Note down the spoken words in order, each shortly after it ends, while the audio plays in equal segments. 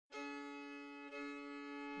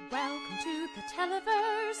Welcome to the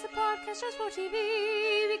Televerse, the podcast just for TV.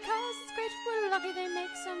 Because it's great, we're lucky they make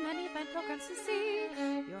so many fine programs to see.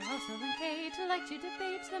 Your host, Noel and Kate, like to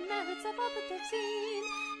debate the merits of all that they've seen.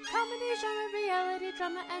 Comedy, genre, reality,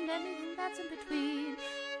 drama, and anything that's in between.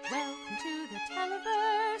 Welcome to the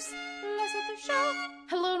Televerse. Let's get the show.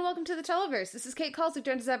 Hello and welcome to the Televerse. This is Kate Kalsick,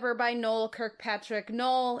 joined as ever by Noel Kirkpatrick.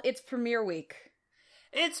 Noel, it's premiere week.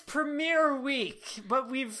 It's premiere week,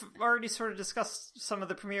 but we've already sort of discussed some of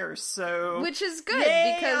the premieres, so... Which is good,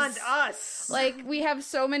 yay because... on us! Like, we have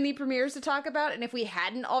so many premieres to talk about, and if we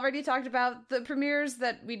hadn't already talked about the premieres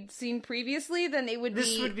that we'd seen previously, then it would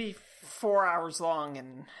This would be 4 hours long,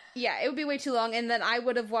 and... Yeah, it would be way too long, and then I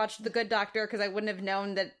would have watched The Good Doctor, because I wouldn't have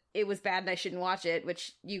known that it was bad and I shouldn't watch it,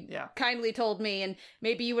 which you kindly told me, and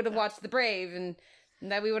maybe you would have watched The Brave, and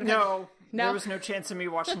that we would have... No, there was no chance of me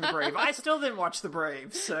watching The Brave. I still didn't watch The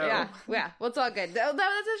Brave, so... Yeah, well, it's all good. That's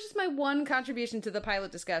just my one contribution to the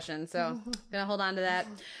pilot discussion, so gonna hold on to that.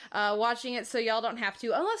 Watching it so y'all don't have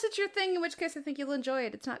to, unless it's your thing, in which case I think you'll enjoy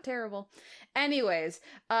it. It's not terrible. Anyways,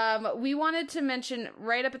 we wanted to mention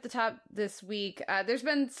right up at the top this week, there's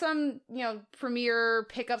been some, premiere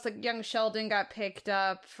pickups, like Young Sheldon got picked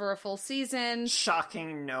up for a full season.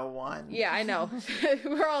 Shocking no one. Yeah, I know.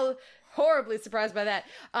 We're all... horribly surprised by that.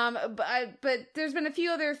 But there's been a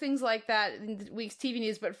few other things like that in the week's TV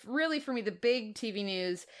news, but really for me, the big TV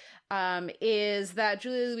news is that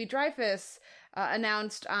Julia Louis-Dreyfus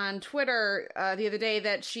announced on Twitter the other day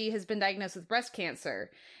that she has been diagnosed with breast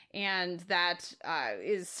cancer. And that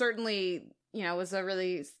is certainly, was a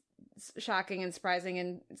really shocking and surprising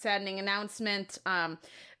and saddening announcement.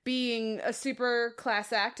 Being a super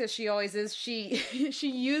class act, as she always is, she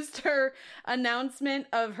used her announcement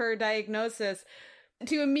of her diagnosis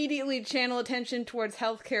to immediately channel attention towards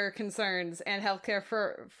healthcare concerns and healthcare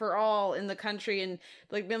for all in the country, and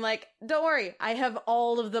been like, don't worry, I have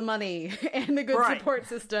all of the money and a good support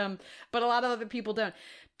system, but a lot of other people don't.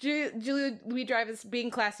 Julia Louis-Dreyfus being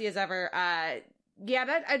classy as ever.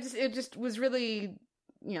 It just was really,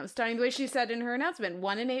 stunning the way she said in her announcement,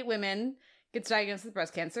 1 in 8 women gets diagnosed with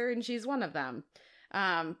breast cancer, and she's one of them.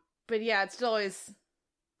 But yeah, it's still always...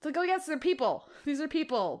 It's like, oh yes, they're people. These are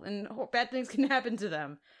people, and bad things can happen to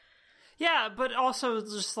them. Yeah, but also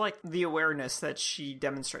just, the awareness that she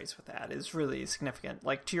demonstrates with that is really significant.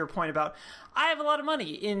 Like, to your point about, I have a lot of money.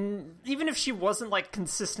 Even if she wasn't,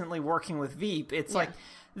 consistently working with Veep, it's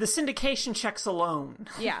the syndication checks alone.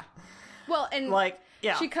 Yeah. Well, and...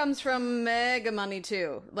 Yeah. She comes from mega money,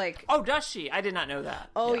 too. Oh, does she? I did not know that.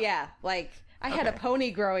 Oh, yeah. I had a pony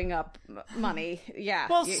growing up money. Yeah.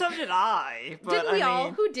 Well, so did I. But didn't we all?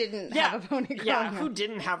 Who didn't have a pony growing up? Yeah, who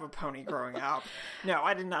didn't have a pony growing up? No,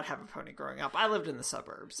 I did not have a pony growing up. I lived in the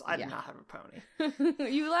suburbs. I did not have a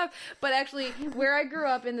pony. You laugh. But actually, where I grew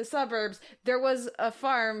up in the suburbs, there was a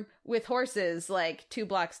farm with horses, 2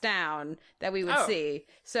 blocks down, that we would see.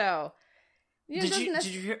 So...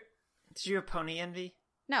 Did you have pony envy?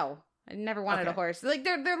 No, I never wanted a horse.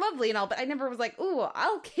 They're lovely and all, but I never was like, ooh,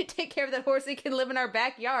 I'll take care of that horse. He can live in our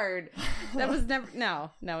backyard. That was never,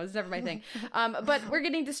 no, it was never my thing. But we're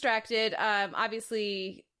getting distracted.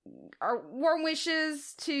 Obviously, our warm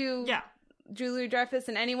wishes to Julia Dreyfus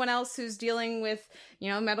and anyone else who's dealing with,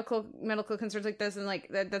 medical concerns like this, and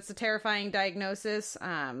that's a terrifying diagnosis.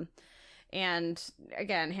 And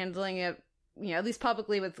again, handling it, at least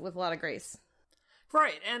publicly with a lot of grace.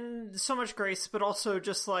 Right, and so much grace, but also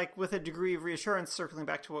just with a degree of reassurance, circling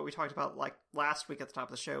back to what we talked about last week at the top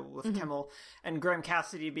of the show with Kimmel and Graham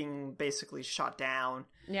Cassidy being basically shot down.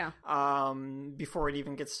 Yeah. Before it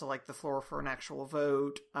even gets to the floor for an actual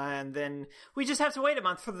vote, and then we just have to wait a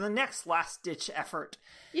month for the next last ditch effort.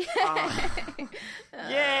 Yay!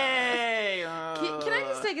 Yay! Can I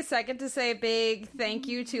just take a second to say a big thank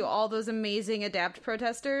you to all those amazing ADAPT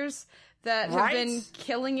protesters that have been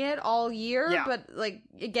killing it all year, but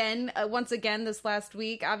once again this last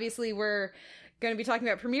week, obviously we're going to be talking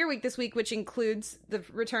about Premiere Week this week, which includes the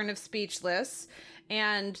return of Speechless,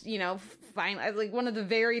 and one of the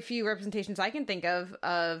very few representations I can think of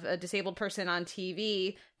a disabled person on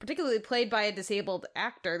TV, particularly played by a disabled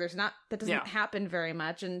actor. That doesn't happen very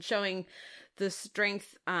much, and showing the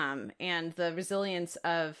strength and the resilience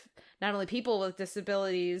of not only people with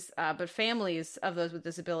disabilities, but families of those with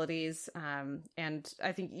disabilities. And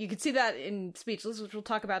I think you could see that in Speechless, which we'll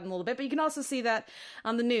talk about in a little bit, but you can also see that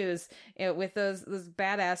on the news with those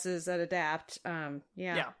badasses that adapt.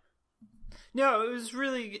 No, it was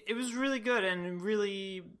really good, and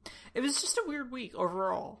really, it was just a weird week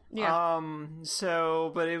overall. Yeah.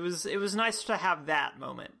 But it was nice to have that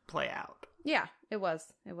moment play out. Yeah, it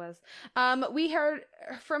was. We heard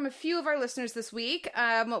from a few of our listeners this week.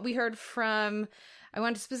 We heard from I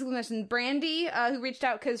want to specifically mention Brandy, who reached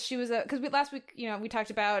out because she was last week, we talked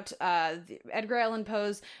about the Edgar Allan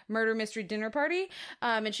Poe's Murder Mystery Dinner Party,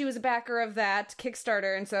 and she was a backer of that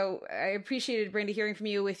Kickstarter, and so I appreciated, Brandy, hearing from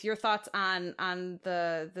you with your thoughts on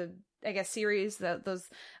the I guess series, those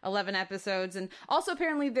 11 episodes, and also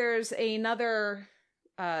apparently there's another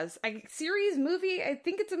series movie. I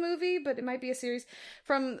think it's a movie, but it might be a series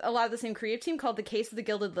from a lot of the same creative team called The Case of the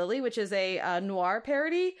Gilded Lily, which is a noir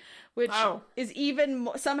parody, which is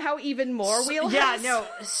somehow even more wheelhouse. Yeah, no,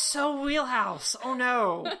 so wheelhouse. Oh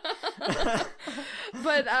no.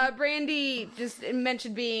 But Brandy just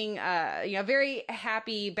mentioned being a very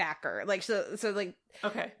happy backer. Like so like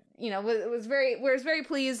okay. Was very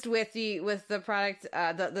pleased with the product,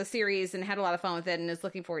 the series, and had a lot of fun with it, and is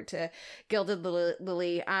looking forward to Gilded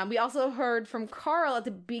Lily. We also heard from Carl at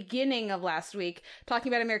the beginning of last week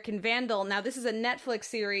talking about American Vandal. Now, this is a Netflix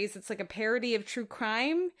series. It's like a parody of true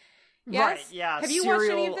crime. Yes? Right, yeah. Have you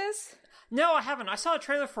watched any of this? No, I haven't. I saw a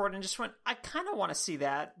trailer for it and just went, I kind of want to see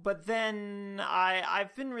that. But then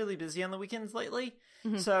I've been really busy on the weekends lately.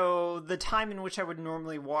 Mm-hmm. So the time in which I would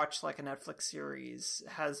normally watch like a Netflix series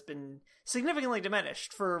has been significantly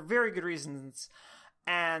diminished for very good reasons.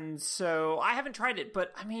 And so I haven't tried it.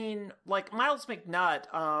 But I mean, like Miles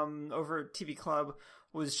McNutt over at TV Club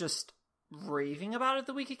was just raving about it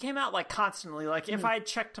the week it came out, like constantly. Like if I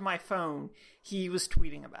checked my phone, he was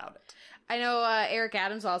tweeting about it. I know Eric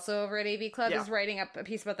Adams, also over at AV Club, is writing up a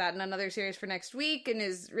piece about that in another series for next week and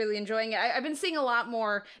is really enjoying it. I've been seeing a lot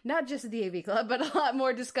more, not just at the AV Club, but a lot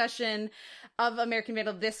more discussion of American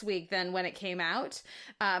Vandal this week than when it came out.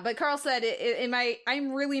 But Carl said,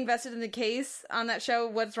 I'm really invested in the case on that show,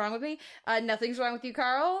 What's Wrong With Me? Nothing's wrong with you,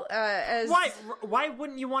 Carl. Why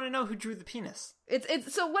wouldn't you want to know who drew the penis?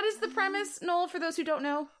 So what is the premise, Noel, for those who don't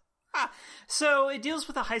know? So it deals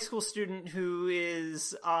with a high school student who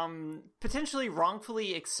is potentially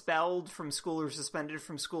wrongfully expelled from school or suspended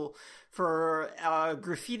from school for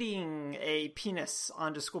graffitiing a penis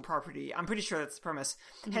onto school property. I'm pretty sure that's the premise,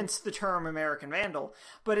 hence the term American Vandal.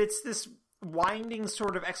 But it's this winding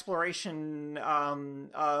sort of exploration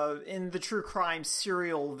in the true crime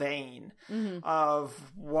serial vein of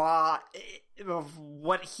what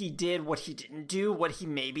he did, what he didn't do, what he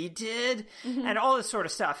maybe did, and all this sort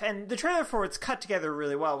of stuff. And the trailer for it's cut together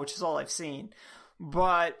really well, which is all I've seen.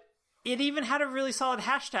 But it even had a really solid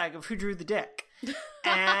hashtag of who drew the dick.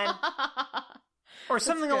 And or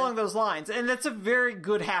something along those lines. And that's a very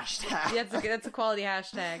good hashtag. Yeah, that's a quality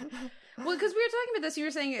hashtag. Well, because we were talking about this, you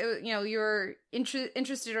were saying, you were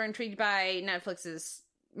interested or intrigued by Netflix's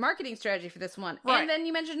marketing strategy for this one. Right. And then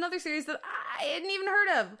you mentioned another series that I hadn't even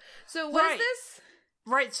heard of. So what is this?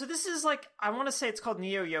 Right, so this is like, I want to say it's called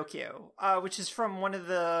Neo Yokio, which is from one of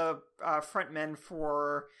the frontmen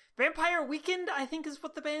for Vampire Weekend, I think is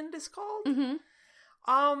what the band is called. Mm-hmm.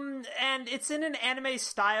 And it's in an anime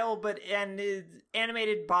style, and is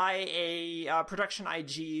animated by a Production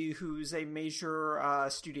IG, who's a major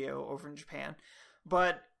studio over in Japan,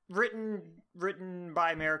 but written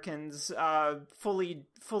by Americans,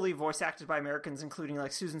 fully voice acted by Americans, including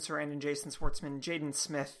like Susan Sarandon, Jason Schwartzman, Jaden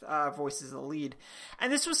Smith voices the lead.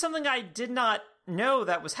 And this was something I did not know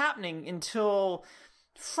that was happening until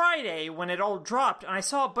Friday when it all dropped, and I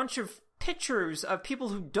saw a bunch of pictures of people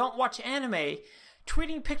who don't watch anime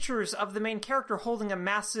tweeting pictures of the main character holding a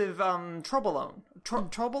massive Trobolone.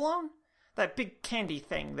 Trobolone? That big candy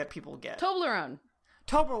thing that people get. Toblerone,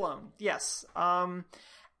 yes.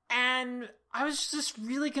 And I was just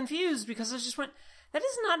really confused because I just went, that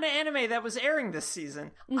is not an anime that was airing this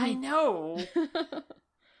season. Mm-hmm. I know.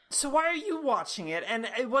 So why are you watching it? And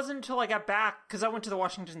it wasn't until I got back, because I went to the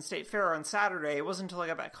Washington State Fair on Saturday, it wasn't until I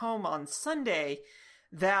got back home on Sunday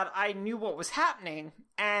that I knew what was happening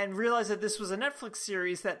and realized that this was a Netflix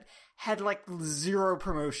series that had like zero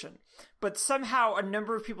promotion. But somehow a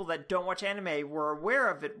number of people that don't watch anime were aware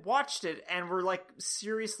of it, watched it, and were like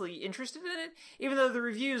seriously interested in it, even though the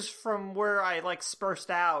reviews from where I like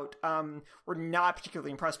sparsed out were not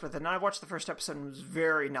particularly impressed with it. And I watched the first episode and was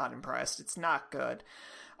very not impressed. It's not good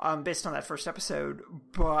based on that first episode.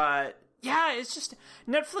 But yeah, it's just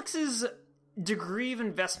Netflix's degree of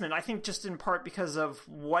investment, I think just in part because of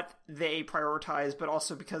what they prioritize, but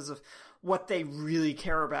also because of what they really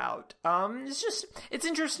care about. It's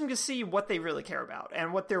interesting to see what they really care about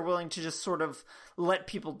and what they're willing to just sort of let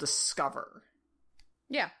people discover.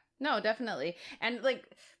 Yeah, no, definitely. And like,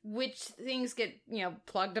 which things get,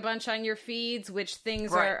 plugged a bunch on your feeds, which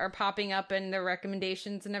things are popping up in the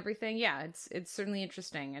recommendations and everything. Yeah, it's certainly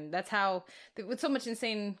interesting. And that's how, with so much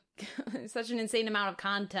such an insane amount of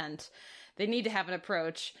content, they need to have an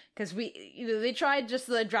approach, because they tried just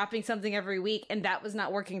dropping something every week, and that was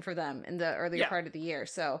not working for them in the earlier part of the year.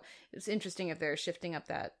 So it's interesting if they're shifting up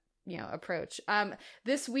that approach.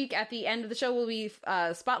 This week at the end of the show, we'll be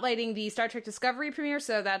spotlighting the Star Trek Discovery premiere.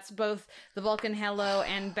 So that's both the Vulcan Hello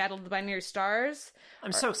and Battle of the Binary Stars.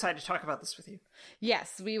 I'm so excited to talk about this with you.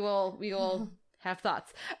 Yes, we will have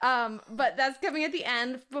thoughts. But that's coming at the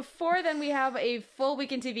end. Before then, we have a full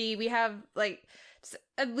week in TV. We have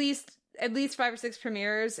at least 5 or 6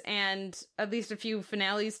 premieres and at least a few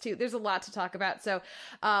finales too. There's a lot to talk about. So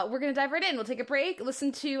we're going to dive right in. We'll take a break,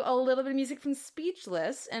 listen to a little bit of music from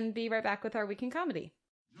Speechless, and be right back with our week in comedy.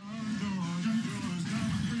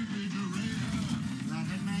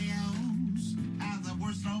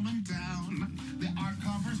 The art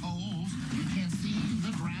covers holes, you can't see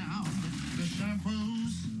the ground. The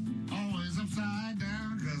shampoo's always upside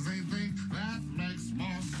down, cause they think that makes more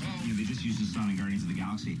sense. Yeah, they just use this on in Guardians of the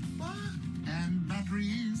Galaxy. What? And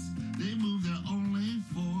batteries, they move their only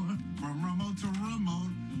 4 from remote to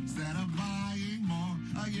remote. Instead of buying more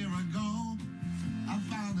a year ago, I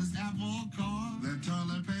found this Apple car. The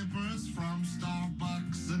toilet paper's from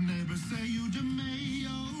Starbucks. The neighbors say you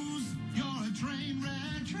DeMayos, you're a train wreck.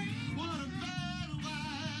 What a bad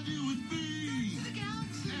wife you would be.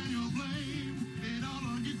 And you'll blame it all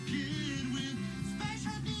on your kid with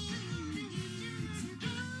special needs.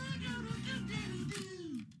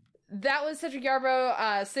 That was Cedric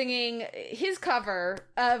Yarbrough singing his cover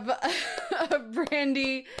of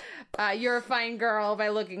Brandy, You're a Fine Girl by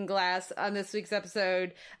Looking Glass on this week's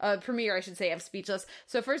episode, premiere, I should say, of Speechless.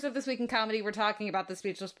 So first up this week in comedy, we're talking about the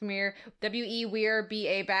Speechless premiere, W.E. Weir,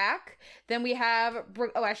 B.A. back. Then we have,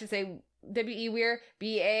 W.E. Weir,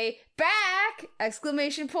 B.A. back!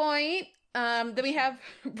 Exclamation point. Then we have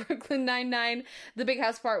Brooklyn Nine-Nine, The Big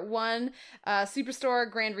House Part 1, Superstore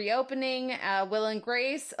Grand Reopening, Will and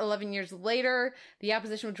Grace, 11 Years Later, The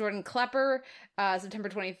Opposition with Jordan Klepper, September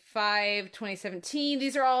 25, 2017.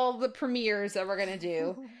 These are all the premieres that we're going to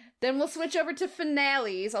do. Then we'll switch over to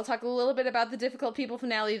finales. I'll talk a little bit about the Difficult People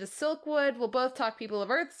finale to Silkwood. We'll both talk People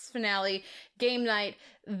of Earth's finale, Game Night.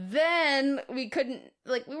 Then we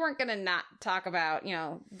weren't going to not talk about,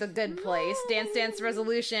 The Good Place, Dance Dance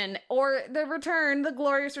Resolution, or the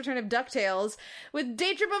glorious return of DuckTales with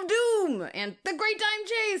Day Trip of Doom and The Great Time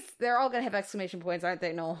Chase. They're all going to have exclamation points, aren't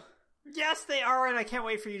they, Noel? Yes, they are, and I can't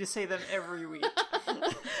wait for you to say them every week.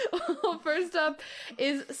 Well, first up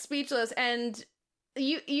is Speechless, and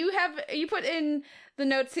you put in the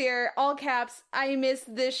notes here, all caps, I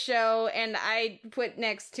missed this show, and I put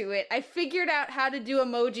next to it, I figured out how to do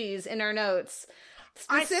emojis in our notes.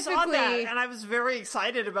 Specifically, I saw that, and I was very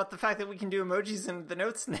excited about the fact that we can do emojis in the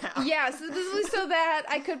notes now. Yeah, so that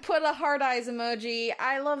I could put a heart eyes emoji.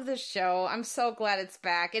 I love this show. I'm so glad it's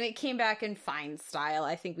back, and it came back in fine style.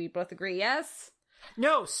 I think we both agree, yes?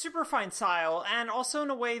 No, super fine style, and also in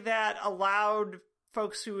a way that allowed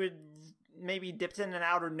folks who had maybe dipped in and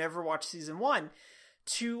out or never watched season 1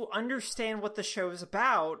 to understand what the show is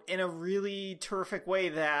about in a really terrific way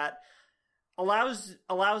that allows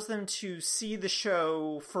them to see the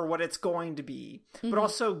show for what it's going to be, but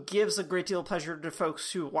also gives a great deal of pleasure to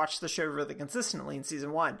folks who watch the show really consistently in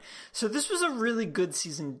season 1. So this was a really good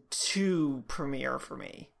season 2 premiere for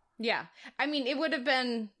me. Yeah. I mean, it would have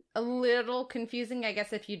been a little confusing, I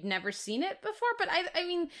guess, if you'd never seen it before, but I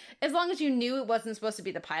mean, as long as you knew it wasn't supposed to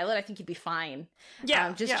be the pilot, I think you'd be fine.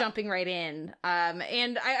 Yeah. Jumping right in.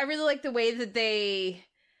 And I really like the way that they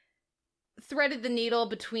threaded the needle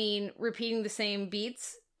between repeating the same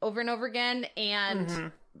beats over and over again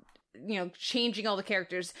and changing all the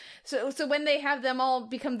characters. So when they have them all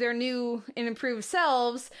become their new and improved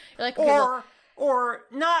selves, you're like, okay, or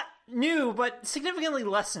not new, but significantly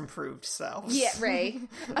less improved selves. Yeah, right.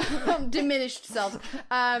 Diminished selves.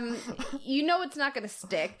 It's not going to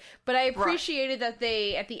stick, but I appreciated that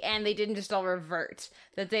they, at the end, they didn't just all revert.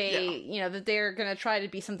 That they, that they're going to try to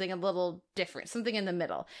be something a little different, something in the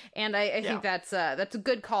middle. And I think that's a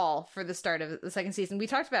good call for the start of the second season. We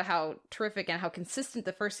talked about how terrific and how consistent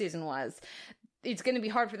the first season was. It's going to be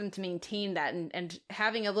hard for them to maintain that, and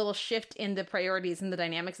having a little shift in the priorities and the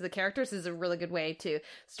dynamics of the characters is a really good way to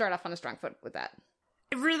start off on a strong foot with that.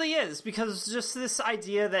 It really is, because just this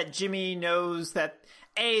idea that Jimmy knows that,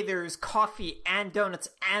 A, there's coffee and donuts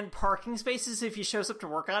and parking spaces if he shows up to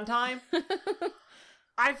work on time.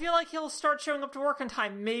 I feel like he'll start showing up to work on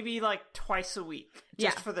time maybe like twice a week,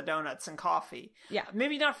 just for the donuts and coffee. Yeah.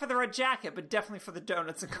 Maybe not for the red jacket, but definitely for the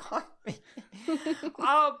donuts and coffee.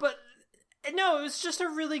 But... no, it was just a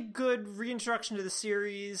really good reintroduction to the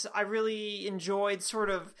series. I really enjoyed sort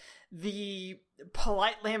of the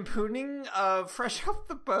polite lampooning of Fresh Off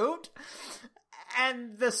the Boat.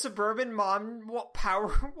 and the suburban mom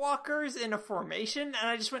power walkers in a formation, and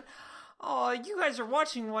I just went, oh, you guys are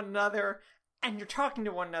watching one another, and you're talking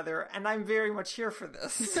to one another, and I'm very much here for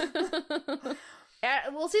this.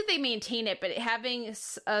 We'll see if they maintain it, but having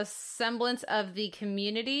a semblance of the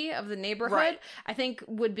community of the neighborhood, Right. I think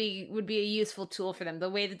would be a useful tool for them. The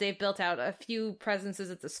way that they've built out a few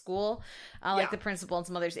presences at the school, like the principal and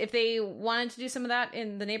some others. If they wanted to do some of that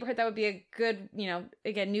in the neighborhood, that would be a good,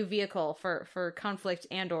 again, new vehicle for conflict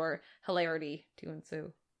and or hilarity to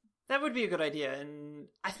ensue. That would be a good idea, and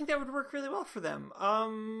I think that would work really well for them.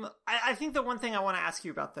 I think the one thing I want to ask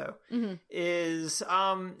you about, though, is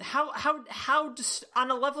how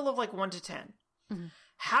on a level of like 1 to 10,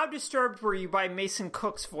 how disturbed were you by Mason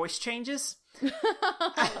Cook's voice changes? No,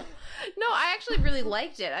 I actually really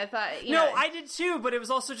liked it. I thought, No, I did too, but it was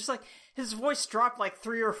also just like his voice dropped like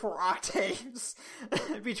 3 or 4 octaves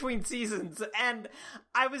between seasons, and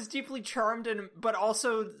I was deeply charmed but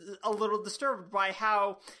also a little disturbed by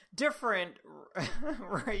how different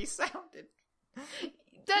Ray sounded.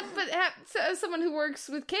 So as someone who works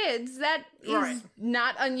with kids, that is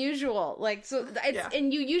not unusual. Like, so,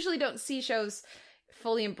 and you usually don't see shows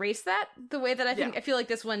fully embrace that the way that I feel like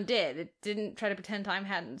this one did. It didn't try to pretend time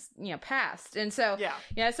hadn't passed, and so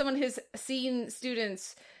as someone who's seen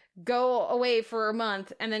students go away for a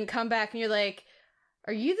month and then come back and you're like,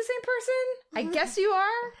 are you the same person? I guess you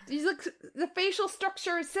are. You look, the facial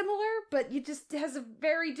structure is similar, but you just has a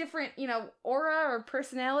very different aura or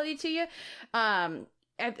personality to you.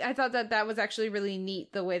 I thought that was actually really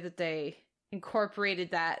neat, the way that they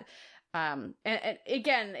incorporated that. And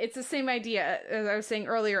again, it's the same idea as I was saying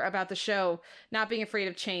earlier about the show not being afraid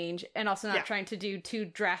of change and also not trying to do too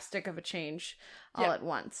drastic of a change all at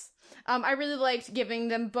once. I really liked giving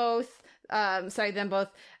them both.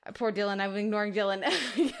 Poor Dylan. I'm ignoring Dylan.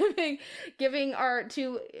 giving our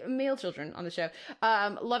 2 male children on the show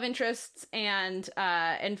love interests and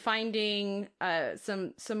finding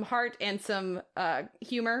some heart and some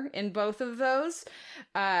humor in both of those.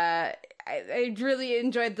 I really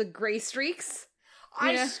enjoyed the gray streaks.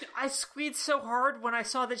 I squeezed so hard when I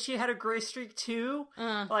saw that she had a gray streak too.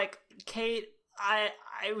 Like Kate, I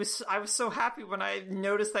was so happy when I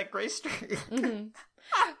noticed that gray streak.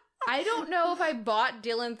 I don't know if I bought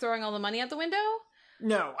Dylan throwing all the money out the window.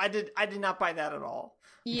 No, I did not buy that at all.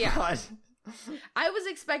 Yeah. But I was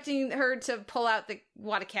expecting her to pull out the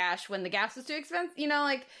wad of cash when the gas was too expensive,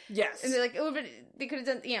 yes. And they're like, oh, but they could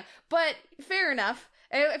have done, but fair enough.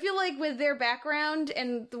 I feel like with their background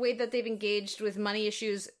and the way that they've engaged with money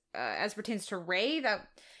issues as pertains to Ray, that,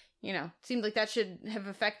 seemed like that should have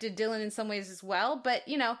affected Dylan in some ways as well. But,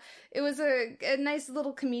 it was a nice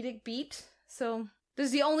little comedic beat. So this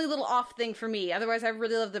is the only little off thing for me. Otherwise, I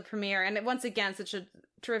really love the premiere. And once again, such a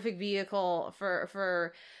terrific vehicle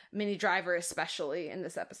for Minnie Driver, especially in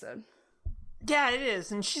this episode. Yeah, it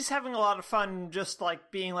is. And she's having a lot of fun just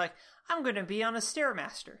like being like, I'm going to be on a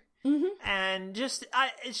Stairmaster. And just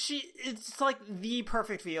it's like the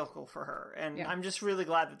perfect vehicle for her, and I'm just really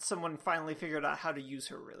glad that someone finally figured out how to use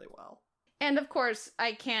her really well. And of course,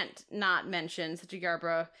 I can't not mention Satya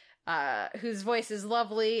Yarbrough, whose voice is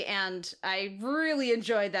lovely, and I really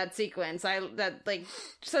enjoyed that sequence.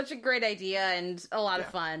 Such a great idea and a lot of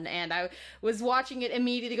fun. And I was watching it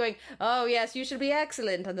immediately going, oh yes, you should be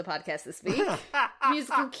excellent on the podcast this week.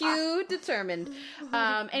 Musical cue determined.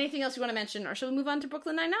 Anything else you want to mention, or shall we move on to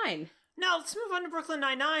Brooklyn Nine-Nine? No, let's move on to Brooklyn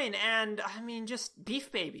Nine-Nine, and I mean, just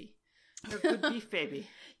Beef Baby. You're a good Beef Baby.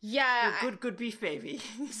 Yeah. You're good Beef Baby.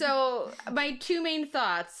 So, my 2 main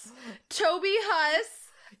thoughts. Toby Huss.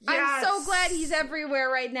 Yes! I'm so glad he's everywhere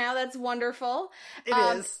right now. That's wonderful. It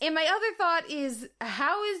is. And my other thought is,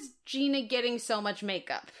 how is Gina getting so much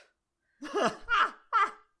makeup?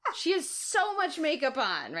 She has so much makeup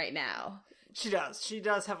on right now. She does. She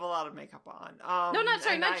does have a lot of makeup on.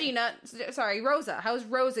 Not Gina. Sorry, Rosa. How is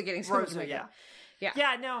Rosa getting so much makeup?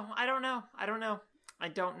 Yeah, no, I don't know.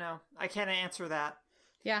 I can't answer that.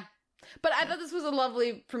 Yeah. But I thought this was a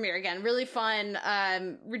lovely premiere. Again, really fun,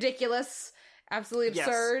 ridiculous, absolutely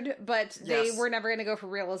absurd, but they were never going to go for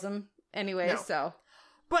realism anyway, so...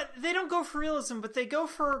 But they don't go for realism, but they go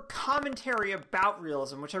for commentary about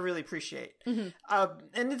realism, which I really appreciate. And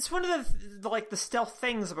it's one of the stealth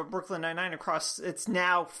things about Brooklyn Nine-Nine across its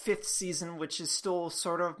now 5th season, which is still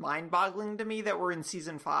sort of mind-boggling to me that we're in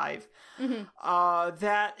season 5.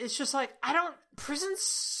 That it's just like, prison's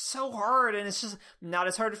so hard, and it's just not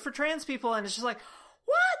as hard for trans people, and it's just like,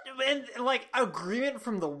 what? And, like, agreement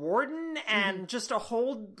from the warden and just a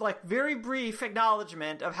whole, like, very brief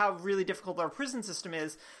acknowledgement of how really difficult our prison system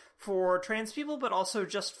is for trans people, but also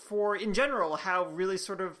just for, in general, how really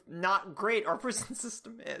sort of not great our prison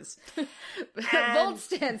system is. Bold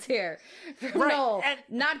stance here. No,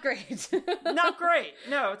 not great. Not great.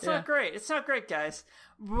 No, it's not great. It's not great, guys.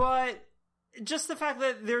 But just the fact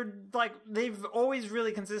that they're, like, they've always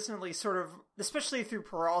really consistently sort of, especially through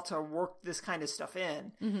Peralta, worked this kind of stuff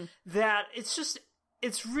in, that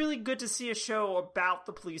it's really good to see a show about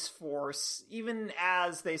the police force, even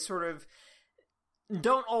as they sort of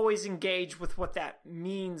don't always engage with what that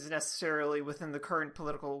means necessarily within the current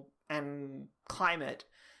political and climate,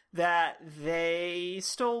 that they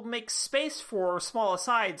still make space for small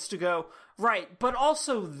asides to go, right, but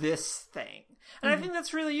also this thing. And I think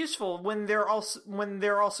that's really useful when they're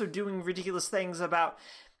also doing ridiculous things about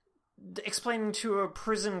explaining to a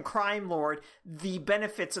prison crime lord the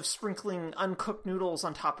benefits of sprinkling uncooked noodles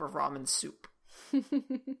on top of ramen soup.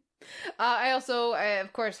 I also,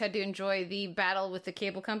 of course, had to enjoy the battle with the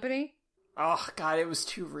cable company. Oh, God, it was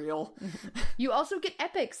too real. You also get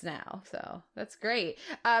epics now, so that's great.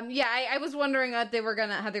 I was wondering how they were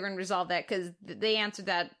gonna resolve that, because they answered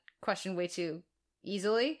that question way too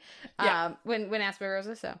easily when asked by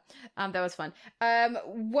Rosa, so that was fun.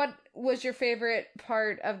 What was your favorite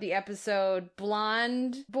part of the episode?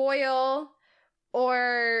 Blonde Boyle,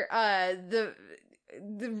 or the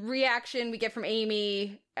reaction we get from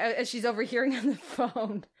Amy as she's overhearing on the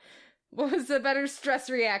phone? What was the better stress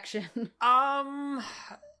reaction?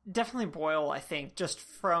 Definitely Boyle, I think, just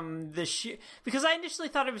from the because I initially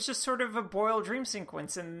thought it was just sort of a Boyle dream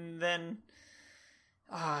sequence, and then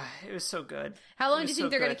it was so good. How long do you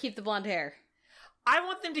think they're going to keep the blonde hair? I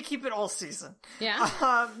want them to keep it all season.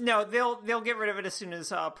 Yeah? No, they'll get rid of it as soon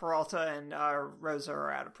as Peralta and Rosa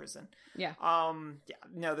are out of prison. Yeah.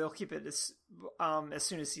 No, they'll keep it as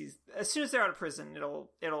soon as they're out of prison,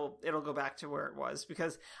 it'll go back to where it was,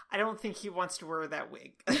 because I don't think he wants to wear that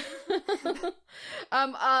wig.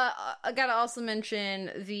 I gotta also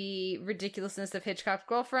mention the ridiculousness of Hitchcock's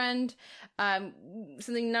girlfriend.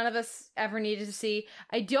 Something none of us ever needed to see.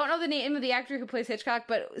 I don't know the name of the actor who plays Hitchcock,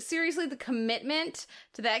 but seriously, the commitment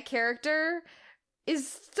to that character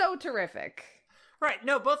is so terrific. Right.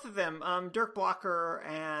 No, both of them. Dirk Blocker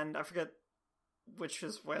and I forget which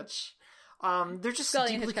is which. They're just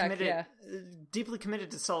Scully deeply committed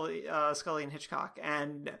to Scully and Hitchcock,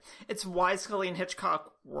 and it's why Scully and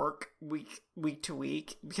Hitchcock work week to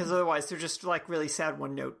week, because otherwise they're just like really sad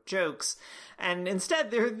one-note jokes, and instead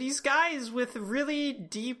they're these guys with really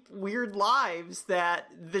deep, weird lives that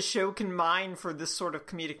the show can mine for this sort of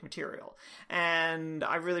comedic material, and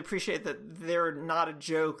I really appreciate that they're not a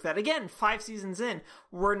joke that, again, 5 seasons in,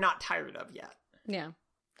 we're not tired of yet. Yeah.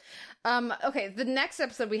 Okay, the next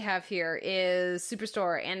episode we have here is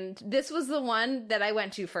Superstore, and this was the one that I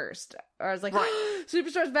went to first. I was like, right.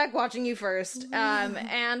 Superstore's back, watching you first.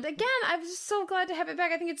 And again, I'm just so glad to have it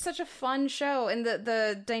back. I think it's such a fun show, and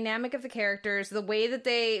the dynamic of the characters, the way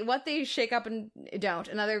that what they shake up and don't.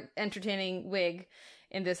 Another entertaining wig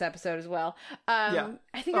in this episode as well. I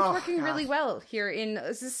think it's working really well here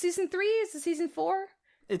is this season 3? Is this season 4?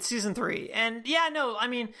 It's season 3. And I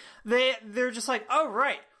mean, they're just like, oh,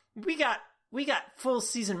 right. We got full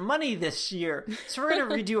season money this year, so we're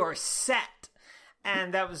gonna redo our set,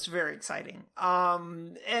 and that was very exciting. But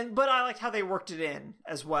I liked how they worked it in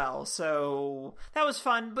as well, so that was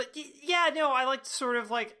fun. But I liked sort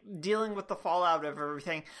of like dealing with the fallout of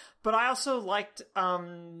everything. But I also liked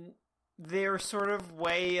their sort of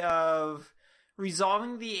way of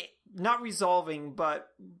but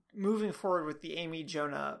moving forward with the Amy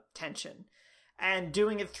Jonah tension. And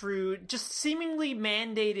doing it through just seemingly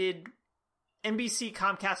mandated NBC,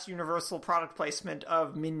 Comcast, Universal product placement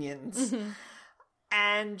of Minions. Mm-hmm.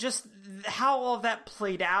 And just how all of that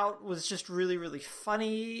played out was just really, really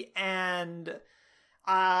funny. And it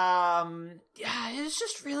was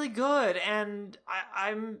just really good. And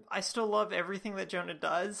I still love everything that Jonah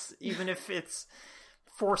does, even if it's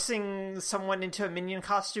forcing someone into a Minion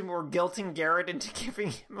costume or guilting Garrett into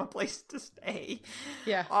giving him a place to stay.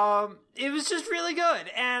 Yeah. It was just really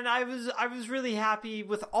good, and I was really happy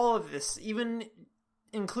with all of this, even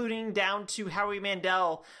including down to Howie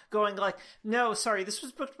Mandel going like, no, sorry, this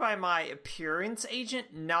was booked by my appearance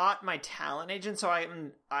agent, not my talent agent, so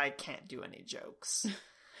I can't do any jokes.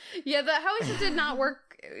 Yeah, the Howie did not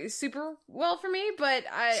work super well for me, but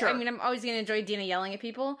I mean, I'm always going to enjoy Dina yelling at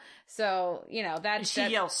people, so, She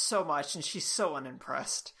yells so much, and she's so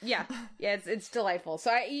unimpressed. Yeah, it's delightful.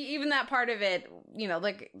 So even that part of it,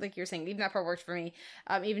 like you're saying, even that part worked for me,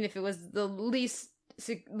 even if it was the least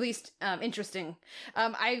interesting.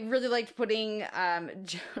 I really liked putting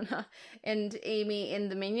Jonah and Amy in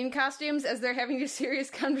the minion costumes as they're having a serious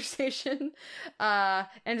conversation,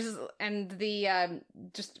 and the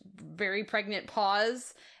just very pregnant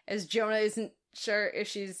pause as Jonah isn't sure if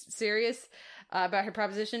she's serious about her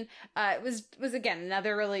proposition. It was again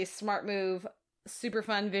another really smart move. Super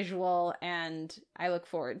fun visual, and I look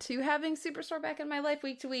forward to having Superstore back in my life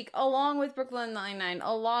week to week, along with Brooklyn Nine-Nine,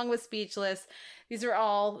 along with Speechless. These are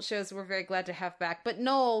all shows we're very glad to have back. But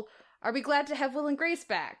Noel, are we glad to have Will and Grace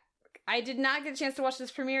back? I did not get a chance to watch this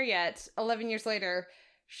premiere yet, 11 years later.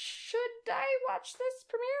 Should I watch this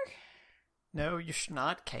premiere? No, you should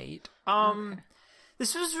not, Kate.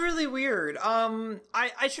 This was really weird.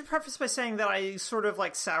 I should preface by saying that I sort of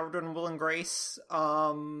like soured on Will and Grace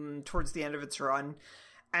towards the end of its run,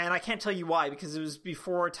 and I can't tell you why, because it was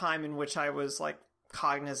before a time in which I was like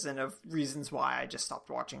cognizant of reasons why I just stopped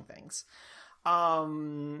watching things.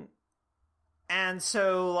 And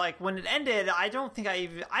so like when it ended, I don't think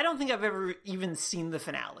I've ever even seen the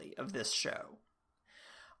finale of this show.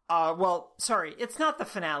 Well, sorry, it's not the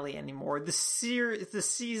finale anymore. The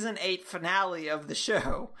season 8 finale of the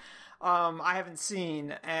show, I haven't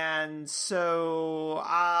seen, and so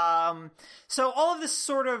all of this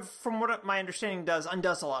sort of, from what my understanding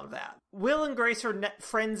undoes a lot of that. Will and Grace are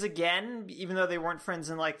friends again, even though they weren't friends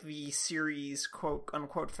in like the series quote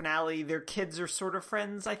unquote finale. Their kids are sort of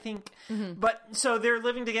friends, I think, but so they're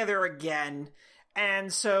living together again,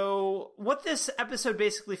 and so what this episode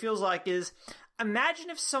basically feels like is, imagine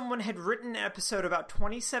if someone had written an episode about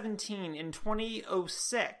 2017 in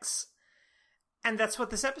 2006, and that's what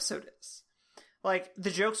this episode is. Like, the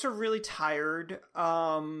jokes are really tired.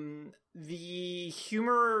 The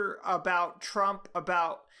humor about Trump,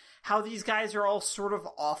 about how these guys are all sort of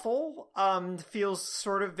awful, feels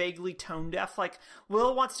sort of vaguely tone deaf. Like,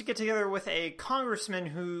 Will wants to get together with a congressman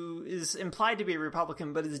who is implied to be a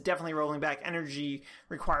Republican, but is definitely rolling back energy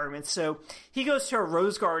requirements. So he goes to a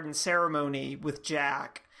Rose Garden ceremony with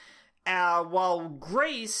Jack, while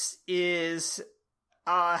Grace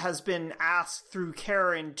has been asked through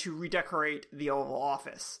Karen to redecorate the Oval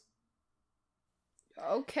Office.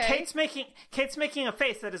 Okay. Kate's making a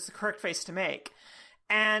face that is the correct face to make.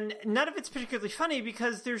 And none of it's particularly funny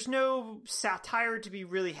because there's no satire to be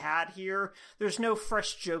really had here. There's no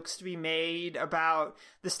fresh jokes to be made about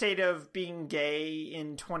the state of being gay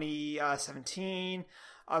in 2017.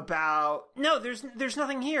 There's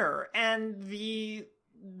nothing here. And the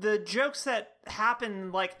jokes that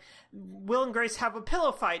happen, like Will and Grace have a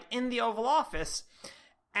pillow fight in the Oval Office,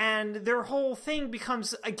 and their whole thing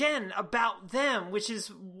becomes, again, about them, which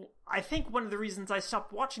is, I think, one of the reasons I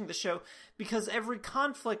stopped watching the show, because every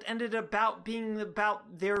conflict ended up being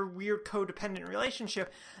about their weird codependent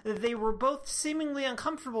relationship that they were both seemingly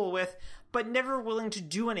uncomfortable with, but never willing to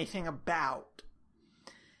do anything about.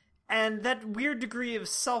 And that weird degree of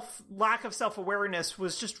lack of self-awareness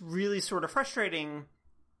was just really sort of frustrating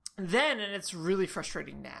then, and it's really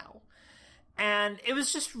frustrating now. And it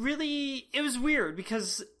was just really, it was weird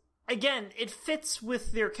because, again, it fits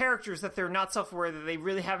with their characters that they're not self-aware, that they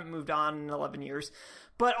really haven't moved on in 11 years.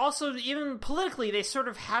 But also, even politically, they sort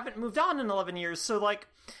of haven't moved on in 11 years. So, like,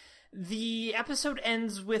 the episode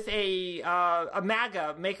ends with a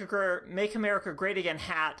MAGA, Make America Great Again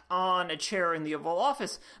hat on a chair in the Oval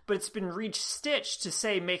Office, but it's been stitched to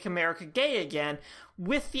say Make America Gay Again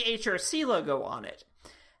with the HRC logo on it.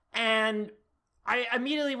 And I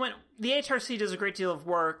immediately went, the HRC does a great deal of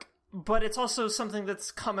work, but it's also something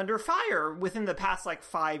that's come under fire within the past,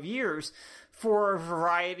 5 years for a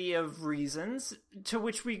variety of reasons, to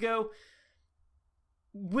which we go,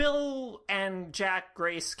 Will and Jack,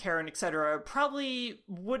 Grace, Karen, etc. probably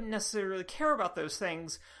wouldn't necessarily care about those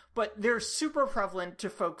things, but they're super prevalent to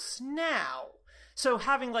folks now. So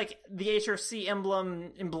having, the HRC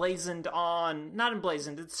emblem emblazoned on, not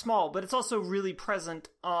emblazoned, it's small, but it's also really present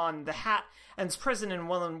on the hat, and it's present in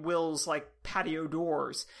one of Will's, patio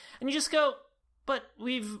doors. And you just go, but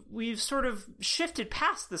we've sort of shifted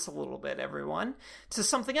past this a little bit, everyone, to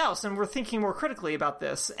something else, and we're thinking more critically about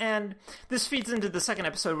this. And this feeds into the second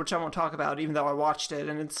episode, which I won't talk about, even though I watched it,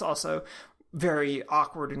 and it's also very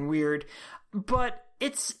awkward and weird. But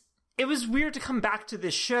it was weird to come back to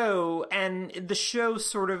this show, and the show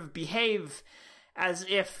sort of behave as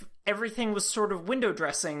if everything was sort of window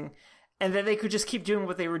dressing, and that they could just keep doing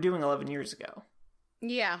what they were doing 11 years ago.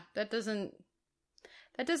 Yeah, that doesn't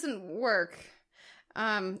work.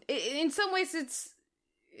 In some ways,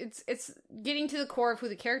 it's getting to the core of who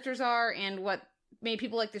the characters are and what made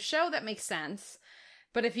people like the show. That makes sense.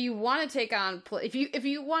 But if you want to take on, if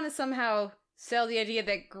you want to somehow sell the idea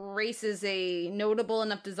that Grace is a notable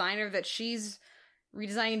enough designer that she's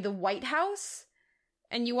redesigning the White House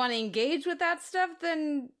and you want to engage with that stuff,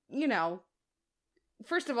 then, you know,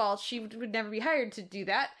 first of all, she would never be hired to do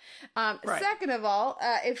that. Right. Second of all,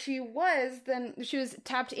 if she was, then she was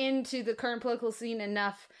tapped into the current political scene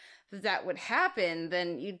enough that would happen,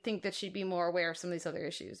 then you'd think that she'd be more aware of some of these other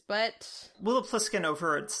issues. But Willa Pliskin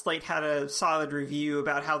over at Slate had a solid review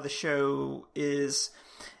about how the show is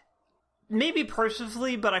maybe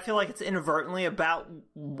purposefully, but I feel like it's inadvertently about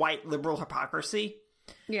white liberal hypocrisy.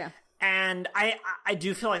 yeah. And I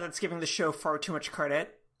do feel like that's giving the show far too much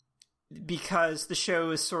credit, because the show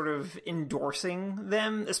is sort of endorsing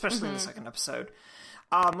them, especially in the second episode,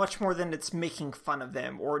 much more than it's making fun of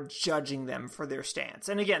them or judging them for their stance.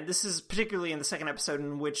 And again, this is particularly in the second episode,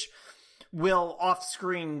 in which Will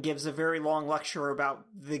off-screen gives a very long lecture about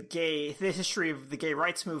the history of the gay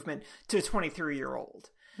rights movement to a 23-year-old,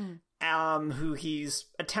 who he's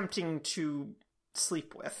attempting to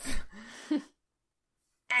sleep with.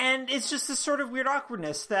 And it's just this sort of weird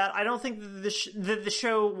awkwardness that I don't think that the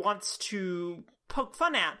show wants to poke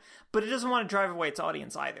fun at, but it doesn't want to drive away its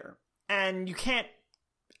audience either. And you can't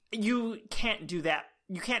do that.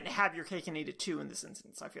 You can't have your cake and eat it too in this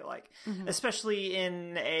instance, I feel like. Especially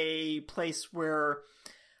in a place where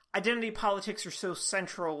identity politics are so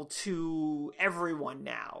central to everyone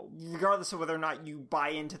now, regardless of whether or not you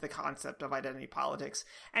buy into the concept of identity politics.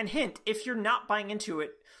 And hint, if you're not buying into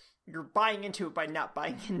it, you're buying into it by not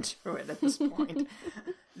buying into it at this point.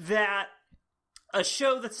 That a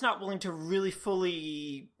show that's not willing to really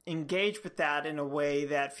fully engage with that in a way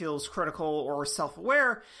that feels critical or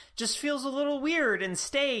self-aware just feels a little weird and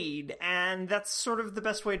staid. And that's sort of the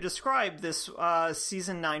best way to describe this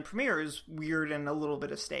season 9 premiere, is weird and a little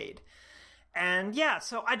bit of staid. And yeah,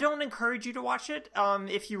 so I don't encourage you to watch it,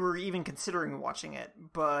 if you were even considering watching it.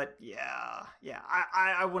 But yeah,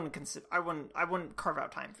 I wouldn't carve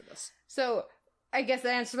out time for this. So I guess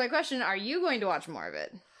that answers my question. Are you going to watch more of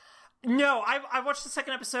it? No, I watched the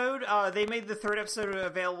second episode. They made the third episode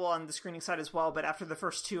available on the screening side as well, but after the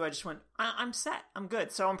first two, I just went, I'm set. I'm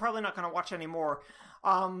good. So I'm probably not going to watch any more.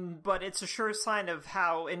 But it's a sure sign of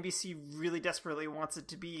how NBC really desperately wants it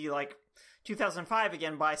to be like 2005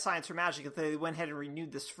 again by Science or Magic, if they went ahead and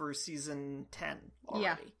renewed this for season 10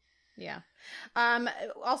 already. Yeah.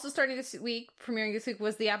 Also starting this week, premiering this week,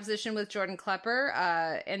 was The Opposition with Jordan Klepper.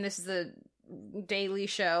 And this is a daily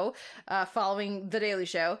show, following The Daily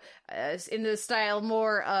Show, in the style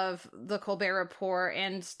more of The Colbert Report,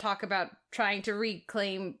 and talk about trying to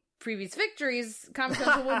reclaim previous victories. Comic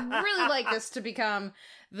Council would really like this to become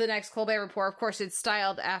the next Colbert Report. Of course, it's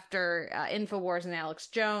styled after InfoWars and Alex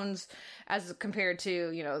Jones, as compared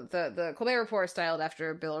to, you know, the Colbert Report styled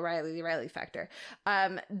after Bill O'Reilly, the O'Reilly Factor.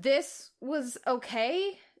 This was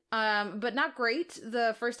okay, but not great.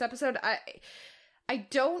 The first episode, I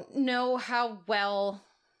don't know how well.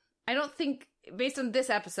 I don't think, based on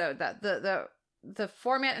this episode, that the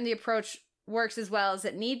format and the approach works as well as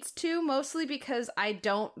it needs to, mostly because I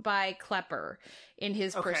don't buy Klepper in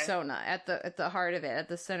his persona at the heart of it, at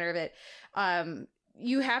the center of it.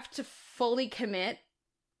 You have to fully commit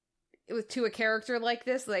to a character like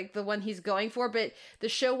this, like the one he's going for, but the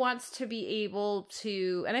show wants to be able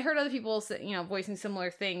to, and I heard other people, you know, voicing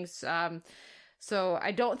similar things, so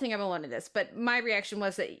I don't think I'm alone in this, but my reaction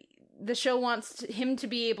was that the show wants him to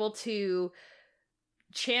be able to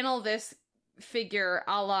channel this figure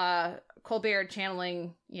a la Colbert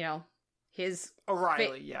channeling, you know, his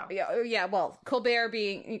O'Reilly, yeah. Well,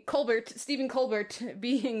 Stephen Colbert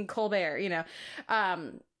being Colbert, you know.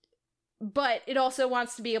 But it also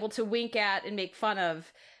wants to be able to wink at and make fun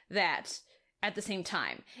of that at the same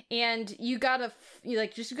time. And you gotta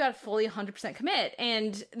fully 100% commit.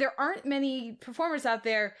 And there aren't many performers out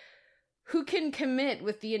there who can commit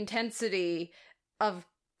with the intensity of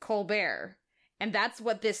Colbert. And that's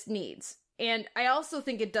what this needs. And I also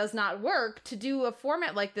think it does not work to do a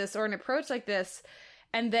format like this or an approach like this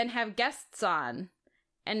and then have guests on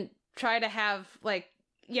and try to have, like,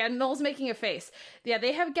 yeah, Noel's making a face. Yeah,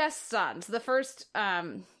 they have guests on. So the first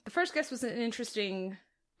guest was an interesting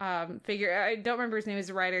figure. I don't remember his name. He's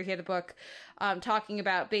a writer. He had a book talking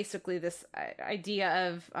about basically this idea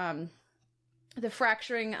of the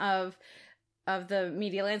fracturing of the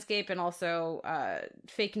media landscape and also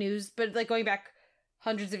fake news, but like going back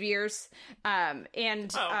hundreds of years.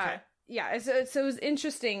 Yeah, so it was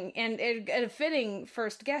interesting and a fitting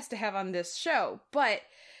first guest to have on this show. But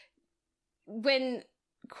when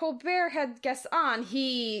Colbert had guests on,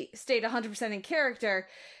 he stayed 100% in character.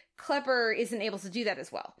 Klepper isn't able to do that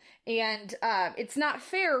as well. And it's not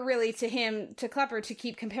fair, really, to Klepper to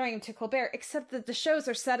keep comparing him to Colbert, except that the shows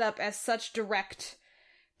are set up as such direct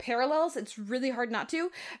parallels. It's really hard not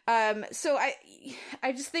to. So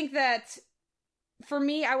I just think that for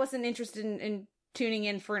me, I wasn't interested in tuning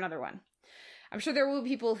in for another one. I'm sure there will be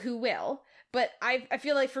people who will, but I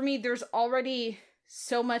feel like for me, there's already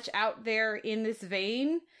so much out there in this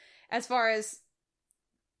vein as far as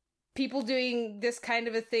people doing this kind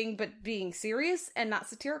of a thing but being serious and not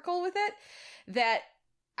satirical with it, that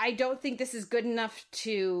I don't think this is good enough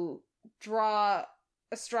to draw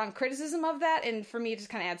a strong criticism of that, and for me it just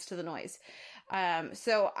kind of adds to the noise.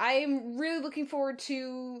 So I'm really looking forward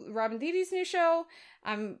to Robin Thede new show.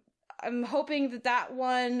 I'm hoping that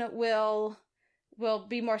one will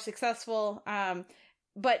be more successful.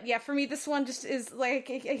 But yeah, for me this one just is like,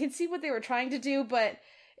 I can see what they were trying to do, but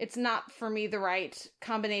it's not for me the right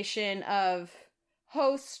combination of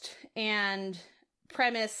host and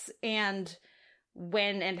premise and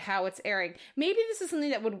when and how it's airing. Maybe this is something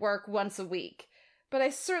that would work once a week, but I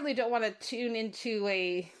certainly don't want to tune into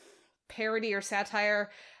a parody or satire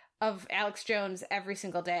of Alex Jones every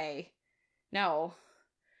single day. No.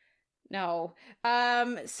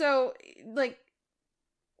 So, like,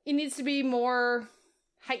 it needs to be more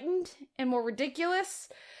heightened and more ridiculous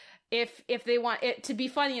if they want it to be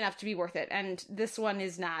funny enough to be worth it, and this one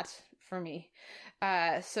is not for me.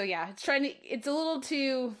 So yeah, it's a little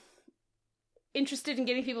too interested in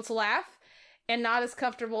getting people to laugh and not as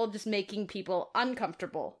comfortable just making people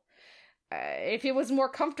uncomfortable. If it was more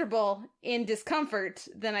comfortable in discomfort,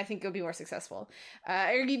 then I think it would be more successful. Do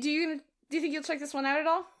you think you'll check this one out at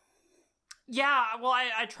all? Yeah, well,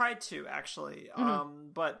 I tried to, actually.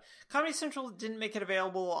 But Comedy Central didn't make it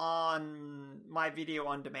available on my video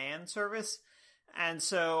on demand service. And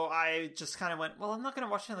so I just kind of went, well, I'm not going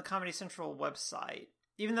to watch it on the Comedy Central website,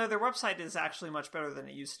 even though their website is actually much better than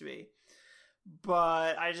it used to be.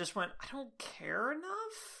 But I just went, I don't care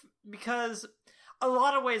enough, because a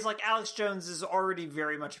lot of ways, like, Alex Jones is already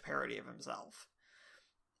very much a parody of himself.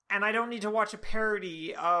 And I don't need to watch a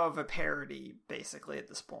parody of a parody, basically, at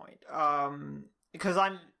this point. Because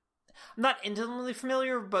I'm not intimately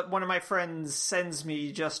familiar, but one of my friends sends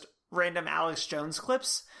me just random Alex Jones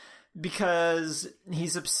clips because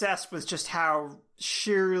he's obsessed with just how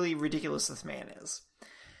sheerly ridiculous this man is.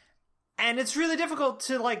 And it's really difficult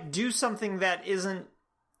to, like, do something that isn't,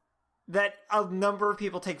 that a number of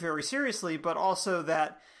people take very seriously, but also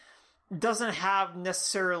that doesn't have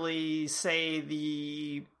necessarily, say,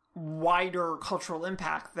 the wider cultural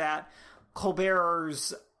impact that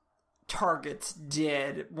Colbert's targets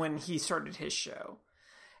did when he started his show.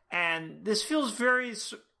 And this feels very,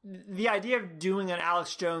 the idea of doing an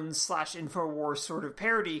Alex Jones / InfoWars sort of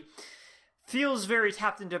parody feels very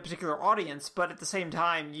tapped into a particular audience, but at the same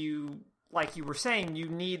time, like you were saying, you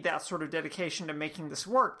need that sort of dedication to making this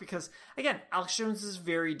work, because, again, Alex Jones is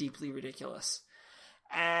very deeply ridiculous.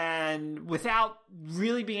 And without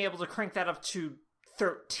really being able to crank that up to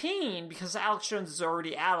 13, because Alex Jones is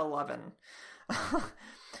already at 11,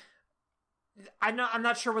 I'm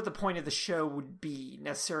not sure what the point of the show would be,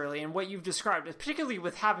 necessarily, and what you've described, particularly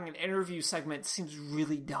with having an interview segment, seems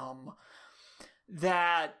really dumb.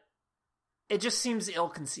 That it just seems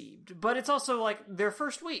ill-conceived. But it's also, like, their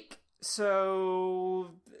first week.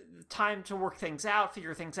 So, time to work things out,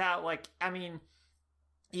 figure things out. Like, I mean,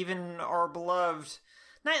 even our beloved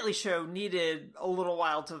nightly show needed a little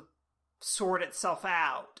while to sort itself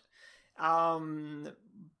out. And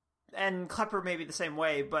Klepper may be the same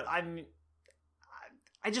way, but I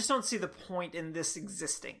just don't see the point in this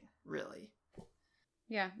existing, really.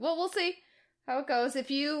 Yeah, well, we'll see how it goes.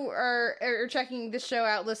 If you are checking this show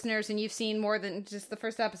out, listeners, and you've seen more than just the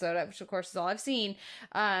first episode, which of course is all I've seen,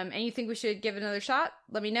 and you think we should give it another shot,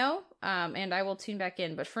 let me know, and I will tune back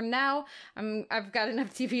in. But for now, I've got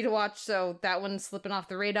enough TV to watch, so that one's slipping off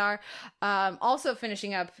the radar. Also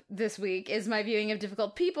finishing up this week is my viewing of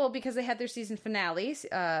Difficult People, because they had their season finale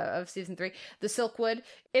of season 3, The Silkwood.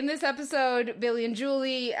 In this episode, Billy and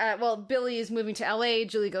Julie, Billy is moving to LA,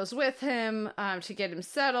 Julie goes with him to get him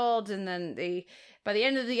settled, and then by the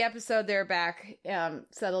end of the episode, they're back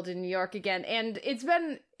settled in New York again. And it's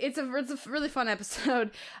a really fun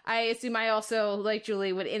episode. I assume I also, like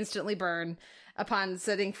Julie, would instantly burn upon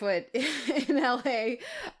setting foot in LA.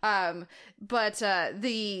 Again,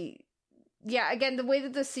 the way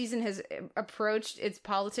that this season has approached its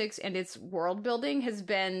politics and its world building has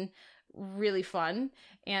been really fun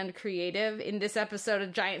and creative. In this episode, a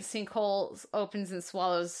giant sinkhole opens and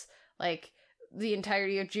swallows, like, the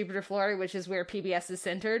entirety of Jupiter, Florida, which is where PBS is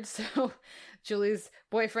centered. So Julie's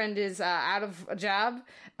boyfriend is out of a job.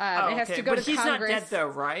 And has to go to Congress. But he's not dead, though,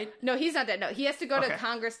 right? No, he's not dead. No, he has to go to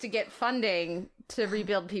Congress to get funding to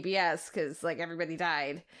rebuild PBS because, like, everybody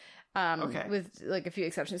died. Okay. with like a few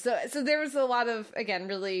exceptions. So there was a lot of, again,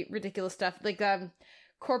 really ridiculous stuff. Like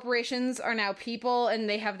corporations are now people, and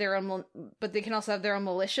they have their own, but they can also have their own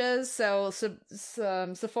militias. So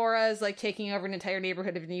Sephora is like taking over an entire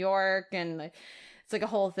neighborhood of New York, and like, it's like a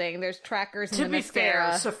whole thing. There's trackers in To the be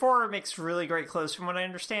mascara. fair, Sephora makes really great clothes from what I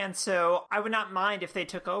understand, so I would not mind if they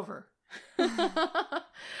took over.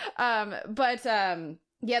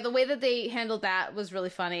 Yeah, the way that they handled that was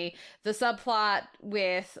really funny. The subplot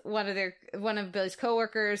with one of Billy's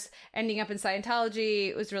coworkers ending up in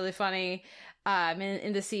Scientology was really funny.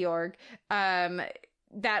 In the Sea Org,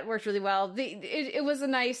 that worked really well. It was a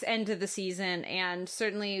nice end to the season, and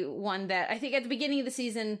certainly one that I think at the beginning of the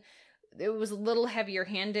season it was a little heavier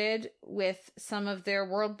handed with some of their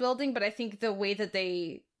world building, but I think the way that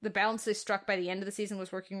the balance they struck by the end of the season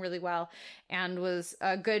was working really well, and was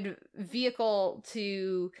a good vehicle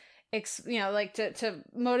to, to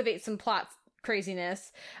motivate some plot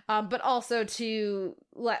craziness, but also to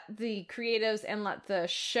let the creatives and let the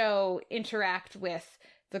show interact with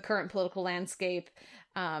the current political landscape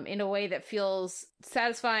in a way that feels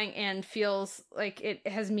satisfying and feels like it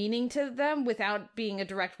has meaning to them without being a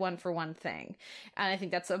direct one-for-one thing. And I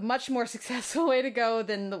think that's a much more successful way to go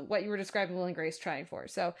than what you were describing Will and Grace trying for.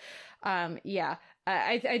 So, I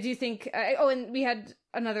do think... and we had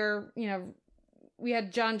another, we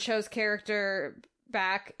had John Cho's character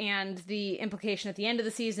back, and the implication at the end of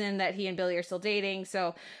the season that he and Billy are still dating,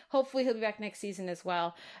 so hopefully he'll be back next season as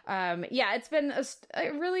well. It's been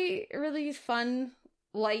a really, really fun,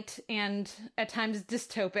 light, and at times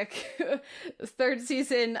dystopic third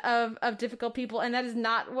season of Difficult People, and that is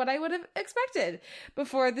not what I would have expected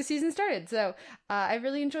before the season started. So I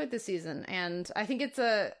really enjoyed this season, and I guess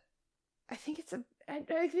maybe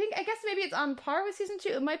it's on par with season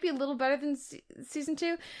 2. It might be a little better than season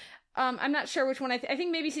 2. I'm not sure which one. I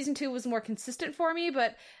think maybe season 2 was more consistent for me,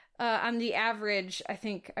 but on the average, I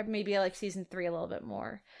think maybe I like season 3 a little bit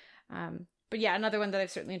more. But yeah, another one that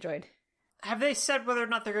I've certainly enjoyed. Have they said whether or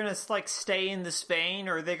not they're going to stay in this vein,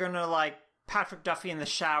 or are they going to Patrick Duffy in the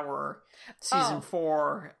shower season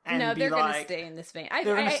 4 and no, be they're going to stay in this vein.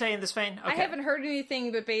 They're going to stay in this vein? Okay. I haven't heard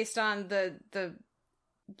anything, but based on the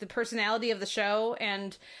personality of the show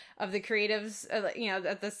and of the creatives,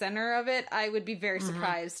 at the center of it, I would be very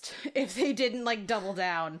surprised if they didn't double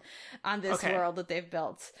down on this world that they've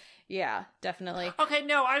built. Yeah, definitely. Okay,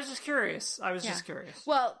 no, I was just curious.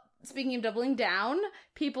 Well, speaking of doubling down,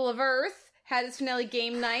 People of Earth had its finale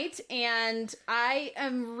game night, and I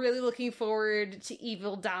am really looking forward to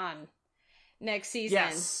Evil Dawn next season.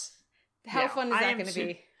 Yes. How fun is that going to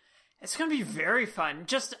be? It's going to be very fun.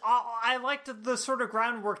 Just, I liked the sort of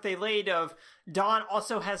groundwork they laid of Dawn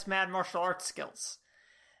also has mad martial arts skills.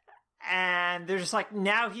 And they're just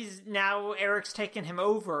now Eric's taken him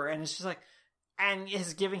over, and it's just and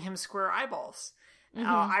is giving him square eyeballs.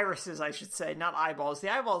 Irises, I should say, not eyeballs. The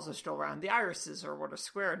eyeballs are still around. The irises are what are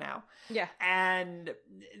square now. Yeah. And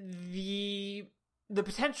the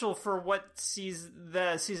potential for what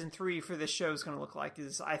season 3 for this show is going to look like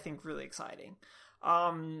is, I think, really exciting.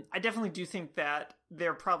 I definitely do think that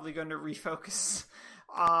they're probably going to refocus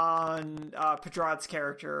on Pedrod's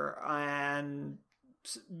character, and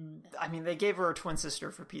I mean, they gave her a twin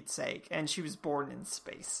sister for Pete's sake, and she was born in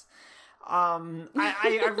space.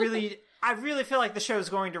 I really feel like the show is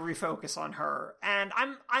going to refocus on her, and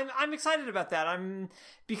I'm excited about that.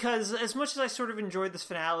 Because as much as I sort of enjoyed this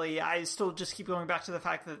finale, I still just keep going back to the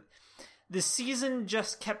fact that the season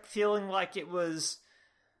just kept feeling like it was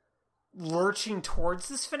lurching towards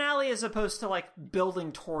this finale as opposed to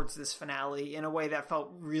building towards this finale in a way that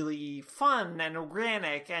felt really fun and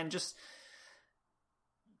organic, and just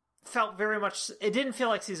felt very much, it didn't feel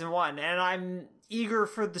like season 1. And I'm eager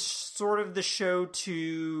for the show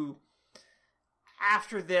to,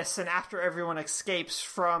 after this and after everyone escapes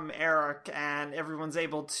from Eric and everyone's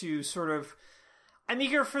able to I'm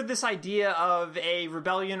eager for this idea of a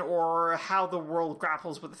rebellion, or how the world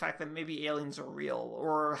grapples with the fact that maybe aliens are real,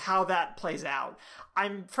 or how that plays out.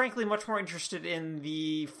 I'm frankly much more interested in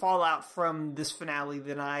the fallout from this finale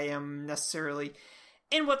than I am necessarily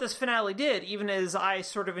in what this finale did, even as I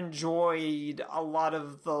sort of enjoyed a lot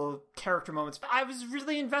of the character moments. I was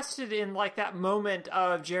really invested in that moment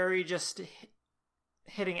of Jerry just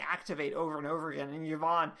hitting activate over and over again, and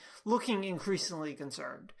Yvonne looking increasingly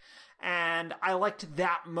concerned. And I liked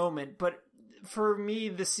that moment, but for me,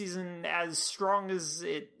 this season, as strong as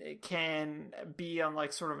it can be on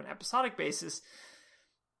sort of an episodic basis,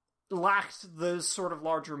 lacked those sort of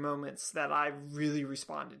larger moments that I really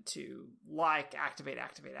responded to, like activate,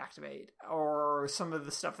 or some of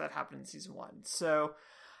the stuff that happened in season 1. So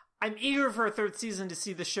I'm eager for a third season to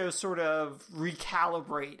see the show sort of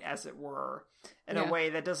recalibrate, as it were, in a way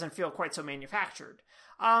that doesn't feel quite so manufactured.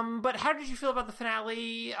 But how did you feel about the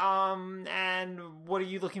finale? And what are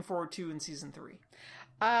you looking forward to in season 3?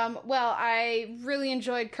 Well, I really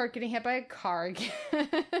enjoyed Kirk getting hit by a car again.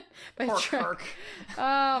 Poor Kirk.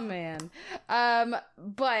 Oh, man.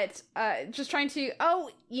 But just trying to...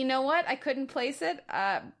 Oh, you know what? I couldn't place it.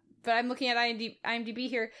 But I'm looking at IMDb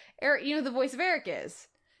here. Eric, you know who the voice of Eric is?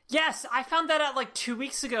 Yes, I found that out like 2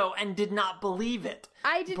 weeks ago and did not believe it.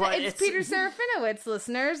 I did. It's Peter Serafinowicz,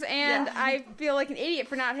 listeners, and Yeah. I feel like an idiot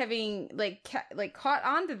for not having caught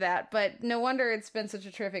on to that. But no wonder it's been such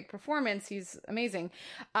a terrific performance. He's amazing.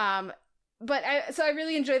 But I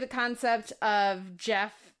really enjoy the concept of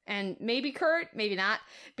Jeff and maybe Kurt, maybe not,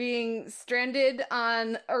 being stranded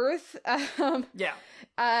on Earth. Yeah.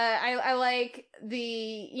 I like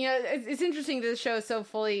it's interesting that the show is so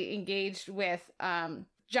fully engaged with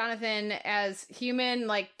Jonathan as human.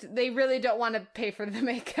 Like, they really don't want to pay for the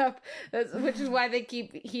makeup, which is why they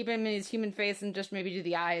keep him in his human face and just maybe do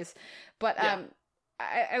the eyes. But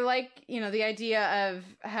I like, the idea of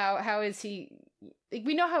how is he, like,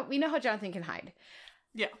 we know how Jonathan can hide.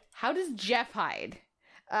 Yeah. How does Jeff hide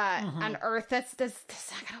on Earth? That's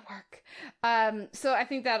not gonna work. So I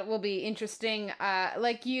think that will be interesting.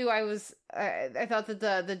 Like you, I thought that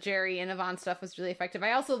the Jerry and Yvonne stuff was really effective.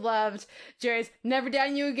 I also loved Jerry's "never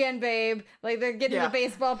down you again, babe." Like, they're getting the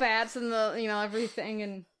baseball bats and the everything,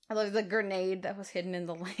 and I love the grenade that was hidden in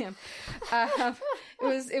the lamp.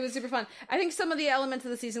 It was super fun. I think some of the elements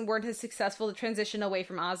of the season weren't as successful. The transition away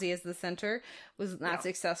from Ozzy as the center was not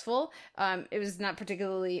successful. It was not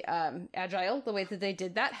particularly agile the way that they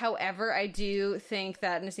did that. However, I do think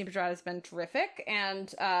that Nasim Pedrad has been terrific,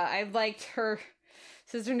 and I liked her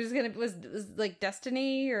sister was like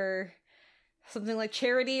Destiny or something, like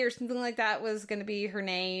Charity or something like that was going to be her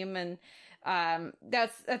name, and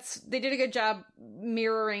that's they did a good job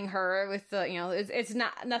mirroring her with the it's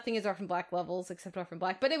not, nothing is Orphan Black levels except Orphan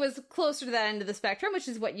Black, but it was closer to that end of the spectrum, which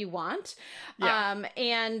is what you want.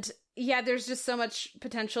 And there's just so much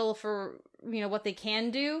potential for what they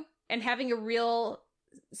can do, and having a real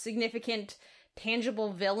significant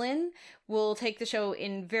tangible villain will take the show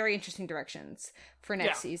in very interesting directions for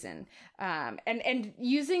next season. And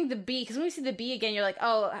using the bee, because when we see the bee again, you're like,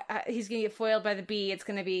 oh, he's gonna get foiled by the bee, it's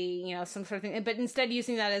gonna be some sort of thing, but instead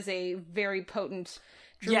using that as a very potent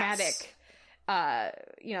dramatic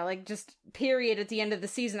like just period at the end of the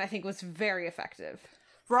season, I think was very effective.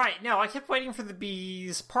 Right. No, I kept waiting for the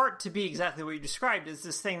bee's part to be exactly what you described, as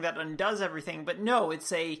this thing that undoes everything, but no,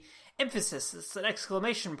 it's a emphasis, it's an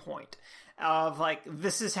exclamation point of like,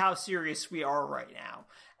 this is how serious we are right now.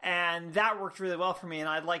 And that worked really well for me, and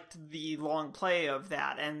I liked the long play of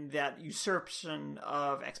that and that usurpation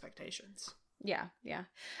of expectations. Yeah. It's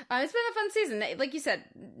been a fun season. Like you said,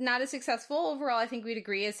 not as successful overall, I think we'd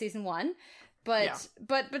agree, as season 1, but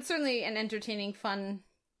certainly an entertaining, fun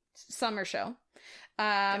summer show.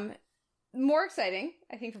 More exciting,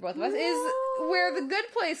 I think, for both of us is where The Good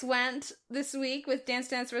Place went this week with Dance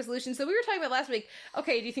Dance Resolution. So we were talking about last week,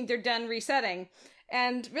 okay, do you think they're done resetting?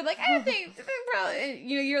 And we're like, I don't think they're probably,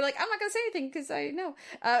 you're like, I'm not going to say anything because I know.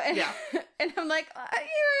 And I'm like, I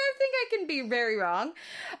think I can be very wrong.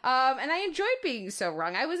 And I enjoyed being so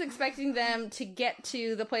wrong. I was expecting them to get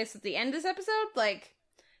to the place at the end of this episode, like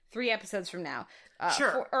 3 episodes from now.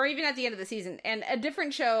 Sure. Or even at the end of the season. And a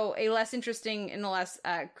different show, a less interesting and a less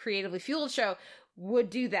creatively fueled show, would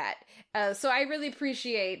do that. So I really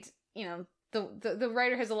appreciate, the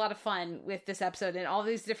writer has a lot of fun with this episode, and all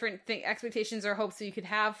these different expectations or hopes that you could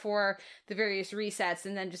have for the various resets,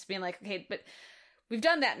 and then just being like, okay, but we've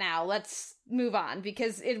done that now, let's move on,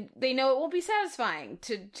 because they know it won't be satisfying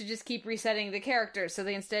to just keep resetting the characters, so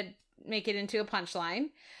they instead make it into a punchline.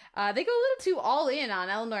 They go a little too all in on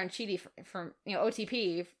Eleanor and Chidi from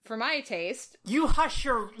OTP for my taste. You hush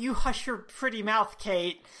your pretty mouth,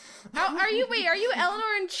 Kate. Are you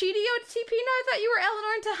Eleanor and Chidi OTP? No, I thought you were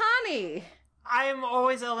Eleanor and Tahani. I am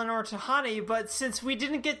always Eleanor Tahani, but since we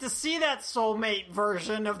didn't get to see that soulmate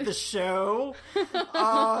version of the show,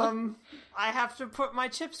 I have to put my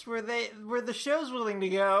chips where the show's willing to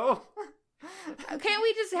go. Can't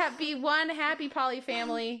we just be one happy poly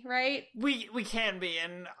family, right? We can be,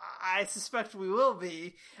 and I suspect we will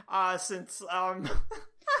be, since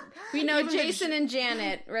we know Jason and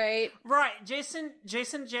Janet, right? Right, Jason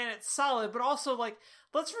and Janet, solid, but also like,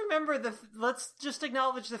 let's just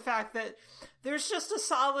acknowledge the fact that there's just a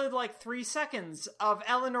solid 3 seconds of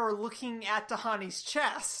Eleanor looking at Tahani's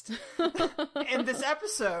chest in this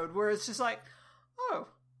episode, where it's just like, oh,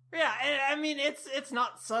 Yeah, I mean, it's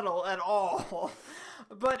not subtle at all,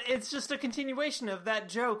 but it's just a continuation of that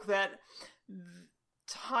joke that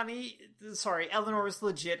Eleanor is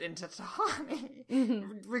legit into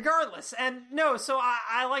Tahani, regardless. And no, so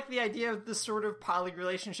I like the idea of this sort of poly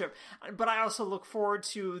relationship, but I also look forward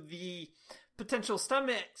to the potential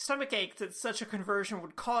stomach ache that such a conversion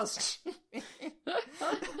would cause.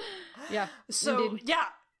 Yeah. So, indeed. yeah.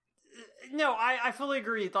 No, I fully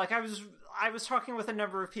agree. Like, I was talking with a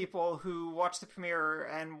number of people who watched the premiere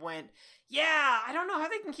and went, yeah, I don't know how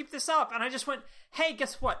they can keep this up. And I just went, hey,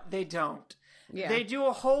 guess what? They don't. Yeah. They do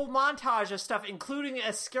a whole montage of stuff, including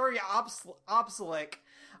a scary obelisk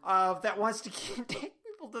that wants to take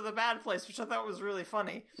people to the bad place, which I thought was really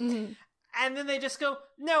funny. Mm-hmm. And then they just go,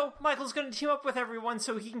 no, Michael's going to team up with everyone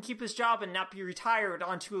so he can keep his job and not be retired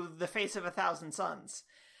onto the face of 1,000 suns.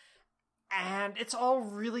 And it's all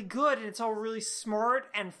really good, and it's all really smart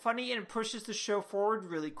and funny, and it pushes the show forward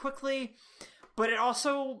really quickly. But it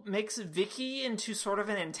also makes Vicky into sort of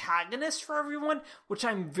an antagonist for everyone, which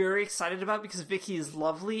I'm very excited about because Vicky is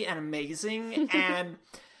lovely and amazing.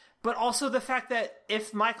 But also the fact that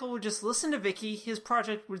if Michael would just listen to Vicky, his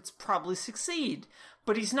project would probably succeed.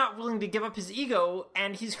 But he's not willing to give up his ego,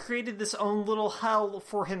 and he's created this own little hell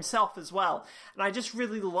for himself as well. And I just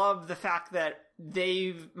really love the fact that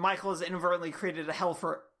Michael has inadvertently created a hell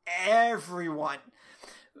for everyone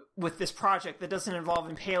with this project that doesn't involve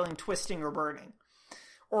impaling, twisting, or burning.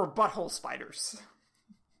 Or butthole spiders.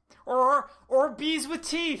 Or bees with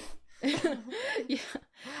teeth. Yeah,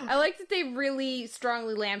 I like that they really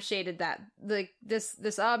strongly lampshaded that. Like this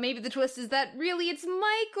maybe the twist is that really it's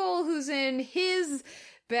Michael who's in his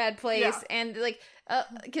bad place, Yeah. and like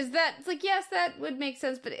because that's like, yes, that would make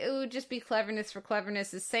sense, but it would just be cleverness for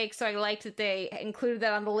cleverness' sake. So I liked that they included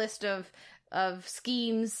that on the list of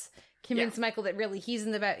schemes convince Michael that really he's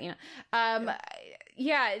in the bad.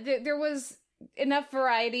 There was enough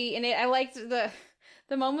variety in it. I liked the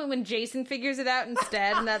moment when Jason figures it out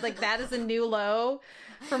instead, and that is a new low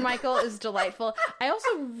for Michael is delightful. I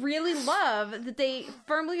also really love that they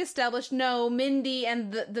firmly established, no, Mindy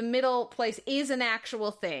and the middle place is an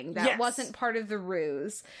actual thing. That wasn't part of the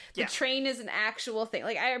ruse. The train is an actual thing.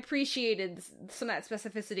 Like, I appreciated some of that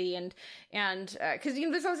specificity, and because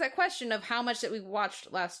there's always that question of how much that we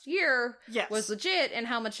watched last year was legit and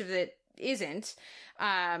how much of it isn't.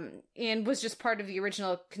 And was just part of the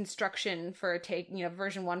original construction for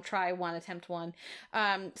version 1, try 1, attempt 1.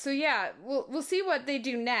 We'll see what they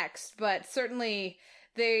do next, but certainly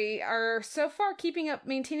they are so far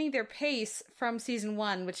maintaining their pace from season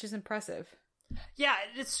 1, which is impressive. Yeah,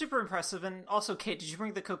 it's super impressive. And also, Kate, did you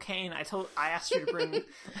bring the cocaine? I asked you to bring.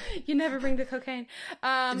 You never bring the cocaine.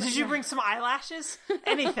 Did you bring some eyelashes?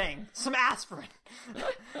 Anything? Some aspirin?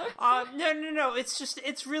 No.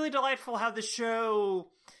 It's really delightful how the show,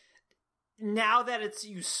 now that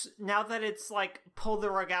it's like pulled the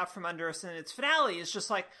rug out from under us in its finale, is just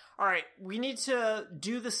like, all right, we need to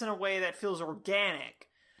do this in a way that feels organic,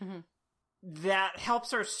 that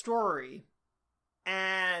helps our story.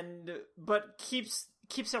 But keeps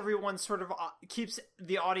everyone sort of keeps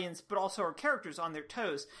the audience, but also our characters on their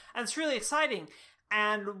toes, and it's really exciting.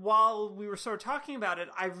 And while we were sort of talking about it,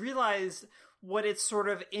 I realized what its sort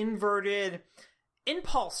of inverted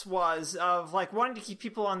impulse was of like wanting to keep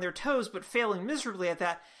people on their toes, but failing miserably at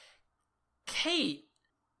that. Kate,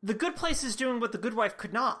 The Good Place is doing what The Good Wife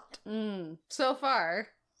could not.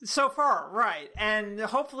 So far, right. And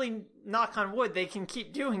hopefully, knock on wood, they can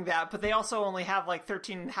keep doing that, but they also only have like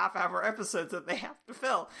 13.5-hour episodes that they have to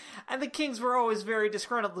fill. And the Kings were always very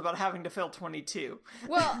disgruntled about having to fill 22.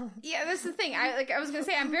 Well, yeah, that's the thing. I was going to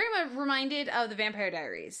say, I'm very much reminded of The Vampire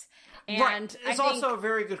Diaries. And right. It's also a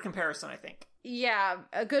very good comparison, I think. Yeah,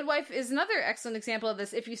 A Good Wife is another excellent example of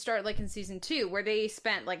this if you start like in season 2, where they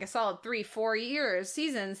spent like a solid 3-4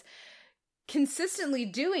 seasons consistently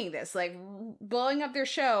doing this, like blowing up their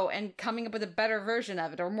show and coming up with a better version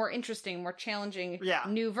of it, or more interesting, more challenging,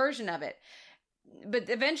 new version of it. But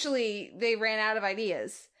eventually they ran out of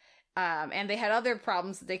ideas, and they had other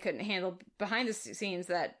problems that they couldn't handle behind the scenes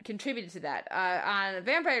that contributed to that. On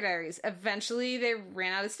Vampire Diaries, eventually they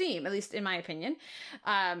ran out of steam, at least in my opinion.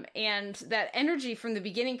 And that energy from the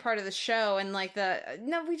beginning part of the show, and like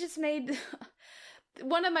we just made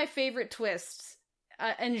one of my favorite twists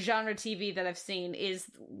in genre TV that I've seen is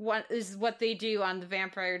what they do on the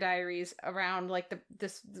Vampire Diaries around like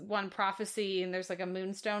this one prophecy, and there's like a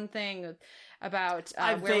moonstone thing about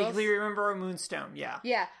I werewolves. vaguely remember a moonstone. Yeah.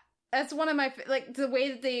 That's one of my like the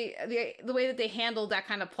way that they handled that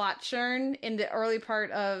kind of plot churn in the early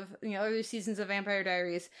part of early seasons of Vampire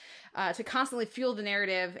Diaries, to constantly fuel the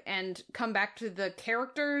narrative and come back to the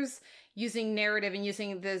characters using narrative and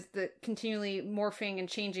using the continually morphing and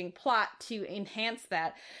changing plot to enhance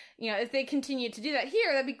that. If they continue to do that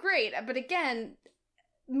here, that'd be great. But again,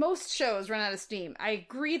 most shows run out of steam. I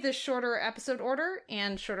agree the shorter episode order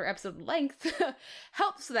and shorter episode length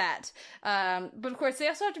helps that. But of course, they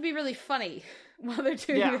also have to be really funny while they're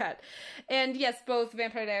doing that. And yes, both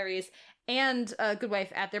Vampire Diaries and Good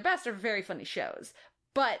Wife at their best are very funny shows.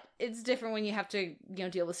 But it's different when you have to,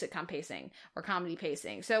 deal with sitcom pacing or comedy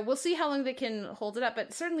pacing. So we'll see how long they can hold it up.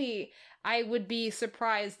 But certainly, I would be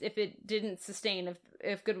surprised if it didn't sustain.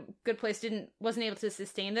 If Good Place wasn't able to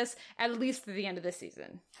sustain this at least through the end of this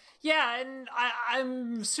season. Yeah, and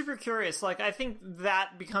I'm super curious. Like, I think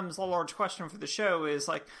that becomes a large question for the show. Is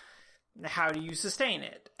like, how do you sustain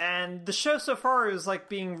it? And the show so far is like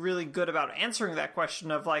being really good about answering that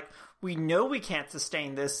question of like, we know we can't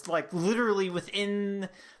sustain this, like literally within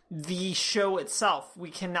the show itself, we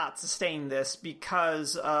cannot sustain this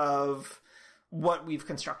because of what we've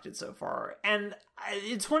constructed so far. And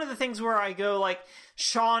it's one of the things where I go like,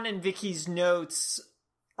 Sean and Vicky's notes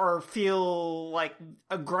feel like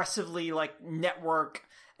aggressively like network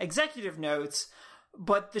executive notes,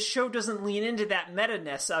 but the show doesn't lean into that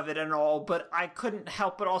meta-ness of it at all. But I couldn't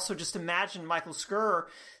help but also just imagine Michael Schur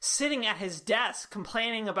sitting at his desk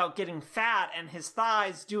complaining about getting fat and his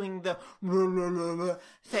thighs doing the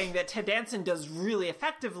thing that Ted Danson does really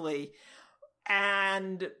effectively,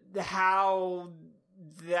 and how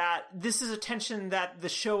that this is a tension that the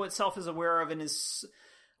show itself is aware of and is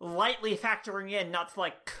lightly factoring in, not to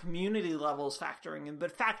like community levels factoring in,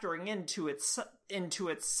 but factoring into its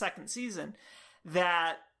second season.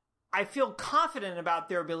 That I feel confident about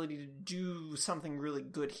their ability to do something really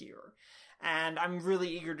good here. And I'm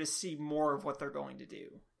really eager to see more of what they're going to do.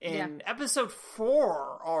 In episode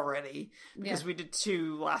 4 already, because we did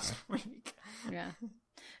 2 last week. Yeah.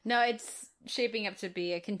 No, it's shaping up to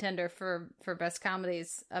be a contender for best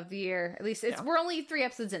comedies of the year. At least we're only 3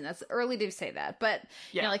 episodes in. That's early to say that. But,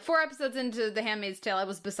 like 4 episodes into The Handmaid's Tale, I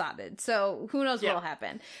was besotted. So who knows what will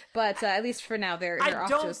happen. But at least for now, they're I off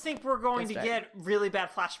don't think we're going to get really bad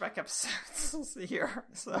flashback episodes here.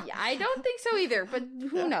 So. Yeah, I don't think so either. But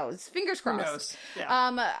who knows? Fingers crossed. Who knows?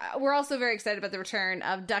 Yeah. We're also very excited about the return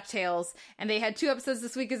of DuckTales. And they had 2 episodes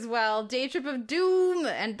this week as well. Day Trip of Doom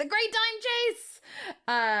and The Great Time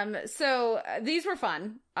Chase. So these were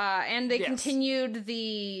fun, and they continued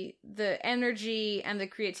the energy and the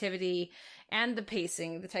creativity and the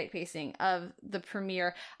pacing, the tight pacing of the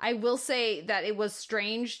premiere. I will say that it was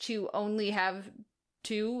strange to only have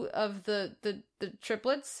 2 of the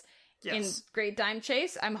triplets in Great Time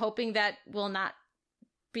Chase. I'm hoping that will not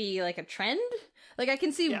be like a trend. Like I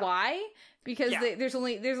can see why, because there's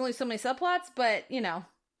only so many subplots, but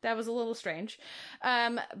that was a little strange.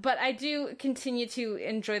 But I do continue to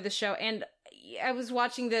enjoy the show. And I was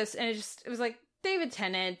watching this and it was like, David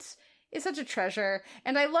Tennant is such a treasure.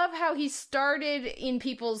 And I love how he started at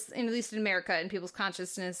least in America, in people's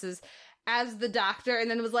consciousnesses as the Doctor. And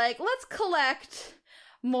then was like, let's collect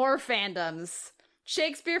more fandoms.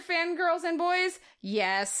 Shakespeare fangirls and boys?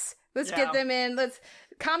 Yes. Let's get them in.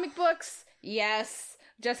 Comic books? Yes.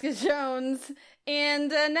 Jessica Jones. And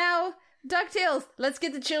now DuckTales, let's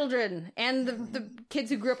get the children and the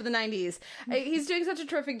kids who grew up in the 90s. He's doing such a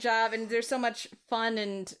terrific job, and there's so much fun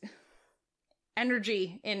and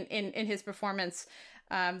energy in his performance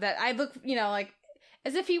that I look, like,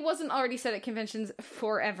 as if he wasn't already set at conventions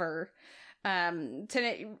forever.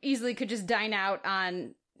 Tennant easily could just dine out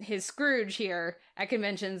on his Scrooge here at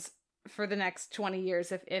conventions for the next 20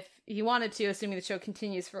 years if he wanted to, assuming the show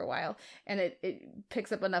continues for a while and it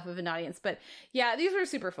picks up enough of an audience. But yeah, these were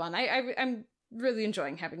super fun. I'm really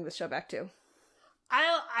enjoying having this show back too.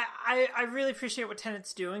 I really appreciate what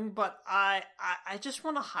Tennant's doing, but I just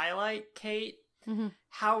want to highlight, Kate,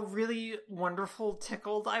 how really wonderful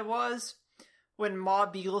tickled I was when Ma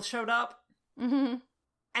Beagle showed up.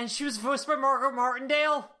 And she was voiced by Margot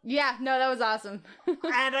Martindale. Yeah, no, that was awesome.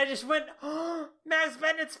 And I just went, oh, Max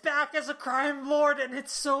Bennett's back as a crime lord, and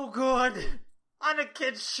it's so good. On a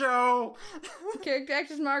kid's show. Character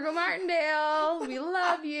actress Margot Martindale. We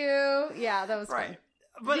love you. Yeah, that was fun.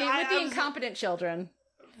 But with the incompetent children.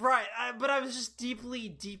 Right, but I was just deeply,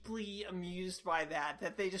 deeply amused by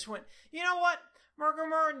that they just went, you know what? Margot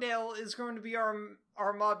Martindale is going to be our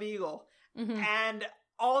Ma Beagle. And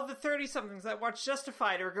all the 30-somethings that watch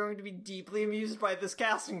Justified are going to be deeply amused by this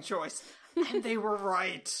casting choice. And they were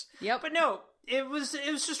right. Yep. But no, it was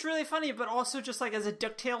just really funny, but also just like as a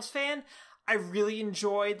DuckTales fan, I really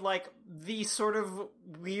enjoyed, like, the sort of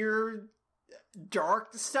weird,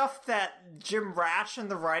 dark stuff that Jim Rash and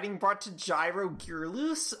the writing brought to Gyro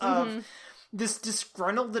Gearloose of this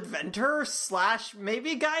disgruntled inventor /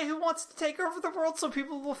 maybe a guy who wants to take over the world so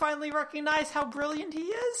people will finally recognize how brilliant he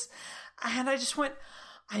is. And I just went,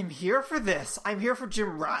 I'm here for this. I'm here for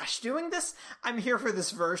Jim Rash doing this. I'm here for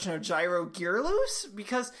this version of Gyro Gearloose,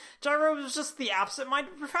 because Gyro was just the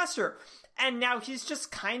absent-minded professor. And now he's just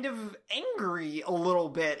kind of angry a little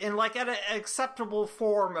bit, in like an acceptable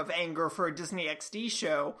form of anger for a Disney XD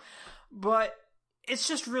show. But it's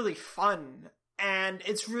just really fun. And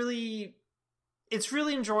it's really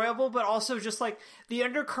enjoyable, but also just like the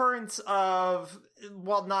undercurrents of,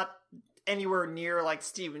 well, not anywhere near like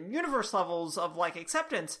Steven Universe levels of like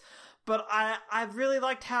acceptance, but I really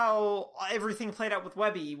liked how everything played out with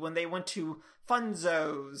Webby when they went to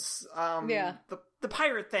Funzo's, the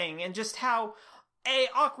pirate thing, and just how A,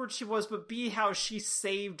 awkward she was, but B, how she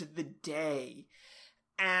saved the day.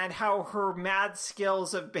 And how her mad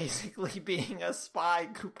skills of basically being a spy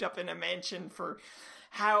cooped up in a mansion for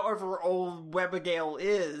however old Webbigail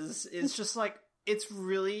is just like, it's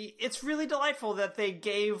really delightful that they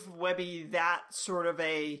gave Webby that sort of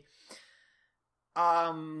a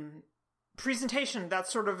presentation, that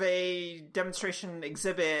sort of a demonstration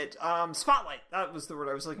exhibit, spotlight, that was the word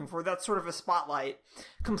I was looking for, that sort of a spotlight,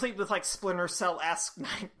 complete with like Splinter Cell-esque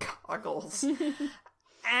night goggles.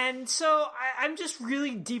 And so I'm just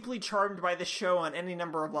really deeply charmed by the show on any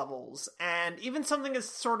number of levels. And even something as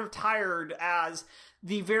sort of tired as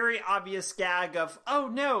the very obvious gag of, oh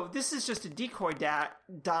no, this is just a decoy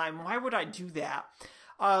dime, why would I do that?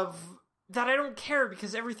 Of that I don't care,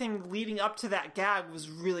 because everything leading up to that gag was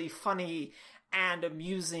really funny and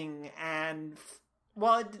amusing, and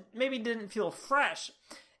while it maybe didn't feel fresh,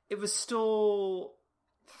 it was still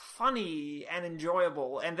funny and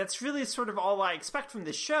enjoyable. And that's really sort of all I expect from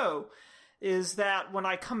this show, is that when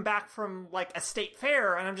I come back from like a state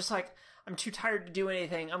fair and I'm just like, I'm too tired to do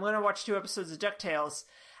anything, I'm going to watch 2 episodes of DuckTales,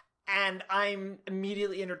 and I'm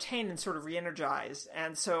immediately entertained and sort of re-energized.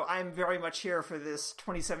 And so I'm very much here for this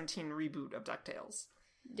 2017 reboot of DuckTales.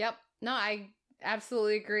 Yep. No, I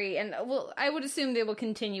absolutely agree. And well, I would assume they will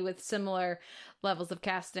continue with similar levels of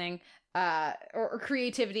casting, or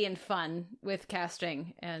creativity and fun with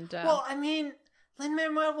casting. And well, I mean,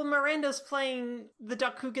 Lin-Manuel Miranda's playing the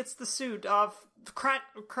duck who gets the suit of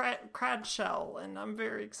Cradshell, and I'm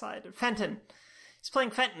very excited. Fenton. He's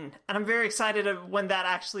playing Fenton, and I'm very excited of when that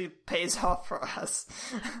actually pays off for us.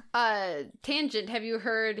 Tangent, have you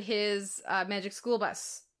heard his Magic School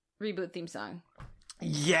Bus reboot theme song?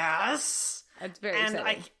 Yes! It's very exciting. And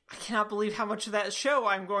I cannot believe how much of that show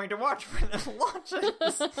I'm going to watch when it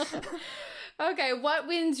launches. Okay, what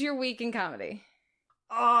wins your week in comedy?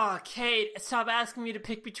 Oh, Kate, stop asking me to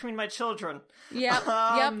pick between my children. Yep,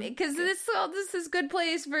 because this is Good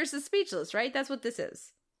Place versus Speechless, right? That's what this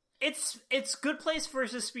is. It's Good Place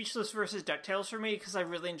versus Speechless versus DuckTales for me, because I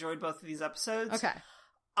really enjoyed both of these episodes. Okay.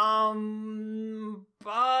 But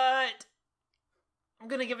I'm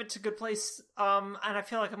gonna give it to Good Place, and I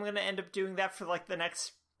feel like I'm gonna end up doing that for like the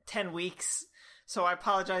next 10 weeks, so I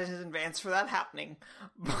apologize in advance for that happening.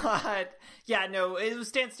 But yeah, no, it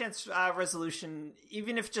was Dance Dance Resolution,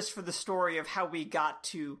 even if just for the story of how we got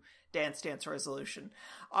to Dance Dance Resolution.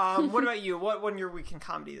 What about you? What won your week in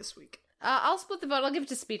comedy this week? I'll split the vote. I'll give it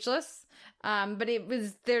to Speechless. But it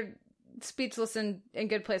was Speechless and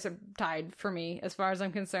Good Place are tied for me as far as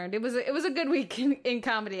I'm concerned. It was a good week in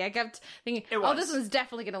comedy. I kept thinking, oh, this one's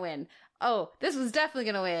definitely gonna win. Oh, this one's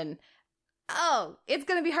definitely gonna win. Oh, it's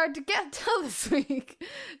gonna be hard to get till this week.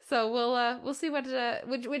 So we'll see what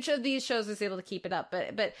which of these shows is able to keep it up.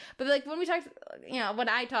 But like when we talked, when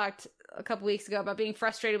I talked a couple weeks ago about being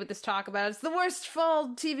frustrated with this talk about it's the worst fall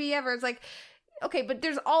TV ever. It's like, okay, but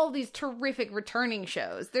there's all these terrific returning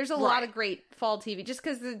shows. There's a lot of great fall TV. Just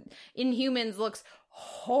because the Inhumans looks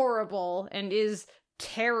horrible and is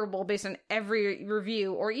terrible based on every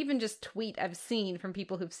review or even just tweet I've seen from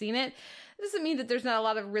people who've seen it, doesn't mean that there's not a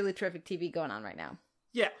lot of really terrific TV going on right now.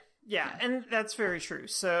 Yeah, and that's very true.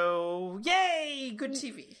 So, yay, good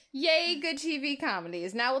TV. Yay, good TV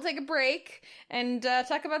comedies. Now we'll take a break and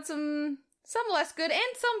talk about some less good and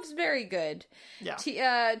some very good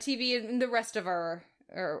TV in the rest of our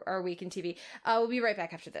week in TV. We'll be right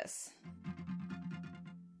back after this.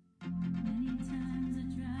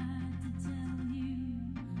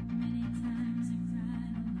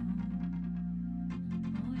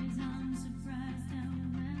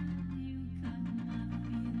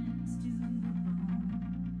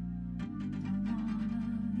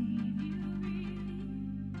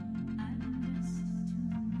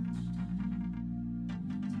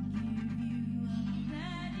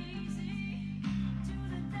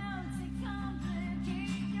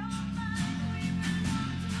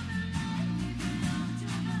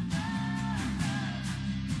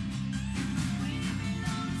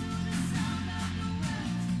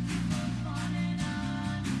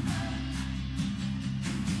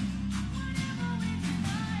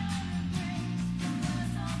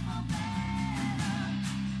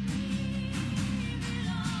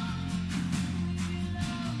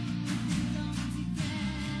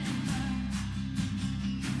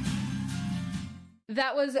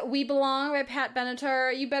 That was We Belong by Pat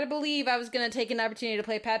Benatar. You better believe I was going to take an opportunity to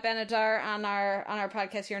play Pat Benatar on our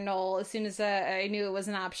podcast here, Noel, as soon as I knew it was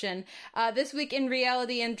an option. This week in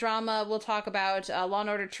reality and drama, we'll talk about Law &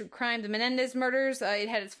 Order True Crime, The Menendez Murders. It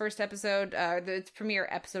had its first episode, its premiere,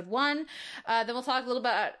 episode 1. Then we'll talk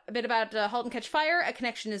a bit about Halt and Catch Fire, A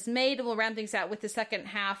Connection is Made, and we'll round things out with the second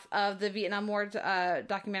half of the Vietnam War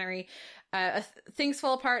documentary, Things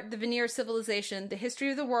Fall Apart, The Veneer of Civilization, The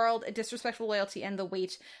History of the World, A Disrespectful Loyalty, and The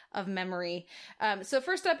Weight of Memory. So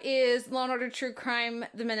first up is Law & Order True Crime,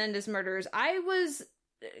 The Menendez Murders. I was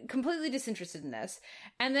completely disinterested in this,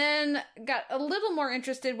 and then got a little more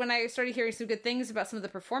interested when I started hearing some good things about some of the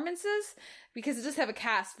performances, because it does have a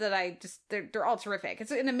cast that they're all terrific.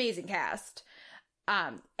 It's an amazing cast.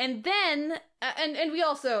 And then, and we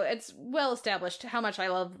also, it's well established how much I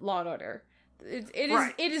love Law & Order. It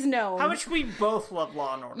is known how much we both love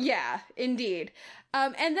Law and Order. Yeah, indeed.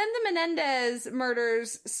 And then the Menendez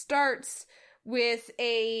murders starts with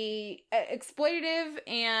a exploitative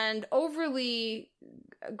and overly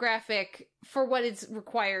graphic, for what is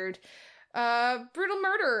required, brutal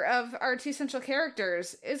murder of our two central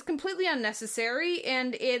characters. Is completely unnecessary,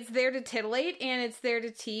 and it's there to titillate, and it's there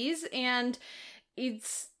to tease, and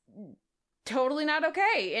it's totally not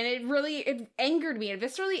okay. And it angered me. It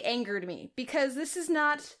viscerally angered me, because this is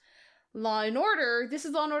not Law and Order. This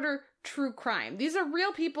is Law and Order True Crime. These are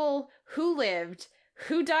real people who lived,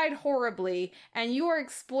 who died horribly, and you are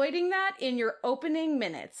exploiting that in your opening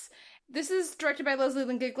minutes. This is directed by Leslie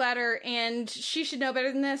Lincoln Glatter, and she should know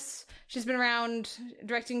better than this. She's been around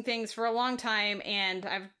directing things for a long time, and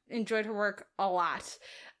I've enjoyed her work a lot.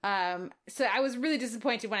 So I was really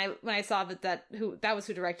disappointed when I saw that was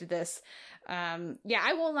who directed this.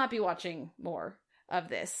 I will not be watching more of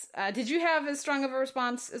this. Did you have as strong of a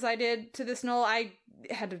response as I did to this, Noel? I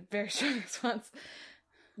had a very strong response.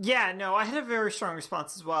 Yeah, no, I had a very strong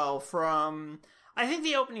response as well. I think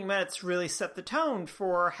the opening minutes really set the tone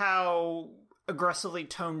for how aggressively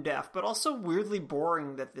tone deaf, but also weirdly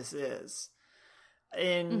boring that this is.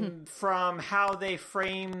 From how they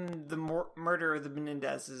frame the murder of the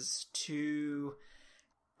Menendezes to,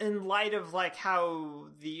 in light of like how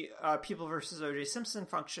the People versus O.J. Simpson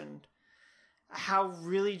functioned, how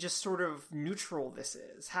really just sort of neutral this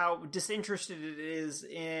is, how disinterested it is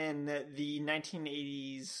in the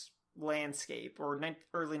 1980s landscape, or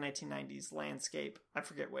early 1990s landscape, I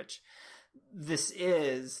forget which this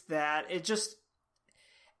is, that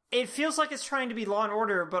it feels like it's trying to be Law and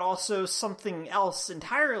Order, but also something else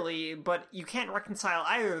entirely, but you can't reconcile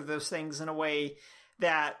either of those things in a way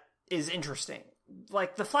that is interesting.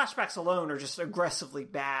 Like, the flashbacks alone are just aggressively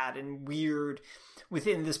bad and weird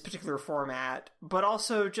within this particular format, but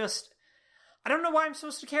also just, I don't know why I'm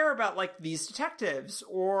supposed to care about, like, these detectives,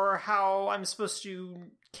 or how I'm supposed to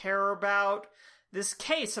care about this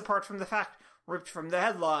case, apart from the fact ripped from the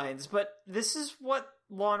headlines. But this is what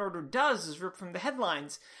Law and Order does, is rip from the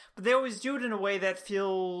headlines, but they always do it in a way that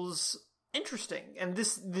feels interesting. And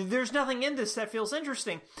there's nothing in this that feels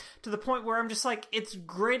interesting, to the point where I'm just like, its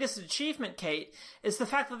greatest achievement, Kate, is the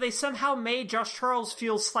fact that they somehow made Josh Charles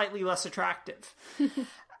feel slightly less attractive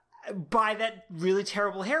by that really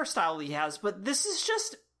terrible hairstyle he has. But this is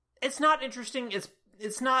just, it's not interesting.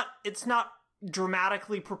 It's not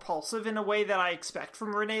dramatically propulsive in a way that I expect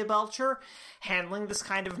from Renee Belcher handling this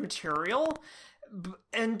kind of material.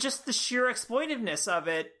 And just the sheer exploitiveness of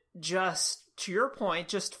it, just, to your point,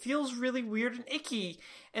 just feels really weird and icky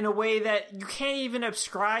in a way that you can't even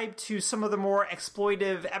ascribe to some of the more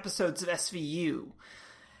exploitive episodes of SVU.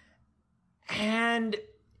 And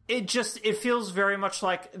it feels very much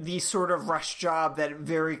like the sort of rush job that it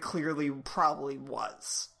very clearly probably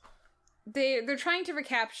was. They're trying to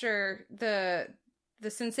recapture the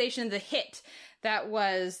sensation, the hit that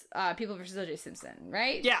was People vs. O.J. Simpson,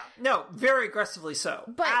 right? Yeah, no, very aggressively so.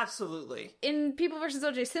 But absolutely. In People vs.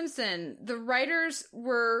 O.J. Simpson, the writers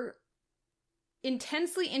were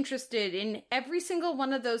intensely interested in every single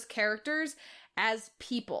one of those characters as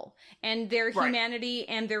people, and their humanity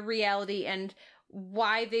and their reality, and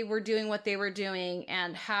why they were doing what they were doing,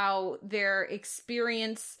 and how their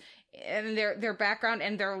experience and their background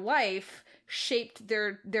and their life shaped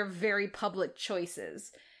their very public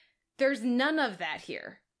choices. There's none of that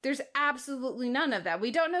here. There's absolutely none of that. We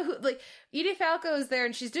don't know who, like, Edie Falco is there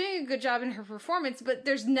and she's doing a good job in her performance, but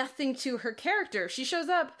there's nothing to her character. She shows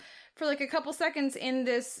up for like a couple seconds in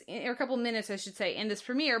this, or a couple minutes, I should say, in this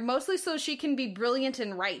premiere, mostly so she can be brilliant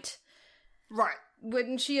and right. Right.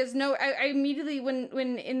 When she has no, I immediately,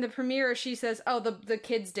 when in the premiere she says, oh, the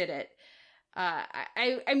kids did it.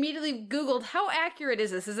 I immediately Googled, how accurate is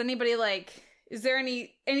this? Is anybody like, is there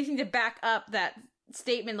anything to back up that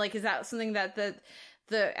statement, like, is that something that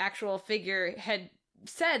the actual figure had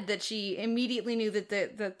said, that she immediately knew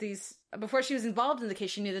that these, before she was involved in the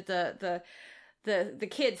case, she knew that the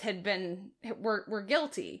kids were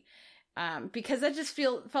guilty. Because that just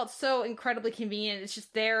felt so incredibly convenient. It's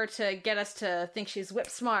just there to get us to think she's whip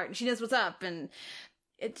smart and she knows what's up, and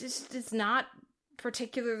it's not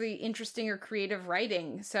particularly interesting or creative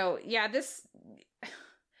writing. So yeah,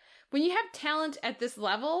 when you have talent at this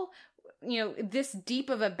level, this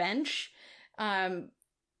deep of a bench, I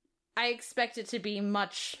expect it to be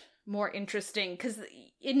much more interesting, because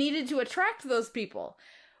it needed to attract those people.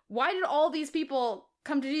 Why did all these people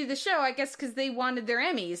come to do the show? I guess because they wanted their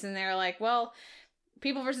Emmys, and they're like, well,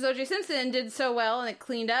 People vs. O.J. Simpson did so well and it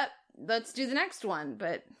cleaned up, let's do the next one.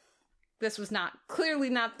 But this was clearly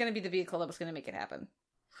not going to be the vehicle that was going to make it happen.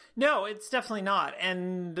 No, it's definitely not.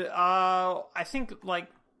 And I think, like,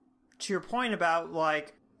 to your point about,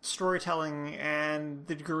 like, storytelling and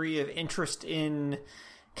the degree of interest in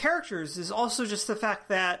characters is also just the fact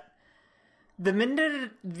that the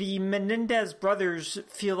Menendez brothers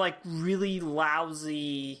feel like really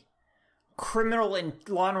lousy Law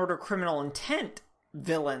and Order Criminal Intent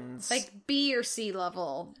villains. Like B or C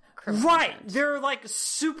level criminal intent. They're like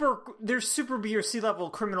super B or C level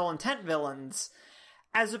criminal intent villains,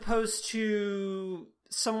 as opposed to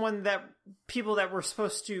people that we're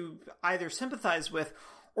supposed to either sympathize with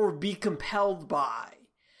or be compelled by.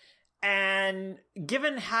 And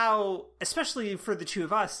given how, especially for the two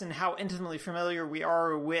of us, and how intimately familiar we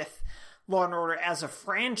are with Law and Order as a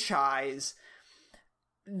franchise,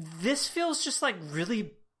 this feels just like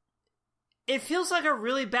really... It feels like a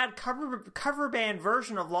really bad cover band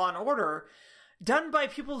version of Law and Order, done by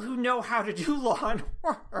people who know how to do Law and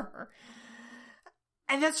Order.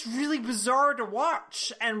 And that's really bizarre to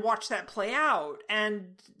watch that play out,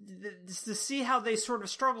 and to see how they sort of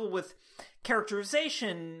struggle with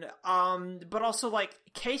characterization, but also like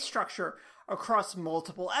case structure across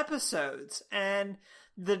multiple episodes, and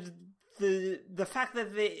the fact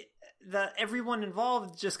that everyone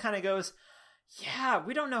involved just kind of goes, yeah,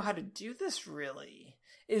 we don't know how to do this really,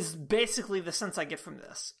 is basically the sense I get from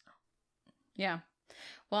this. Yeah.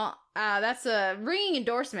 Well, that's a ringing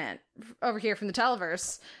endorsement over here from the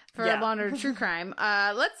Televerse for Law & Order True Crime.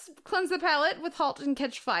 Let's cleanse the palate with Halt and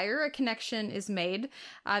Catch Fire. A connection is made.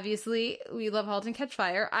 Obviously, we love Halt and Catch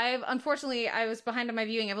Fire. Unfortunately, I was behind on my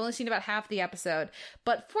viewing. I've only seen about half the episode.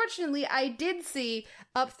 But fortunately, I did see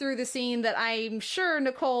up through the scene that I'm sure,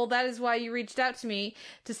 Nicole, that is why you reached out to me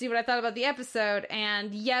to see what I thought about the episode.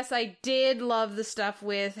 And yes, I did love the stuff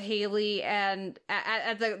with Haley and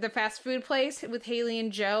at the fast food place with Haley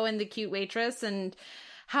and Joe and the cute waitress, and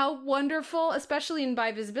how wonderful, especially in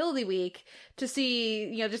By Visibility Week, to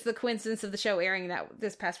see, just the coincidence of the show airing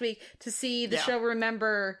this past week, to see the show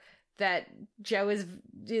remember that Joe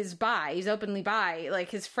is bi, he's openly bi,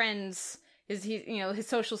 like his friends, his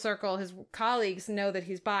social circle, his colleagues know that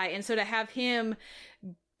he's bi, and so to have him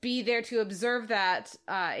be there to observe that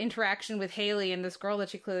interaction with Haley and this girl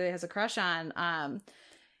that she clearly has a crush on,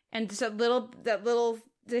 and just that little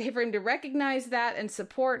for him to recognize that and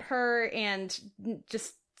support her and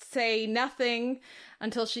just say nothing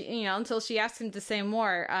until she asked him to say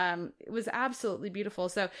more. It was absolutely beautiful.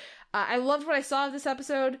 So I loved what I saw of this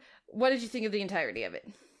episode. What did you think of the entirety of it?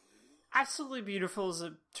 Absolutely beautiful is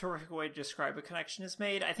a terrific way to describe a connection is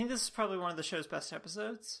made. I think this is probably one of the show's best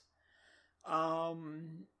episodes.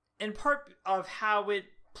 In part of how it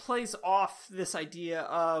plays off this idea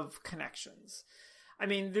of connections. I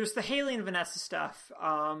mean, there's the Haley and Vanessa stuff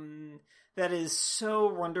that is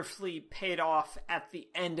so wonderfully paid off at the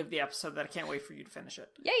end of the episode that I can't wait for you to finish it.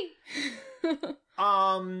 Yay!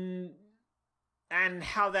 And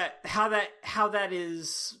how that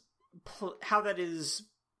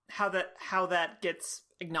gets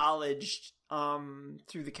acknowledged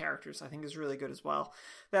through the characters, I think is really good as well.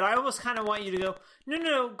 That I almost kind of want you to go,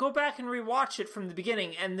 no, go back and rewatch it from the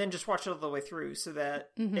beginning and then just watch it all the way through so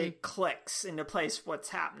that it clicks into place what's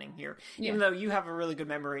happening here. Yeah. Even though you have a really good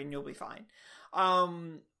memory and you'll be fine.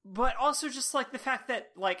 But also just like the fact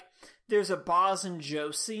that like there's a Boz and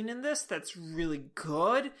Joe scene in this that's really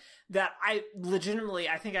good, that I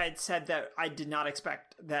think I had said that I did not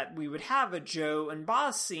expect that we would have a Joe and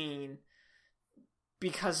Boz scene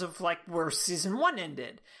because of like where season 1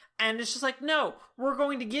 ended. And it's just like, no, we're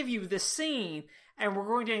going to give you this scene and we're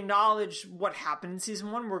going to acknowledge what happened in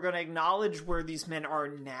season 1. We're going to acknowledge where these men are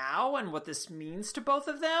now and what this means to both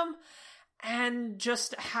of them. And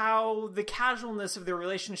just how the casualness of their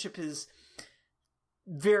relationship is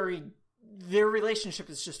their relationship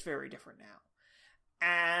is just very different now.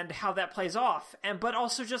 And how that plays off. But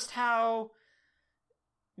also just how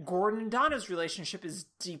Gordon and Donna's relationship is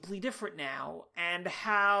deeply different now, and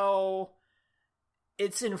how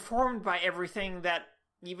it's informed by everything that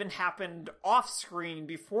even happened off screen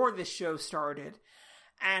before this show started,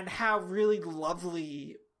 and how really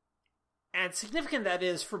lovely and significant that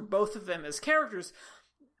is for both of them as characters,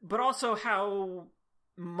 but also how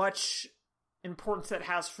much importance that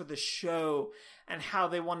has for the show, and how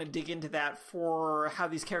they want to dig into that for how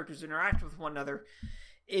these characters interact with one another.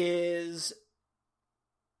 Is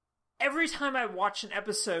every time I watch an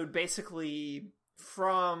episode, basically,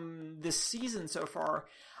 from this season so far,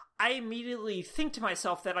 I immediately think to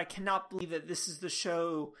myself that I cannot believe that this is the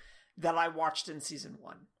show that I watched in season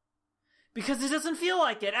 1. Because it doesn't feel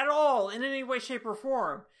like it at all, in any way, shape, or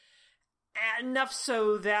form. Enough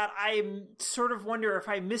so that I sort of wonder if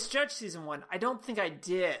I misjudged season 1. I don't think I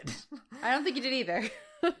did. I don't think you did either.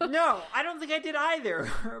 No, I don't think I did either.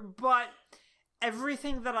 But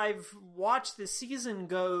everything that I've watched this season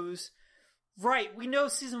goes, right, we know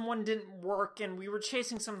season 1 didn't work, and we were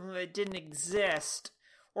chasing something that didn't exist,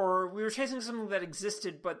 or we were chasing something that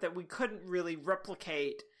existed but that we couldn't really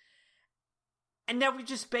replicate. And now we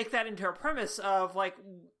just bake that into our premise of, like,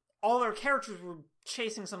 all our characters were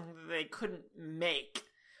chasing something that they couldn't make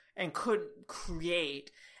and couldn't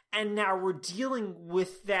create. And now we're dealing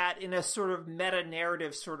with that in a sort of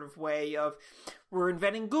meta-narrative sort of way of, we're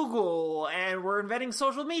inventing Google, and we're inventing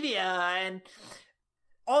social media, and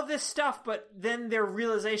all this stuff, but then their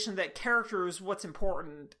realization that character is what's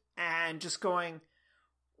important, and just going,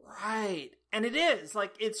 right. And it is.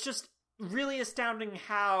 Like, it's just really astounding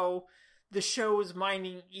how the show is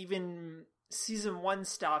mining even season 1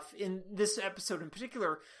 stuff, in this episode in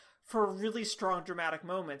particular, for really strong dramatic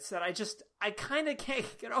moments that I kind of can't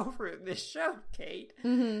get over this show, Kate.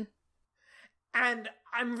 Mm-hmm. And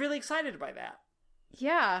I'm really excited by that.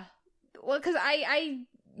 Yeah. Well, because I,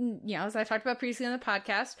 as I talked about previously on the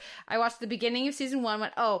podcast, I watched the beginning of season 1,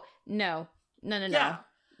 went, oh, no. Yeah.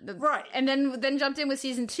 Right. And then jumped in with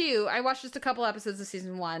season 2. I watched just a couple episodes of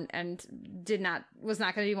season 1 and was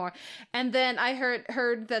not going to do more. And then I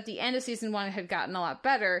heard that the end of season 1 had gotten a lot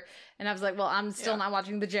better. And I was like, well, I'm still not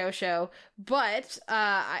watching the Joe show. But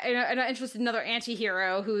I'm interested in another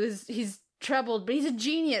anti-hero he's troubled, but he's a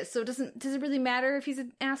genius. So does it really matter if he's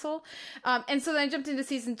an asshole? And so then I jumped into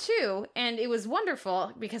season 2, and it was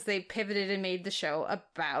wonderful because they pivoted and made the show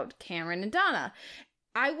about Cameron and Donna.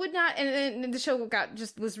 I would not, and the show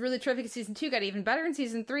was really terrific in season 2, got even better in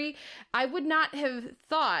season 3. I would not have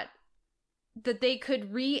thought that they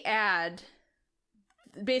could re-add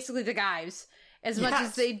basically the guys as much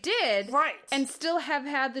as they did, right, and still have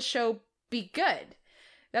had the show be good.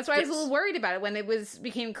 That's why I was a little worried about it when it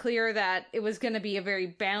became clear that it was going to be a very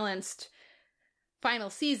balanced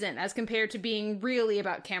final season as compared to being really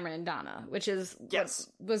about Cameron and Donna, which is what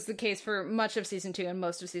was the case for much of season 2 and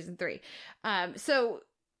most of season 3. So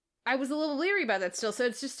I was a little leery about that still. So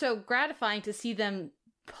it's just so gratifying to see them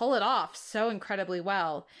pull it off so incredibly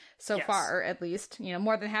well so far, at least,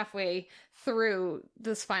 more than halfway through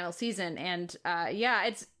this final season. And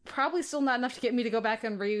it's probably still not enough to get me to go back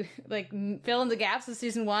and fill in the gaps of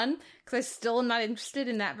season 1, because I still am not interested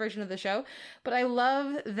in that version of the show. But I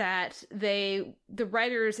love that the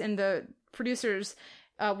writers and the producers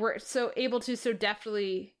were so able to so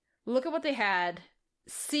deftly look at what they had,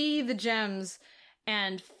 see the gems,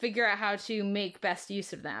 and figure out how to make best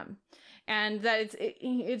use of them. And that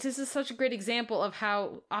it's just such a great example of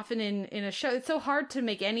how often in a show, it's so hard to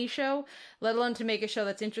make any show, let alone to make a show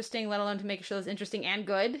that's interesting, let alone to make a show that's interesting and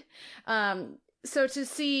good. So to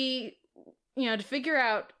see, to figure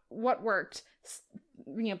out what worked,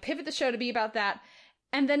 pivot the show to be about that,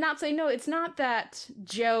 and then not say, no, it's not that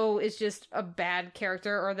Joe is just a bad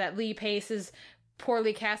character, or that Lee Pace is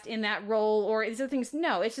poorly cast in that role, or these other things.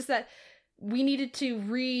 No, it's just that we needed to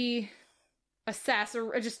reassess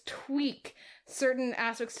or just tweak certain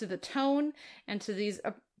aspects to the tone and to these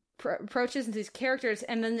approaches and these characters,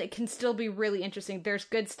 and then it can still be really interesting. There's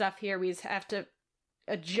good stuff here. We just have to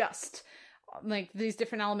adjust these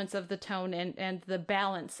different elements of the tone and the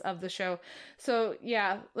balance of the show. So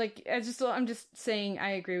yeah, I'm just saying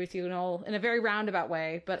I agree with you, Noel, in a very roundabout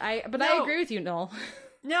way, but I agree with you, Noel.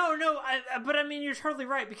 No, but I mean, you're totally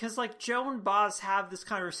right, because Joe and Boz have this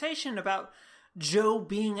conversation about Joe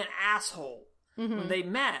being an asshole when they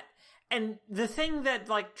met. And the thing that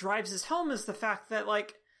drives this home is the fact that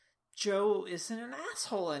Joe isn't an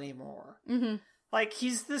asshole anymore. Mm-hmm.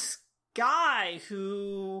 He's this guy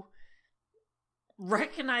who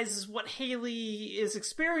recognizes what Haley is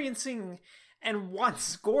experiencing and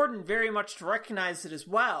wants Gordon very much to recognize it as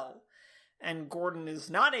well. And Gordon is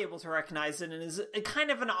not able to recognize it, and is a kind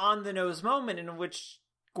of an on-the-nose moment in which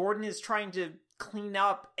Gordon is trying to clean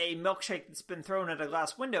up a milkshake that's been thrown at a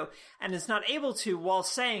glass window and is not able to, while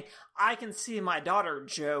saying, "I can see my daughter,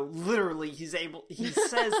 Joe." Literally, he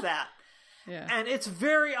says that. Yeah. And it's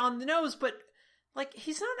very on the nose, but like,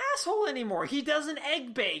 he's not an asshole anymore. He does an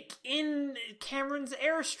egg bake in Cameron's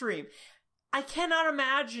Airstream. I cannot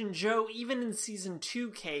imagine Joe, even in season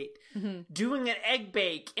 2, Kate, doing an egg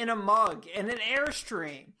bake in a mug in an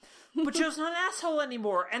Airstream. But Joe's not an asshole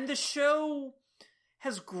anymore. And the show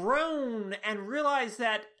has grown and realized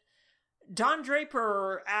that Don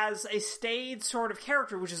Draper, as a staid sort of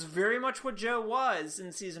character, which is very much what Joe was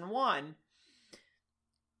in season 1,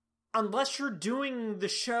 unless you're doing the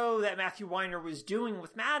show that Matthew Weiner was doing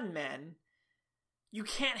with Mad Men, you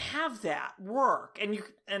can't have that work.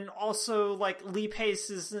 And also, like, Lee Pace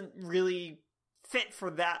isn't really fit for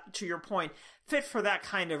that, to your point, fit for that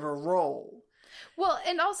kind of a role. Well,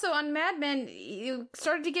 and also on Mad Men, it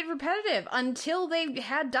started to get repetitive until they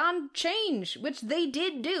had Don change, which they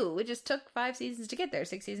did do. It just took 5 seasons to get there,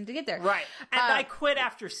 6 seasons to get there. Right. And I quit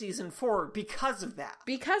after season 4 because of that.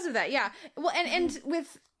 Because of that, yeah. Well, and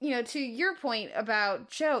with, to your point about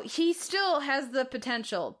Joe, he still has the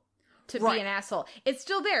potential to be an asshole. It's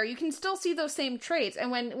still there. You can still see those same traits. And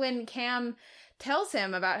when Cam tells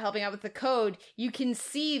him about helping out with the code, you can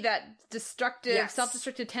see that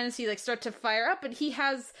self-destructive tendency start to fire up, but he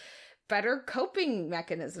has better coping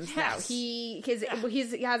mechanisms now. He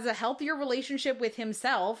has a healthier relationship with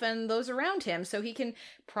himself and those around him, so he can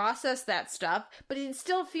process that stuff, but it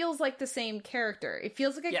still feels like the same character. It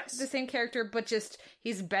feels like the same character, but just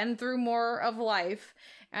he's been through more of life,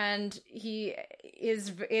 and he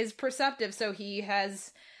is perceptive, so he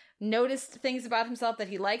has noticed things about himself that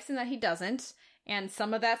he likes and that he doesn't. And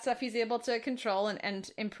some of that stuff he's able to control and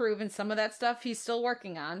improve, and some of that stuff he's still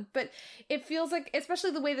working on. But it feels like, especially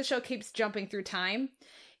the way the show keeps jumping through time,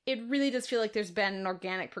 it really does feel like there's been an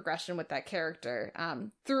organic progression with that character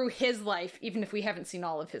through his life, even if we haven't seen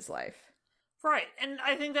all of his life. Right, and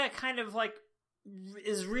I think that kind of,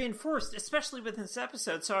 is reinforced, especially with this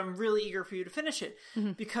episode, so I'm really eager for you to finish it.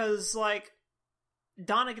 Because,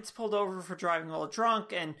 Donna gets pulled over for driving while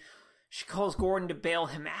drunk, and she calls Gordon to bail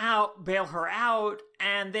her out,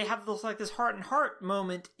 and they have this heart-and-heart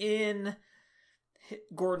moment in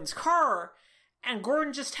Gordon's car, and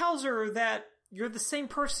Gordon just tells her that you're the same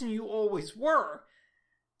person you always were.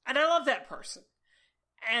 And I love that person.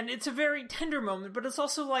 And it's a very tender moment, but it's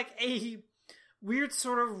also a weird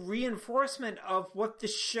sort of reinforcement of what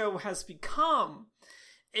this show has become,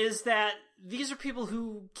 is that these are people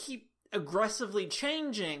who keep aggressively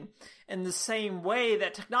changing in the same way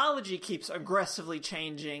that technology keeps aggressively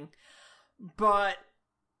changing, but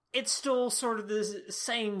it's still sort of the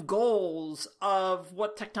same goals of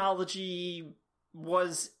what technology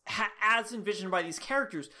was, as envisioned by these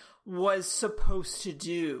characters, was supposed to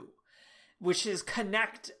do, which is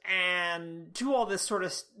connect and do all this sort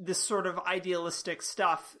of idealistic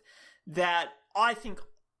stuff that I think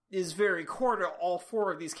is very core to all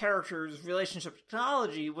 4 of these characters' relationship to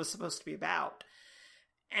technology was supposed to be about.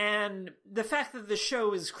 And the fact that the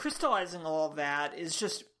show is crystallizing all of that is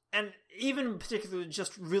just, and even particularly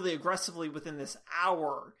just really aggressively within this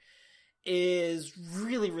hour, is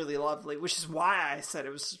really, really lovely, which is why I said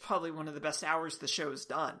it was probably one of the best hours the show has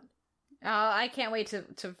done. I can't wait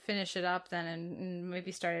to finish it up then and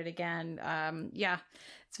maybe start it again.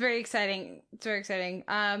 It's very exciting. It's very exciting.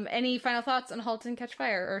 Any final thoughts on *Halt and Catch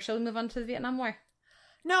Fire*, or shall we move on to the Vietnam War?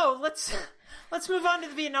 No, let's move on to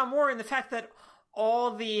the Vietnam War and the fact that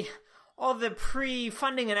all the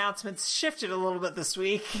pre-funding announcements shifted a little bit this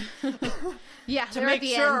week. Yeah, to make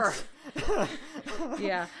sure.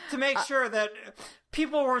 Yeah, to make sure that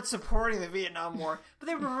people weren't supporting the Vietnam War, but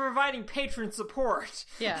they were providing patron support.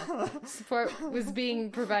 Yeah, support was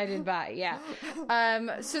being provided by, yeah.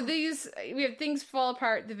 So we have Things Fall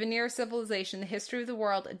Apart, The Veneer of Civilization, The History of the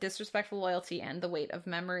World, Disrespectful Loyalty, and The Weight of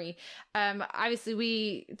Memory. Obviously,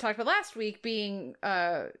 we talked about last week being,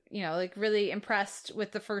 really impressed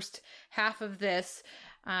with the first half of this.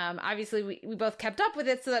 Obviously we both kept up with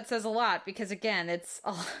it, so that says a lot, because again, it's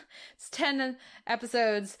 10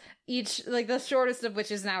 episodes each, the shortest of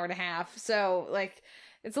which is an hour and a half, so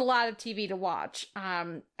it's a lot of TV to watch.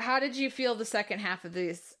 How did you feel the second half of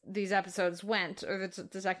these episodes went, or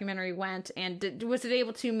the documentary went, and was it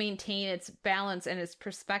able to maintain its balance and its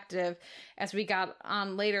perspective as we got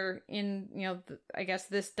on later in, I guess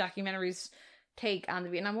this documentary's take on the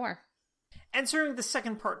Vietnam War? Answering the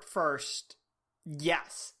second part first,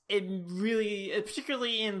 yes, it really,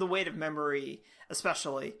 particularly in The Weight of Memory,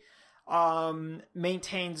 especially,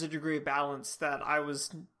 maintains a degree of balance that I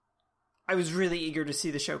was really eager to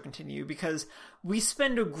see the show continue, because we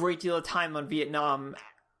spend a great deal of time on Vietnam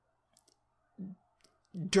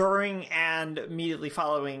during and immediately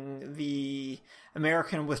following the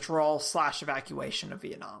American withdrawal / evacuation of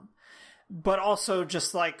Vietnam. But also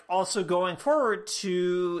just like also going forward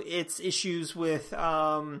to its issues with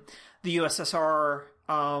the USSR,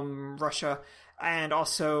 Russia, and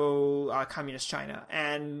also communist China,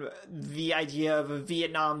 and the idea of a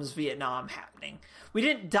Vietnam's Vietnam happening. We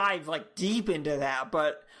didn't dive like deep into that,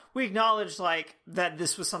 but we acknowledged like that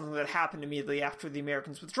this was something that happened immediately after the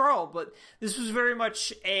Americans' withdrawal. But this was very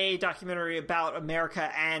much a documentary about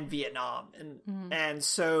America and Vietnam, and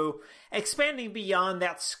so expanding beyond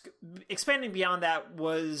that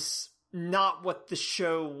was not what the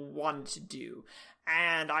show wanted to do.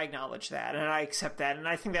 And I acknowledge that, and I accept that, and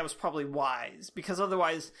I think that was probably wise, because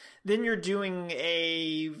otherwise, then you're doing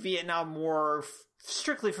a Vietnam War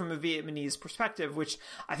strictly from a Vietnamese perspective, which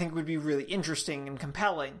I think would be really interesting and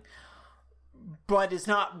compelling, but is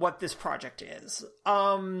not what this project is.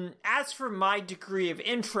 As for my degree of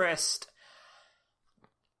interest,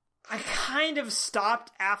 I kind of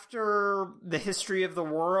stopped after the history of the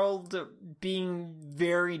world being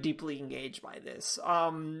very deeply engaged by this,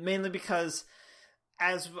 mainly because,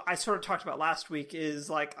 as I sort of talked about last week, is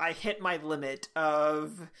like I hit my limit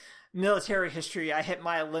of military history. I hit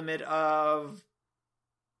my limit of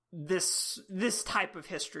this type of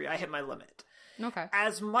history. I hit my limit. Okay.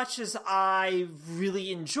 As much as I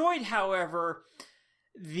really enjoyed, however,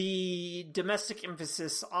 the domestic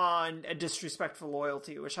emphasis on a disrespectful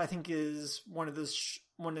loyalty, which I think is one of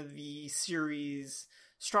the series'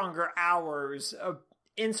 stronger hours,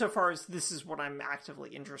 insofar as this is what I'm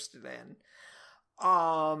actively interested in.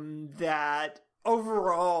 That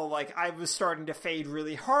overall, like, I was starting to fade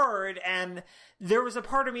really hard, and there was a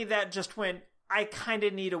part of me that just went, I kind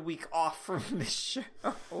of need a week off from this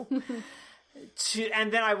show.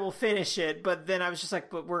 And then I will finish it, but then I was just like,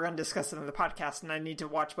 but we're going to discuss it on the podcast, and I need to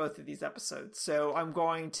watch both of these episodes, so I'm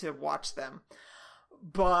going to watch them.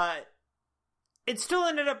 But it still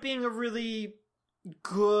ended up being a really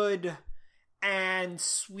good and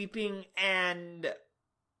sweeping and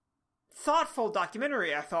thoughtful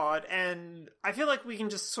documentary, I thought, and I feel like we can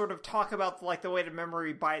just sort of talk about like the Weight of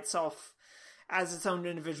Memory by itself as its own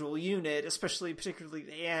individual unit, especially particularly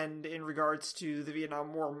the end in regards to the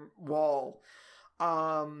Vietnam War wall,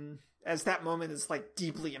 as that moment is like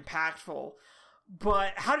deeply impactful.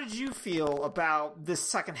 But how did you feel about this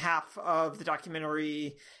second half of the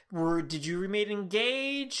documentary? Did you remain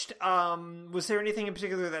engaged? Was there anything in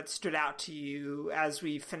particular that stood out to you as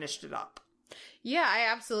we finished it up? Yeah,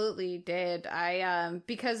 I absolutely did. I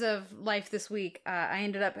because of life this week, I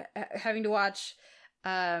ended up having to watch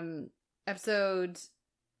episodes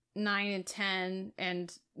 9 and 10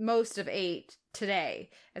 and most of 8 today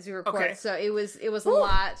as we record. Okay. So it was a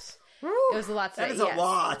lot. It was a lot today. That is a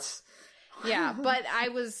lot. Yeah, but I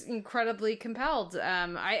was incredibly compelled.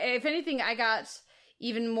 If anything, I got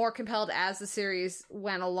even more compelled as the series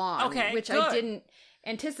went along, which good. I didn't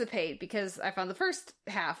anticipate because I found the first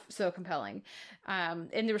half so compelling. And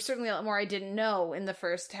there was certainly a lot more I didn't know in the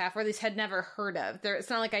first half, or at least had never heard of. It's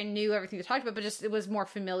not like I knew everything they talked about, but just it was more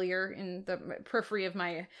familiar in the periphery of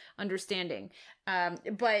my understanding.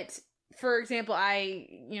 But for example,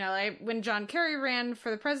 when John Kerry ran for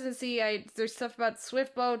the presidency, there's stuff about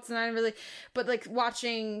swift boats, and I really, but like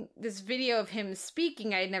watching this video of him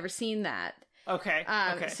speaking, I had never seen that. Okay.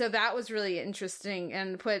 So that was really interesting,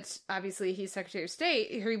 and obviously he's Secretary of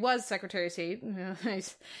State, or he was Secretary of State.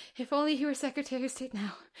 If only he were Secretary of State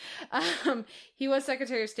now. He was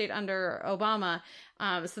Secretary of State under Obama,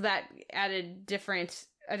 so that added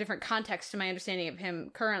a different context to my understanding of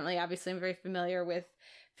him currently. Obviously, I'm very familiar with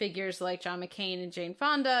figures like John McCain and Jane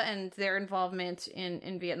Fonda and their involvement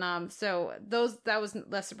in Vietnam. So that was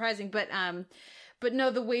less surprising, but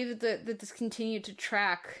no, the way that this continued to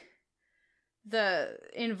track the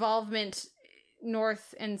involvement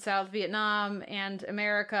North and South Vietnam and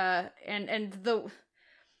America and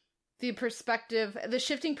the perspective, the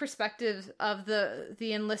shifting perspective of the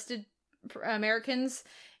enlisted Americans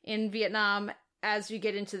in Vietnam as you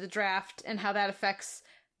get into the draft, and how that affects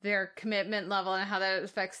their commitment level and how that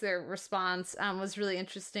affects their response was really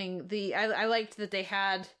interesting. I liked that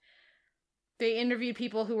they interviewed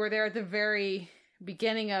people who were there at the very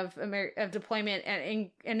beginning of deployment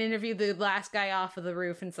and interviewed the last guy off of the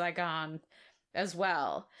roof in Saigon as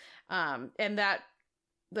well. And that,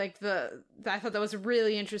 I thought that was a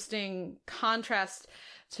really interesting contrast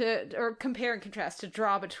compare and contrast to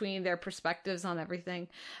draw between their perspectives on everything.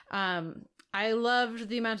 I loved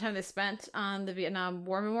the amount of time they spent on the Vietnam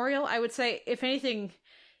War Memorial. I would say, if anything,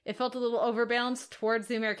 it felt a little overbalanced towards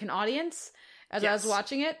the American audience as I was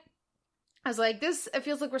watching it. I was like, it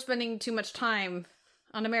feels like we're spending too much time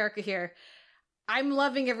on America here. I'm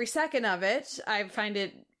loving every second of it. I find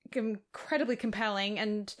it incredibly compelling,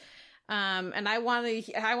 and I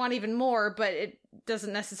want even more, but it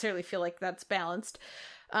doesn't necessarily feel like that's balanced.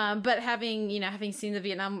 But having seen the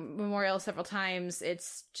Vietnam Memorial several times,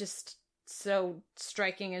 it's just so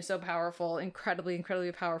striking and so powerful, incredibly,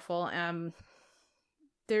 incredibly powerful. When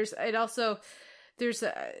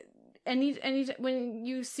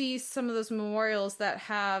you see some of those memorials that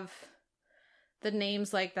have the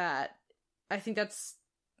names like that, I think that's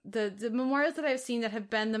the memorials that I've seen that have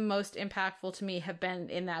been the most impactful to me have been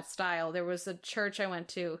in that style. There was a church I went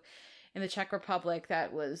to in the Czech Republic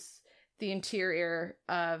that was the interior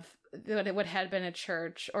of what had been a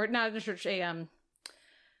church, or not a church, it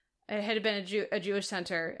had been a Jewish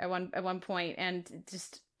center at one point, and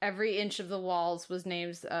just every inch of the walls was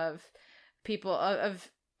names of people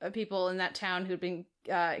people in that town who'd been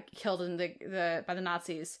killed by the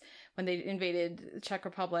Nazis when they invaded the Czech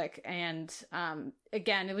Republic. And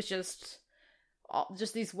again, it was just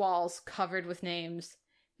these walls covered with names.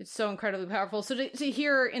 It's so incredibly powerful. So to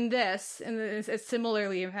hear in this, and it's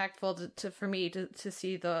similarly impactful for me to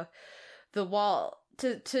see the wall,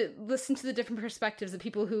 to listen to the different perspectives of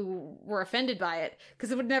people who were offended by it, because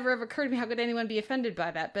it would never have occurred to me, how could anyone be offended by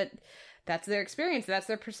that? But that's their experience, that's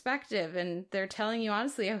their perspective, and they're telling you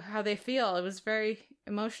honestly how they feel. It was very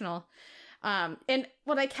emotional. And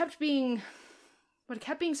what I kept being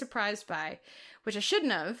surprised by, which I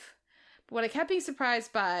shouldn't have, but what I kept being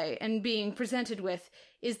surprised by and being presented with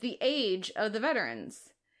is the age of the veterans,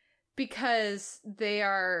 because they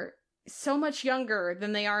are so much younger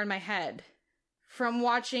than they are in my head from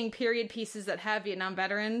watching period pieces that have Vietnam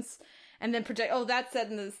veterans, and then project, that's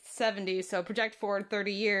set in the 70s, so project forward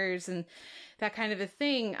 30 years and that kind of a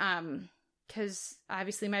thing. Because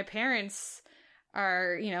obviously my parents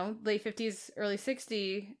are, late 50s, early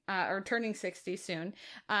 60, or turning 60 soon.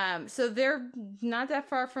 So they're not that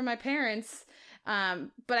far from my parents.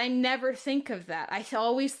 But I never think of that. I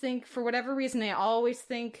always think, for whatever reason, I always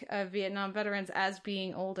think of Vietnam veterans as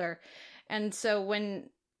being older. And so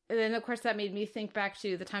then of course that made me think back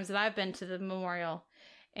to the times that I've been to the memorial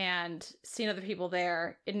and seen other people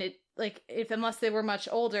there. And it, unless they were much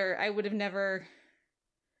older, I would have never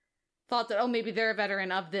thought that, maybe they're a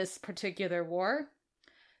veteran of this particular war.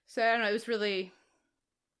 So I don't know, it was really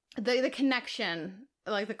the connection,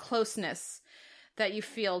 like the closeness that you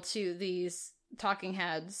feel to these talking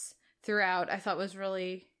heads throughout, I thought was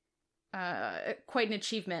really quite an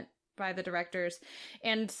achievement by the directors,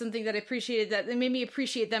 and something that I appreciated, that it made me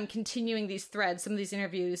appreciate them continuing these threads, some of these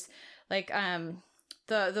interviews, like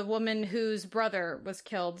the woman whose brother was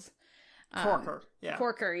killed, Corker, yeah.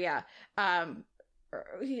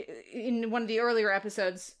 In one of the earlier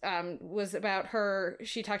episodes, was about her.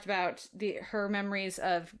 She talked about her memories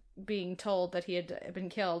of being told that he had been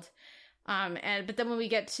killed. But then when we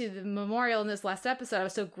get to the memorial in this last episode, I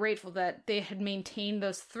was so grateful that they had maintained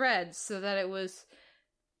those threads, so that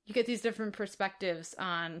you get these different perspectives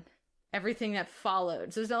on everything that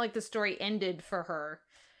followed. So it's not like the story ended for her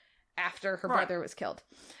after her brother was killed,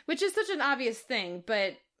 which is such an obvious thing,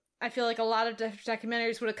 but I feel like a lot of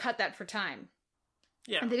documentaries would have cut that for time.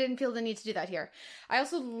 Yeah. And they didn't feel the need to do that here. I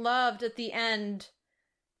also loved at the end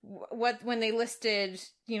when they listed,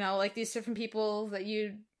 these different people that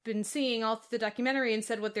you'd been seeing all through the documentary, and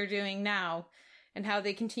said what they're doing now and how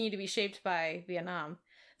they continue to be shaped by the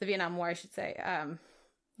Vietnam War, I should say. I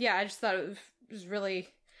just thought it was really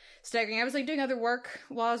staggering. I was doing other work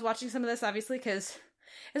while I was watching some of this, obviously, because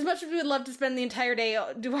as much as we would love to spend the entire day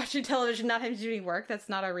watching television, not having to do any work, that's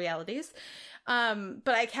not our realities. But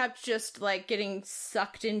I kept just getting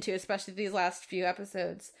sucked into, especially these last few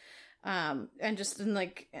episodes, and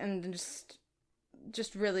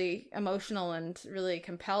just really emotional and really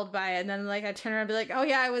compelled by it. And then I turn around and be like, oh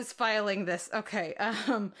yeah, I was filing this. Okay.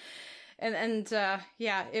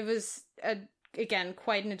 It was again,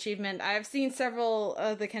 quite an achievement. I've seen several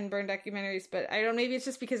of the Ken Burn documentaries, but I don't, maybe it's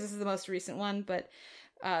just because this is the most recent one, but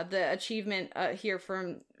the achievement here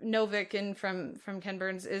from Novik and from Ken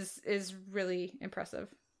Burns is really impressive.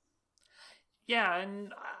 Yeah,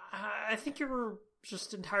 and I think you were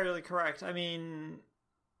just entirely correct. I mean,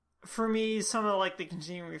 for me, some of the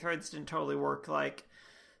continuing threads didn't totally work.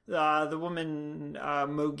 The woman,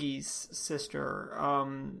 Mogi's sister,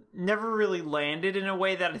 never really landed in a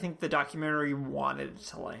way that I think the documentary wanted it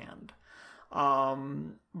to land.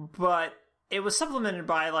 But it was supplemented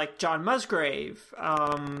by John Musgrave,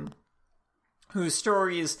 whose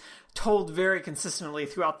story is told very consistently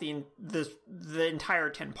throughout the entire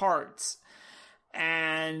 10 parts.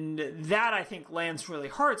 And that, I think, lands really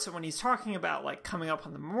hard. So when he's talking about coming up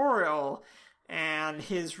on the memorial and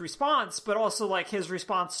his response, but also like his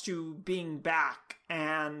response to being back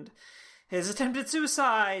and his attempted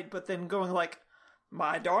suicide, but then going like,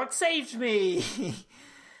 my dog saved me.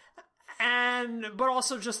 But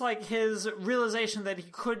also just like his realization that he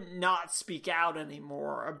could not speak out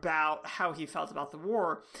anymore about how he felt about the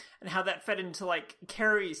war, and how that fed into like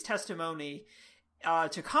Kerry's testimony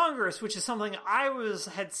to Congress, which is something I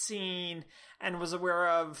had seen and was aware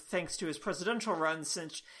of thanks to his presidential run,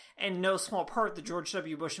 since in no small part the George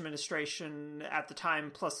W. Bush administration at the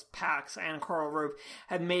time, plus Pax and Karl Rove,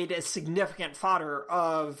 had made a significant fodder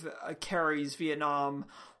of Kerry's Vietnam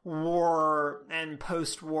War and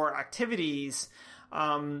post-war activities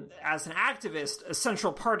as an activist, a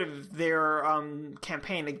central part of their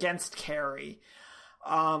campaign against Kerry.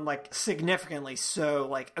 Like significantly so,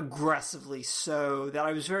 like aggressively so, that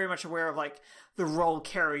I was very much aware of like the role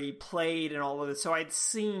Kerry played and all of it. So I'd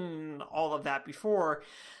seen all of that before,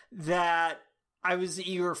 that I was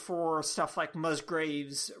eager for stuff like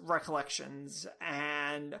Musgrave's recollections,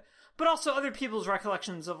 but also other people's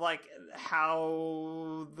recollections of like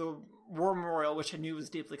how the War Memorial, which I knew was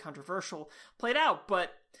deeply controversial, played out.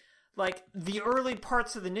 But like the early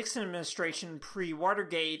parts of the Nixon administration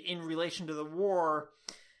pre-Watergate in relation to the war,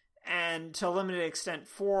 and to a limited extent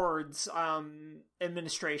Ford's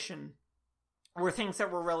administration, were things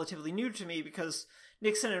that were relatively new to me, because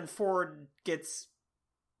Nixon and Ford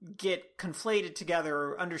get conflated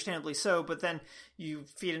together, understandably so, but then you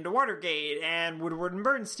feed into Watergate and Woodward and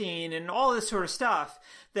Bernstein and all this sort of stuff,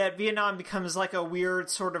 that Vietnam becomes like a weird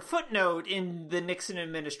sort of footnote in the Nixon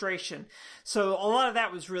administration. So a lot of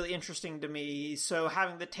that was really interesting to me. So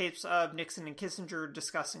having the tapes of Nixon and Kissinger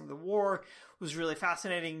discussing the war was really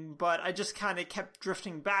fascinating, but I just kind of kept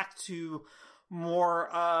drifting back to more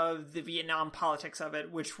of the Vietnam politics of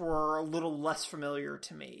it, which were a little less familiar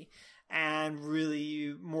to me and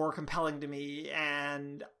really more compelling to me.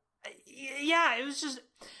 And yeah, it was just,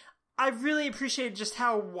 I really appreciated just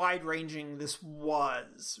how wide-ranging this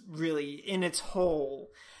was, really, in its whole.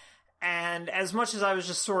 And as much as I was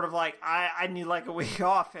just sort of like, I need like a week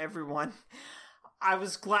off, everyone, I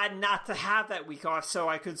was glad not to have that week off, so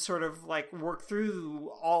I could sort of like work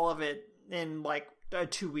through all of it in like a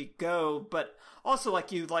 2-week go. But also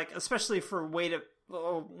like especially for Weight of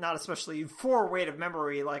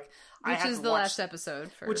Memory, like which is the last episode,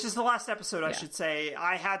 I should say.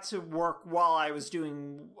 I had to work while I was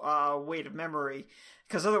doing Weight of Memory,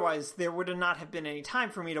 because otherwise there would not have been any time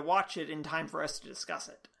for me to watch it in time for us to discuss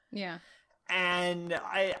it. Yeah. And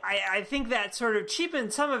I think that sort of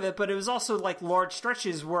cheapened some of it, but it was also like large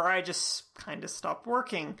stretches where I just kind of stopped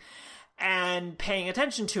working and paying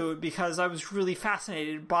attention to it, because I was really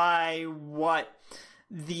fascinated by what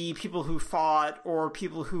the people who fought or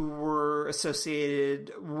people who were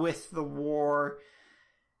associated with the war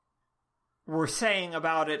were saying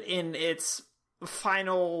about it in its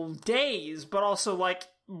final days, but also like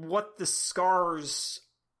what the scars,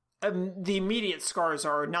 the immediate scars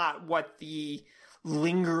are, not what the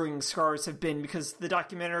lingering scars have been, because the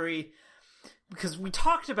documentary, because we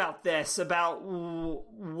talked about this, about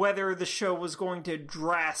whether the show was going to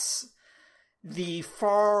address the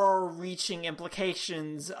far-reaching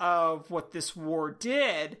implications of what this war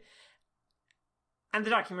did, and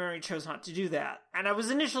the documentary chose not to do that. And I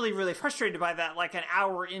was initially really frustrated by that. Like an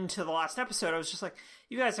hour into the last episode, I was just like,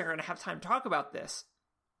 you guys aren't going to have time to talk about this.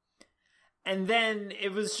 And then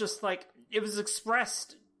it was just like, it was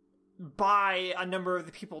expressed by a number of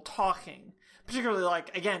the people talking, particularly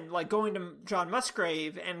like, again, like going to John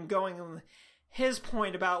Musgrave and going his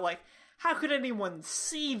point about like, how could anyone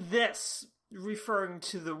see this, referring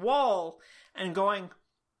to the wall, and going,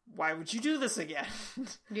 why would you do this again?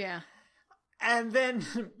 Yeah. And then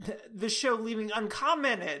the show leaving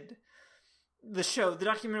uncommented, the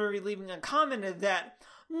documentary leaving uncommented that,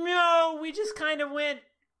 no, we just kind of went,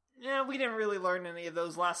 yeah, we didn't really learn any of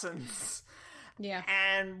those lessons. Yeah.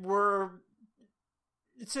 And we're,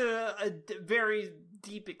 to a very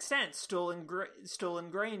deep extent, still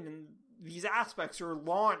ingrained in these aspects, or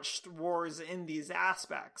launched wars in these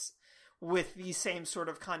aspects, with these same sort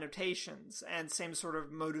of connotations and same sort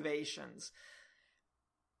of motivations.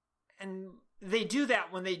 And they do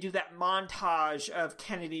that when they do that montage of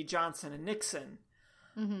Kennedy, Johnson, and Nixon.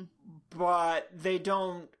 Mm-hmm. But they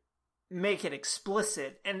don't make it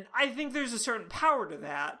explicit. And I think there's a certain power to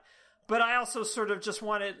that. But I also sort of just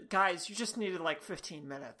wanted, guys, you just needed like 15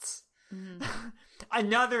 minutes. Mm-hmm.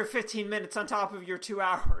 Another 15 minutes on top of your 2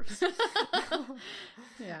 hours.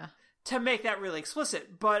 Yeah. To make that really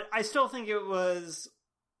explicit. But I still think it was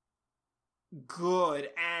good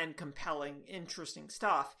and compelling, interesting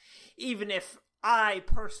stuff, even if I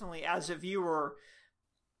personally, as a viewer,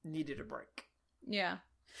 needed a break. Yeah.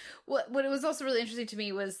 What it was also really interesting to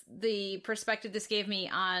me was the perspective this gave me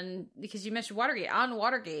on, because you mentioned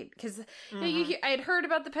Watergate, because I had heard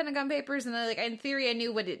about the Pentagon Papers, and like in theory I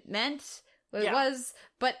knew what it meant, what it was,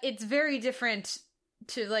 but it's very different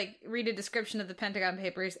to like read a description of the Pentagon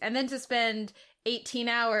Papers and then to spend 18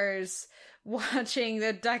 hours watching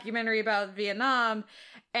the documentary about Vietnam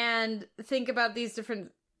and think about these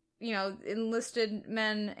different, you know, enlisted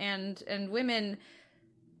men and women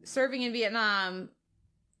serving in Vietnam,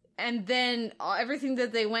 and then everything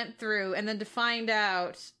that they went through, and then to find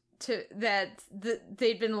out that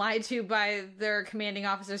they'd been lied to by their commanding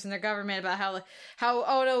officers in their government about how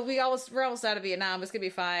oh no, we're almost out of Vietnam, it's gonna be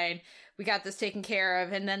fine, we got this taken care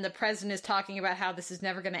of, and then the president is talking about how this is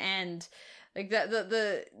never gonna end. Like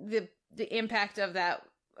the impact of that,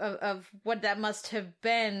 of what that must have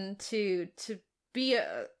been to be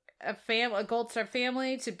a Gold Star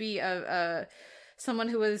family, to be a someone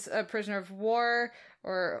who was a prisoner of war,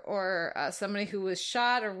 or somebody who was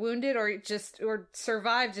shot or wounded, or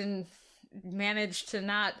survived and managed to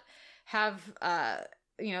not have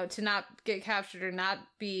to not get captured or not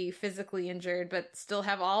be physically injured, but still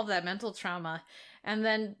have all of that mental trauma, and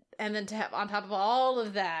then to have on top of all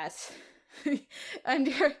of that,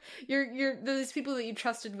 and you're these people that you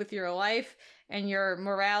trusted with your life and your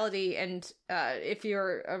morality, and if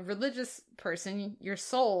you're a religious person, your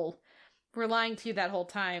soul, were lying to you that whole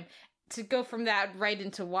time. To go from that right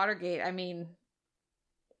into Watergate, I mean,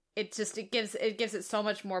 it gives it so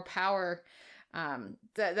much more power.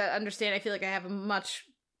 That understand, I feel like I have a much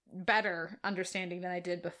better understanding than I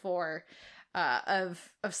did before of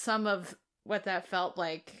some of what that felt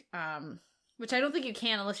like. Which I don't think you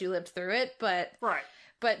can unless you lived through it, but right.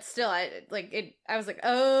 But still, I was like,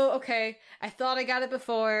 oh, okay. I thought I got it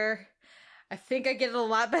before. I think I get it a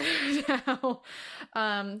lot better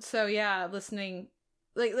now. So yeah, listening,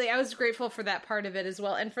 like I was grateful for that part of it as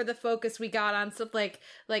well, and for the focus we got on stuff like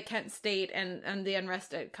Kent State and the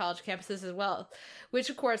unrest at college campuses as well,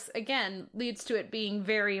 which of course again leads to it being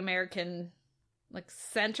very American, like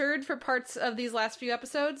centered for parts of these last few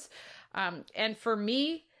episodes. And for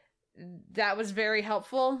me, that was very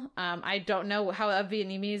helpful. I don't know how a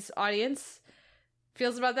Vietnamese audience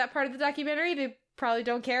feels about that part of the documentary. They probably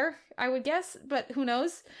don't care, I would guess, but who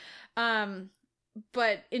knows?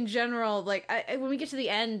 But in general, like when we get to the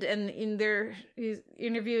end and he's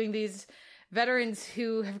interviewing these veterans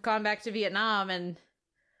who have gone back to Vietnam and,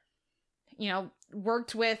 you know,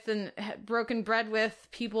 worked with and broken bread with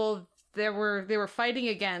people they were fighting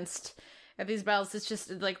against at these battles, it's just,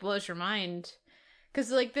 it like blows your mind. Because,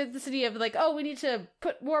 like, this idea of, like, oh, we need to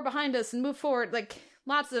put war behind us and move forward, like,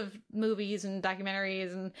 lots of movies and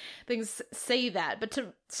documentaries and things say that. But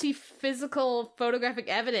to see physical photographic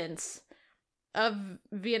evidence of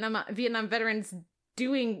Vietnam veterans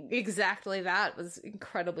doing exactly that was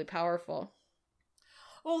incredibly powerful.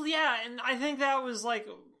 Well, yeah, and I think that was, like,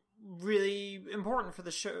 really important for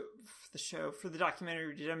the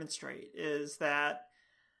documentary to demonstrate, is that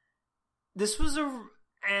this was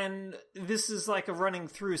and this is like a running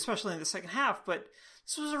through, especially in the second half, but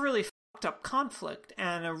this was a really fucked up conflict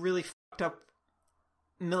and a really fucked up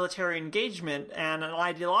military engagement and an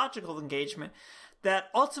ideological engagement that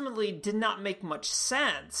ultimately did not make much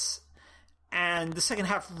sense. And the second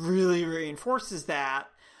half really reinforces that,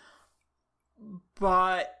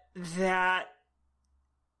 but that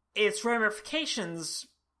its ramifications,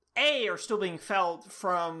 A, are still being felt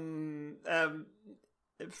from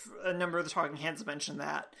a number of the Talking Heads mentioned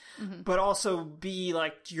that, but also B,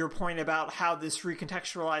 like to your point about how this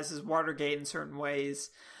recontextualizes Watergate in certain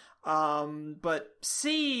ways, but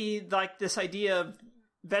C, like this idea of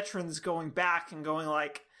veterans going back and going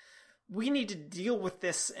like, we need to deal with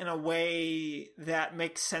this in a way that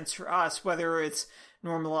makes sense for us, whether it's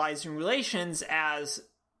normalizing relations as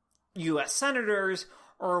U.S. senators,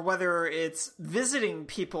 or whether it's visiting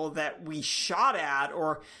people that we shot at,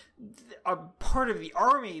 or a part of the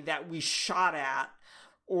army that we shot at,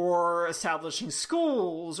 or establishing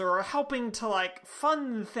schools, or helping to, like,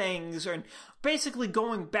 fund things, or basically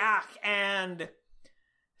going back and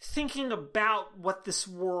thinking about what this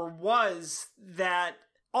war was, that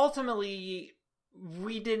ultimately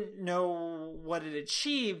we didn't know what it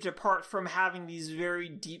achieved, apart from having these very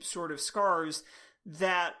deep sort of scars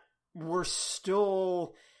that we're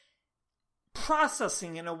still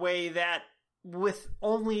processing in a way that with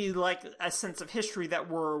only like a sense of history that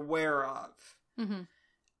we're aware of.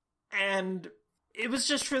 And it was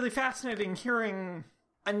just really fascinating hearing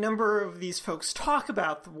a number of these folks talk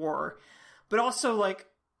about the war, but also like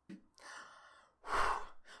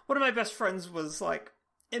one of my best friends was like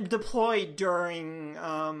deployed during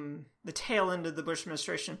the tail end of the Bush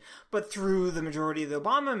administration, but through the majority of the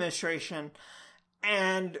Obama administration.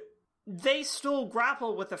 And they still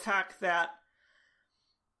grapple with the fact that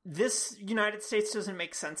this United States doesn't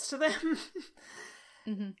make sense to them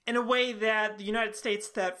in a way that the United States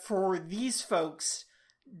that for these folks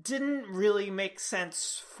didn't really make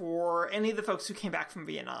sense for any of the folks who came back from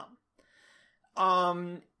Vietnam.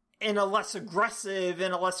 In a less aggressive,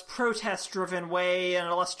 in a less protest-driven way, in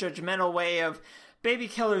a less judgmental way of baby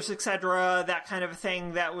killers, etc., that kind of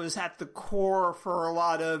thing that was at the core for a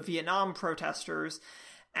lot of Vietnam protesters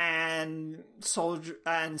and soldier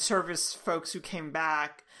and service folks who came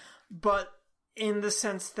back, but in the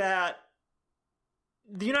sense that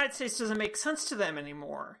the United States doesn't make sense to them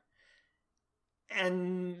anymore.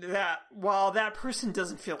 And that while that person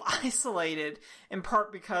doesn't feel isolated, in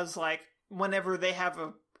part because, like, whenever they have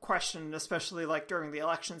a question, especially, like, during the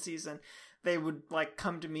election season, they would, like,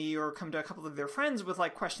 come to me or come to a couple of their friends with,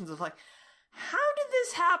 like, questions of, like, how did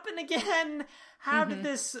this happen again? How did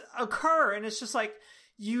this occur? And it's just, like,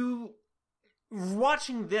 you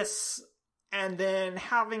watching this and then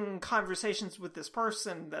having conversations with this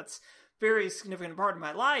person that's very significant part of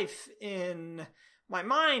my life in my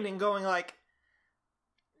mind and going, like,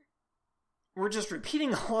 we're just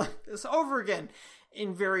repeating all of this over again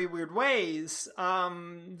in very weird ways,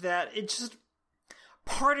 that it just,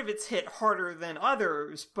 part of it's hit harder than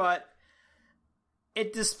others, but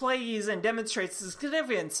it displays and demonstrates the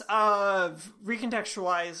significance of not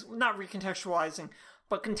recontextualizing,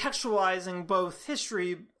 but contextualizing both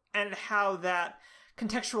history and how that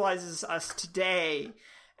contextualizes us today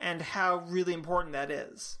and how really important that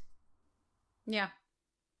is. Yeah.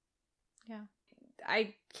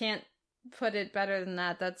 I can't put it better than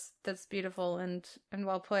that. That's beautiful and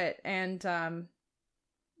well put. And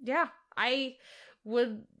I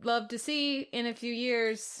would love to see in a few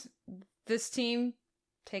years this team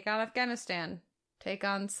take on Afghanistan, take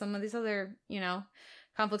on some of these other,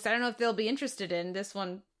 conflicts. I don't know if they'll be interested in. This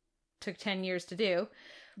one took 10 years to do.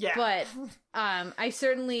 Yeah. But I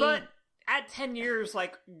certainly... But at 10 years,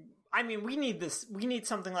 like, I mean, we need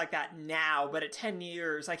something like that now, but at 10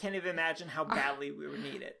 years, I can't even imagine how badly we would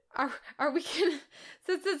need it. Are we gonna...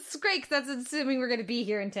 That's great, because that's assuming we're gonna be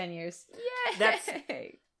here in 10 years.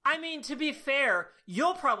 Yay! I mean, to be fair,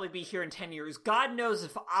 you'll probably be here in 10 years. God knows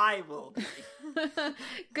if I will be.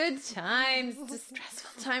 Good times. It's a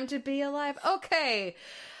stressful time to be alive. Okay.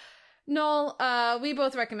 Noel, we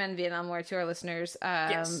both recommend Vietnam War to our listeners.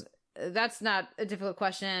 Yes. That's not a difficult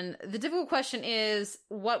question. The difficult question is,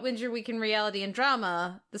 what wins your week in reality and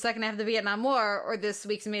drama? The second half of the Vietnam War or this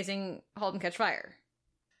week's amazing *Halt and Catch Fire*?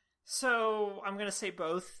 So, I'm going to say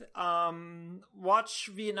both. Watch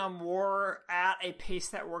Vietnam War at a pace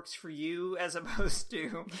that works for you, as opposed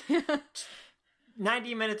to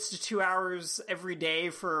 90 minutes to 2 hours every day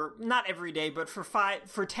not every day, but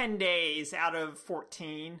for 10 days out of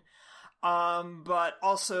 14. But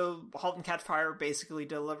also, *Halt and Catch Fire* basically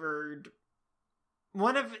delivered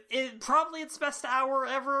probably its best hour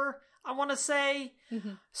ever, I want to say.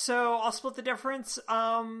 Mm-hmm. So, I'll split the difference.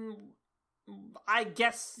 I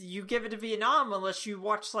guess you give it to Vietnam unless you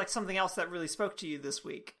watch, like, something else that really spoke to you this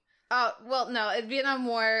week. Well, no, Vietnam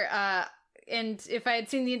War, and if I had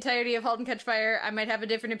seen the entirety of *Halt and Catch Fire*, I might have a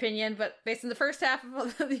different opinion, but based on the first half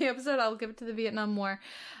of the episode, I'll give it to the Vietnam War.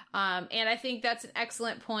 And I think that's an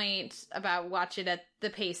excellent point about watch it at the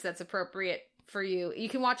pace that's appropriate for you. You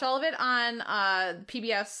can watch all of it on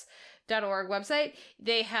pbs.org website.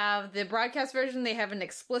 They have the broadcast version, they have an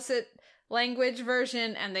explicit language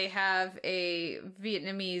version, and they have a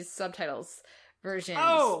Vietnamese subtitles version.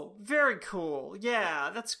 Oh, very cool.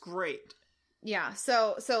 Yeah, that's great. Yeah,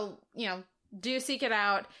 so do seek it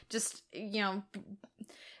out. Just,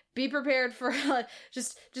 be prepared for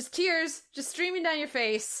just tears just streaming down your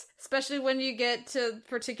face, especially when you get to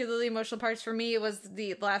particularly emotional parts. For me, it was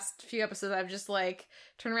the last few episodes. I've just, like,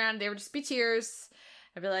 turn around, they would just be tears.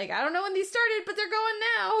 I'd be like, I don't know when these started, but they're going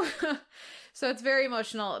now. So it's very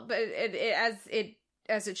emotional, but as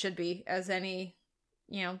it should be, as any,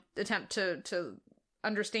 attempt to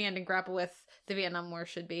understand and grapple with the Vietnam War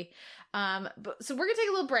should be. So we're gonna take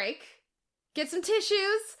a little break, get some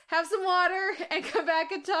tissues, have some water, and come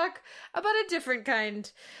back and talk about a different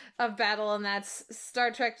kind of battle, and that's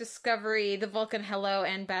Star Trek Discovery, the Vulcan Hello,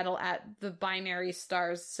 and Battle at the Binary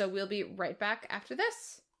Stars. So we'll be right back after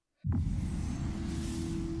this.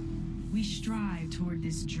 We strive toward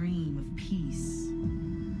this dream of peace,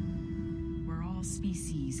 where all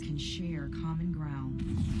species can share common ground.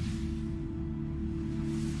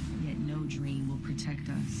 Yet no dream will protect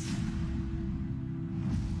us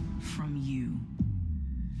from you.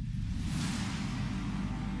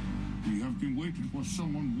 We have been waiting for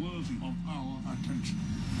someone worthy of our attention.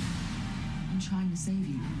 I'm trying to save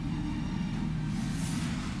you.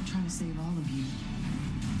 I'm trying to save all of you.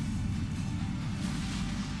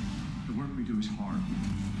 The work we do is hard.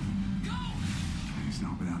 It's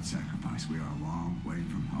not without sacrifice. We are a long way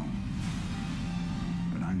from home.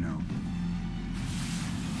 But I know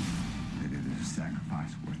that it is a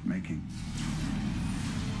sacrifice worth making.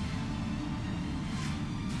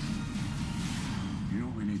 You know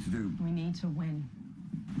what we need to do? We need to win.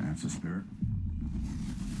 That's the spirit.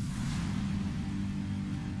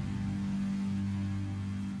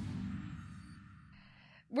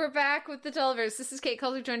 We're back with the Televerse. This is Kate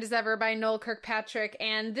Culver, joined as ever by Noel Kirkpatrick,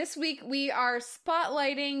 and this week we are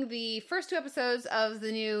spotlighting the first 2 episodes of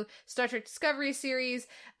the new Star Trek Discovery series.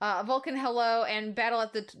 Vulcan Hello and Battle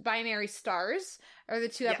at the Binary Stars are the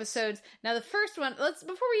 2 episodes. Now the first one,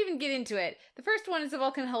 before we even get into it, the first one is the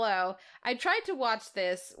Vulcan Hello. I tried to watch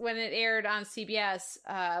this when it aired on CBS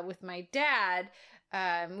with my dad.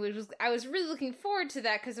 I was really looking forward to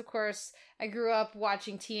that because, of course, I grew up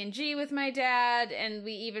watching TNG with my dad, and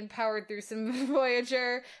we even powered through some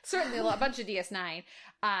Voyager, certainly a bunch of DS9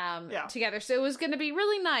 together. So it was going to be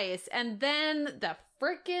really nice. And then the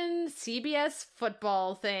frickin' CBS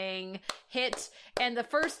football thing hit, and the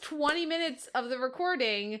first 20 minutes of the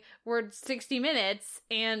recording were 60 minutes,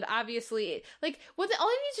 and obviously, like, all they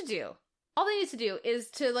need to do is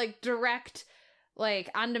to, like, direct, like,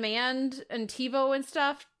 on demand and TiVo and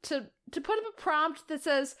stuff to put up a prompt that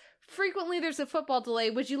says, frequently there's a football delay,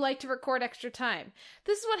 would you like to record extra time?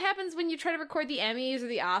 This is what happens when you try to record the Emmys or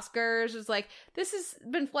the Oscars. It's like, this has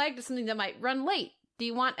been flagged as something that might run late. Do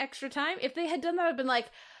you want extra time? If they had done that, I'd been like,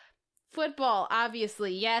 football,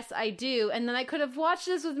 obviously, yes, I do. And then I could have watched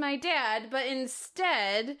this with my dad, but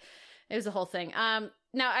instead, it was a whole thing. Now,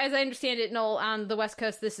 as I understand it, Noel, on the West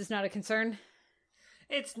Coast, this is not a concern.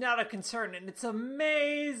 It's not a concern, and it's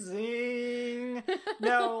amazing.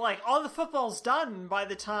 No, like, all the football's done by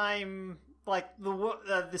the time, like,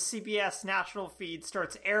 the CBS national feed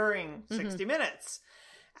starts airing 60 Minutes.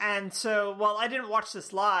 And so, well, I didn't watch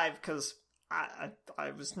this live because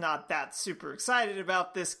I was not that super excited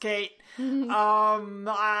about this, Kate.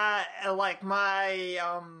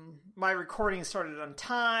 My recording started on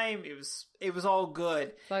time. It was all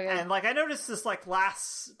good. Okay. And like I noticed this like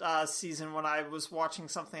last season when I was watching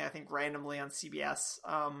something I think randomly on CBS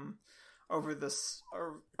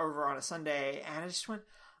over on a Sunday, and I just went,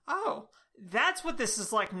 "Oh, that's what this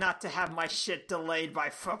is like not to have my shit delayed by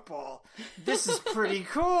football. This is pretty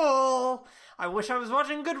cool. I wish I was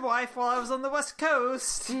watching Good Wife while I was on the West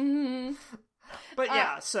Coast." But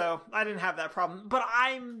yeah, so I didn't have that problem. But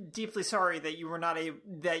I'm deeply sorry that you were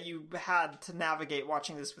that you had to navigate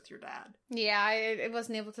watching this with your dad. Yeah, I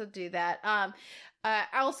wasn't able to do that.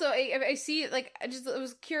 Also, I see, like, I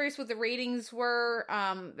was curious what the ratings were.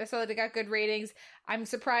 I saw that it got good ratings. I'm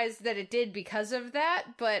surprised that it did because of that,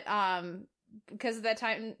 but because of that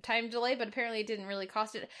time delay. But apparently, it didn't really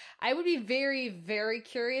cost it. I would be very, very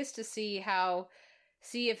curious to see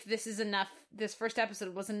if this is enough. This first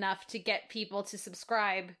episode was enough to get people to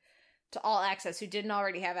subscribe to All Access who didn't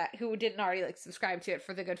already like subscribe to it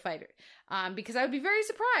for The Good Fighter. Because I would be very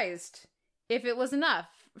surprised if it was enough,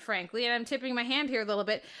 frankly. And I'm tipping my hand here a little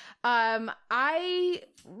bit. I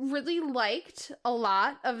really liked a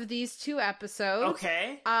lot of these 2 episodes.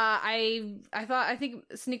 Okay. I think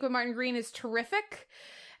Sonequa Martin Green is terrific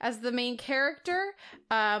as the main character.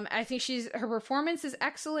 I think her performance is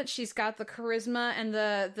excellent. She's got the charisma and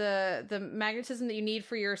the magnetism that you need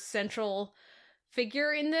for your central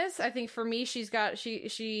figure in this. I think for me, she's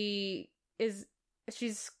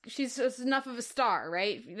enough of a star,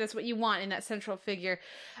 right? That's what you want in that central figure.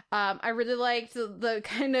 I really liked the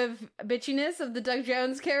kind of bitchiness of the Doug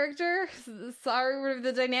Jones character. Sorry,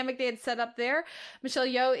 the dynamic they had set up there. Michelle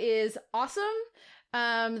Yeoh is awesome.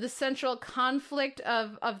 The central conflict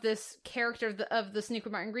of this character, of the Sonequa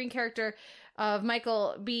Martin Green character, of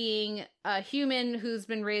Michael being a human who's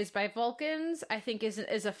been raised by Vulcans, I think is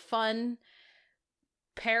a fun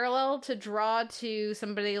parallel to draw to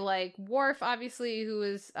somebody like Worf, obviously, who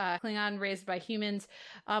is Klingon raised by humans,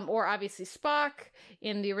 or obviously Spock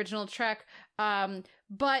in the original Trek.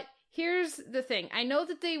 But here's the thing. I know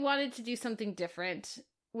that they wanted to do something different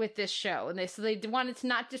with this show, and they wanted to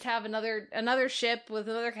not just have another ship with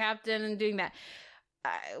another captain and doing that.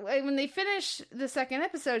 When they finish the second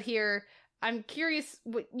episode here, I'm curious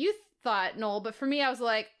what you thought, Noel, but for me, I was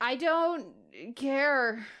like, I don't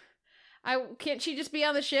care. Can't she just be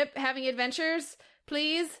on the ship having adventures,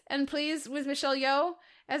 please, with Michelle Yeoh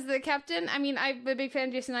as the captain? I mean, I'm a big fan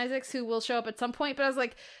of Jason Isaacs, who will show up at some point, but I was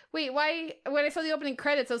like, wait, why? When I saw the opening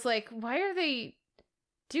credits, I was like, why are they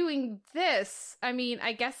doing this, I mean,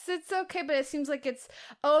 I guess it's okay, but it seems like it's,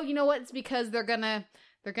 oh, you know what? It's because they're gonna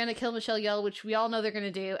kill Michelle Yeoh, which we all know they're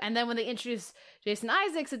gonna do. And then when they introduce Jason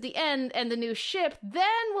Isaacs at the end and the new ship, then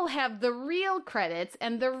we'll have the real credits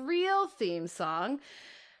and the real theme song.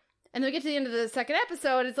 And then we get to the end of the second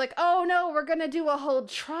episode, it's like, oh no, we're gonna do a whole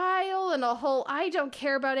trial and a whole, I don't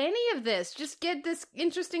care about any of this. Just get this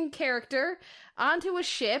interesting character onto a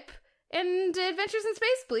ship and adventures in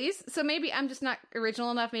space, please. So maybe I'm just not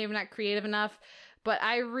original enough, maybe I'm not creative enough, but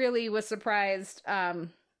I really was surprised at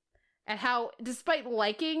how, despite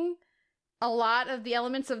liking a lot of the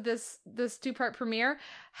elements of this 2-part premiere,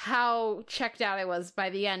 how checked out I was by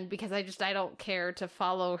the end, because I don't care to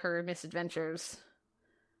follow her misadventures.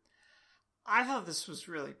 I thought this was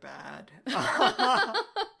really bad.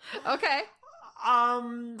 Okay.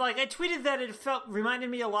 Like, I tweeted that it reminded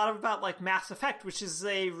me a lot about, like, Mass Effect, which is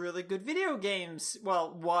a really good video games,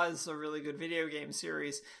 well, was a really good video game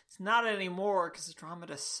series. It's not anymore, because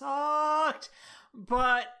Andromeda sucked,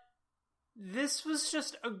 but this was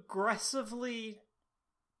just aggressively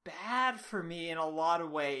bad for me in a lot of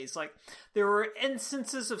ways. Like, there were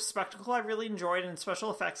instances of spectacle I really enjoyed and special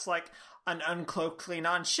effects, like an uncloaked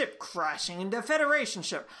Klingon ship crashing into a Federation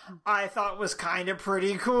ship. I thought was kind of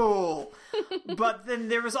pretty cool. But then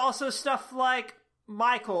there was also stuff like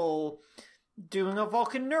Michael doing a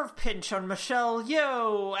Vulcan nerve pinch on Michelle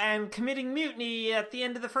Yeoh and committing mutiny at the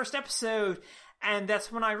end of the first episode. And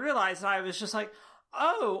that's when I realized, I was just like,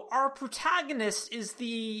 oh, our protagonist is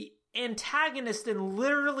the antagonist in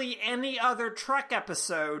literally any other Trek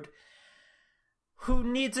episode who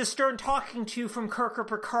needs a stern talking to from Kirk or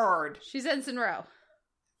Picard. She's Ensign Ro.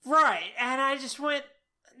 Right, and I just went,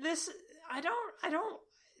 this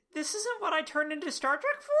isn't what I turned into Star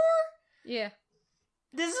Trek for? Yeah.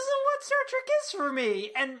 This isn't what Star Trek is for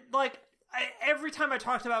me. And, like, every time I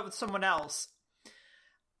talked about it with someone else,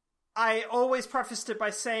 I always prefaced it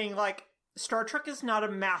by saying, like, Star Trek is not a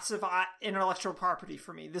massive intellectual property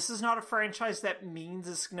for me. This is not a franchise that means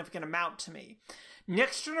a significant amount to me.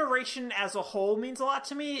 Next Generation as a whole means a lot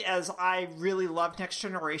to me, as I really love Next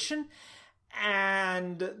Generation,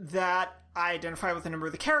 and that I identify with a number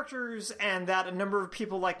of the characters, and that a number of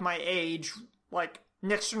people like my age, like,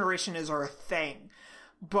 Next Generation is our thing.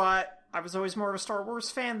 But I was always more of a Star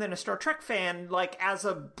Wars fan than a Star Trek fan, like, as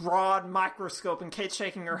a broad microscope, and Kate's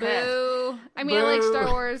shaking her head. Boo! I mean, Boo. I like Star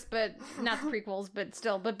Wars, but not the prequels, but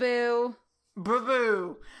still, but boo!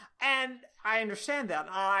 Boo-boo! And I understand that.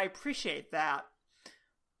 I appreciate that.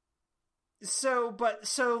 So,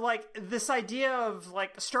 like, this idea of,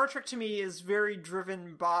 like, Star Trek to me is very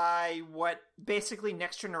driven by what basically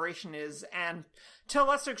Next Generation is, and to a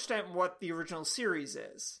lesser extent what the original series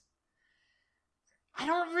is. I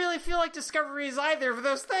don't really feel like Discovery is either of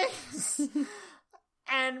those things.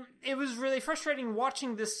 And it was really frustrating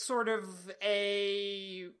watching this sort of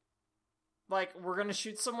like, we're gonna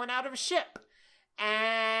shoot someone out of a ship,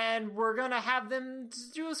 and we're gonna have them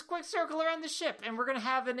do a quick circle around the ship, and we're gonna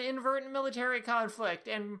have an inadvertent military conflict,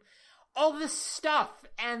 and all this stuff,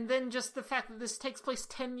 and then just the fact that this takes place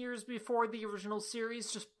 10 years before the original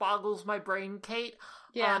series just boggles my brain, Kate,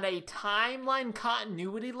 on a timeline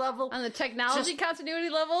continuity level. On the technology continuity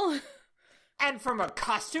level? And from a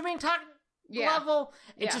costuming level,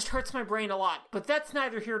 it just hurts my brain a lot. But that's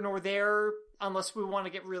neither here nor there, unless we want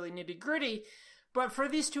to get really nitty-gritty. But for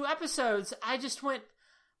these 2 episodes, I just went...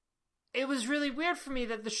 It was really weird for me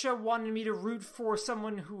that the show wanted me to root for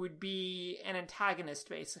someone who would be an antagonist,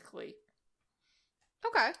 basically.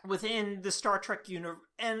 Okay. Within the Star Trek universe,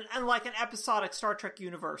 and like an episodic Star Trek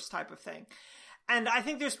universe type of thing. And I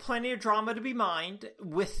think there's plenty of drama to be mined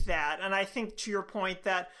with that. And I think, to your point,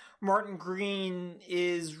 that Martin Green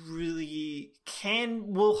is really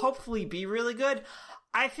will hopefully be really good.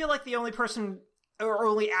 I feel like the only person or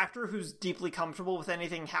only actor who's deeply comfortable with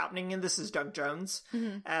anything happening in this is Doug Jones.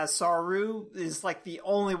 Mm-hmm. As Saru is like the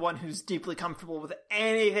only one who's deeply comfortable with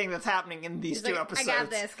anything that's happening in these 2 episodes. I got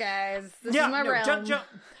this, guys. This is my realm.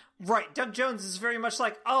 Doug Jones is very much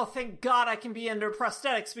like, oh, thank God I can be under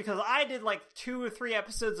prosthetics, because I did like 2 or 3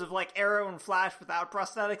 episodes of like Arrow and Flash without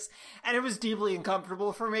prosthetics, and it was deeply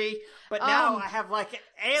uncomfortable for me. But now I have like an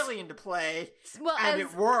alien to play, and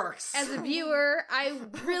it works. As a viewer, I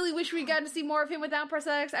really wish we'd gotten to see more of him without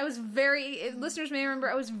prosthetics. Listeners may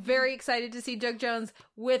remember, I was very excited to see Doug Jones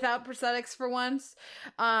without prosthetics for once.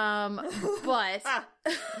 But that's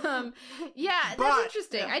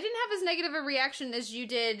interesting. I didn't have as negative a reaction as you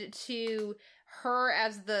did to her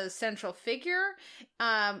as the central figure.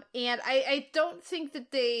 And I don't think that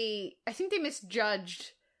I think they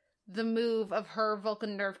misjudged the move of her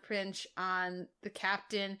Vulcan nerve pinch on the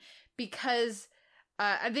captain, because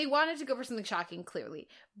They wanted to go for something shocking, clearly,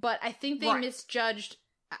 but I think they Right. misjudged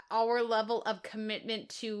our level of commitment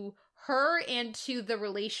to her and to the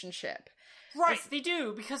relationship. Right, they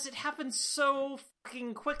do, because it happens so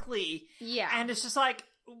fucking quickly. Yeah. And it's just like,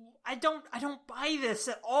 I don't buy this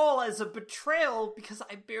at all as a betrayal, because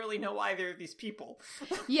I barely know either of these people.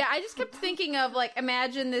 Yeah, I just kept thinking of, like,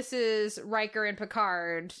 imagine this is Riker and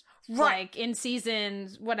Picard, Right. like, in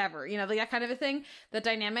seasons, whatever, you know, like that kind of a thing, the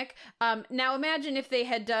dynamic. Now imagine if they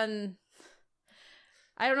had done...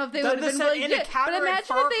 I don't know if they Done would have this been willing to in do a it, but counter and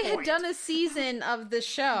imagine if they had Farpoint. done a season of the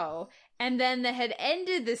show, and then they had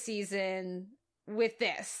ended the season with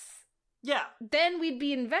this. Yeah. Then we'd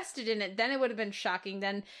be invested in it. Then it would have been shocking.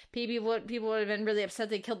 Then people would have been really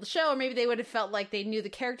upset they killed the show, or maybe they would have felt like they knew the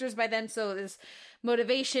characters by then, so this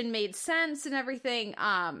motivation made sense and everything.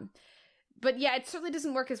 But yeah, it certainly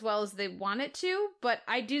doesn't work as well as they want it to, but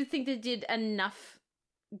I do think they did enough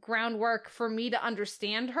groundwork for me to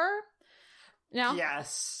understand her. No?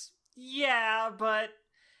 Yes. Yeah, but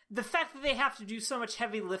the fact that they have to do so much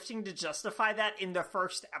heavy lifting to justify that in the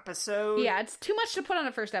first episode... Yeah, it's too much to put on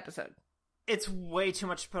a first episode. It's way too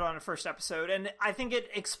much to put on a first episode, and I think it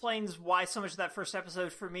explains why so much of that first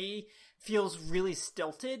episode for me feels really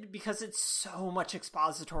stilted, because it's so much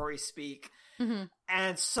expository speak,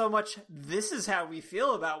 and so much, this is how we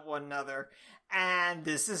feel about one another, and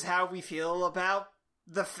this is how we feel about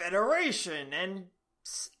the Federation, and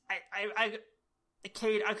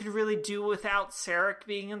Kate, I could really do without Sarek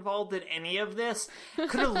being involved in any of this.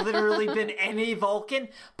 Could have literally been any Vulcan.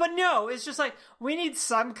 But no, it's just like, we need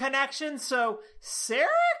some connection, so Sarek,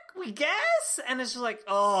 we guess? And it's just like,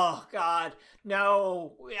 oh, God,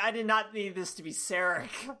 no, I did not need this to be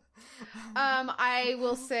Sarek. I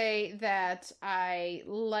will say that I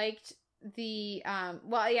liked the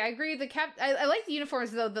well, yeah, I agree. I like the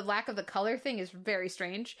uniforms, though the lack of the color thing is very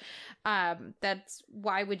strange. That's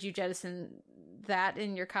why would you jettison that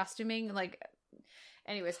in your costuming? Like,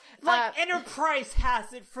 anyways, Like, Enterprise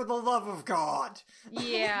has it, for the love of God.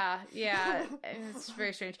 yeah, it's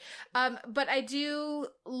very strange. But I do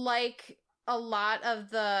like a lot of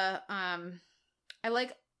the I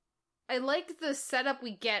like the setup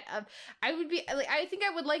we get of. I think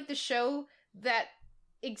I would like the show that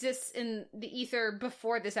exists in the ether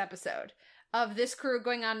before this episode of this crew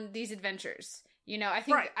going on these adventures. You know, I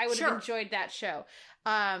think Right, I would sure. have enjoyed that show.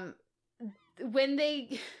 When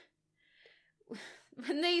they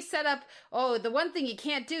set up, oh, the one thing you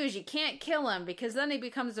can't do is you can't kill him because then he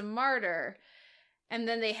becomes a martyr, and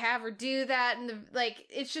then they have her do that, and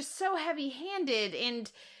it's just so heavy-handed,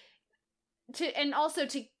 and also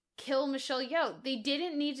to kill Michelle Yeoh. They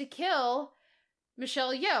didn't need to kill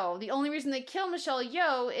Michelle Yeoh. The only reason they kill Michelle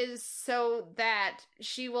Yeoh is so that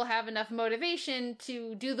she will have enough motivation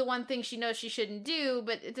to do the one thing she knows she shouldn't do,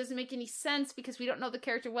 but it doesn't make any sense because we don't know the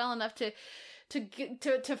character well enough to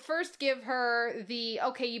first give her the,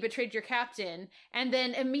 okay, you betrayed your captain, and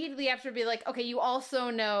then immediately after be like, okay, you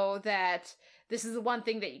also know that this is the one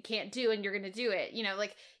thing that you can't do and you're gonna do it. You know,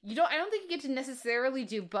 like, I don't think you get to necessarily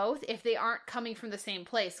do both if they aren't coming from the same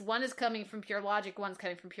place. One is coming from pure logic, one's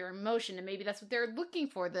coming from pure emotion, and maybe that's what they're looking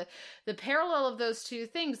for, the parallel of those two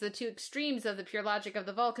things, the two extremes of the pure logic of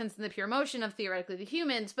the Vulcans and the pure emotion of theoretically the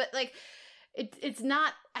humans. But like, it's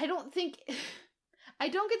not, I don't get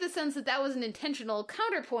the sense that was an intentional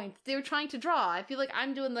counterpoint they were trying to draw. I feel like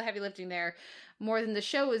I'm doing the heavy lifting there more than the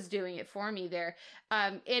show is doing it for me there.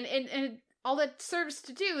 And all that serves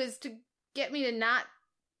to do is to get me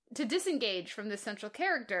to disengage from this central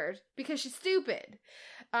character because she's stupid.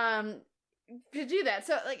 To do that.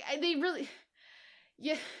 So like, they really,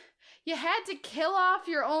 you had to kill off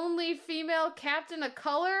your only female captain of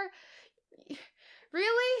color?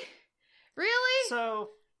 Really? So,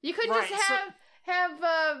 You could right, just have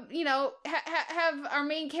our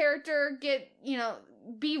main character get,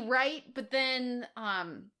 be right, but then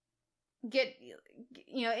get,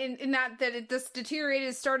 in that it just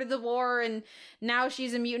deteriorated, started the war, and now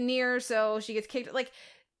she's a mutineer, so she gets kicked. Like,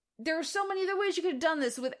 there are so many other ways you could have done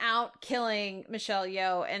this without killing Michelle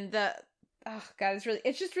Yeoh, and oh god,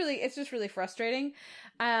 it's just really frustrating.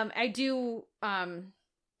 I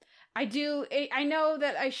know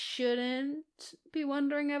that I shouldn't be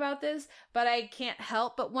wondering about this, but I can't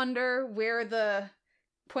help but wonder where the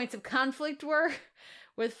points of conflict were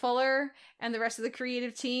with Fuller and the rest of the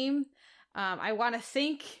creative team. I want to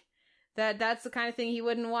think that that's the kind of thing he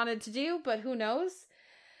wouldn't wanted to do, but who knows?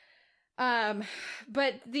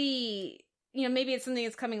 But maybe it's something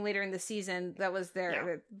that's coming later in the season that was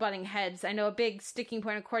their butting heads. I know a big sticking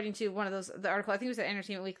point, according to one of the article, I think it was at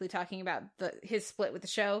Entertainment Weekly, talking about his split with the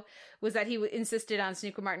show, was that he insisted on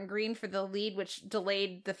Sonequa Martin Green for the lead, which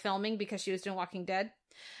delayed the filming because she was doing Walking Dead.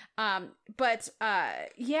 It's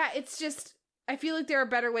just, I feel like there are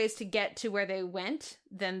better ways to get to where they went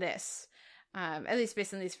than this, at least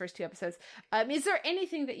based on these first 2 episodes. Is there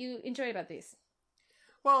anything that you enjoy about these?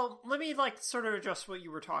 Well, let me sort of address what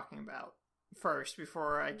you were talking about first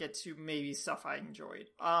before I get to maybe stuff I enjoyed.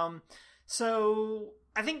 So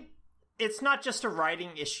I think it's not just a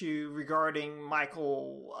writing issue regarding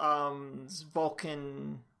Michael's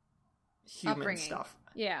Vulcan human upbringing. Stuff.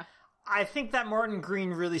 Yeah. I think that Martin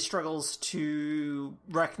Green really struggles to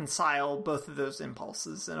reconcile both of those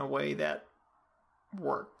impulses in a way that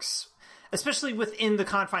works, especially within the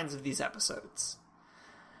confines of these episodes.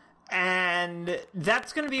 And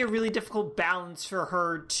that's going to be a really difficult balance for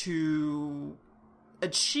her to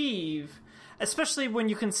achieve, especially when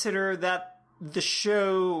you consider that the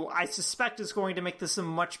show, I suspect, is going to make this a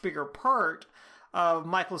much bigger part of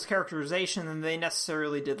Michael's characterization than they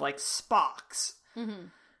necessarily did Spock's. Mm-hmm.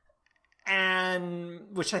 And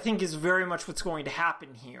which I think is very much what's going to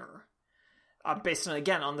happen here. Based on,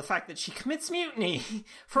 again, on the fact that she commits mutiny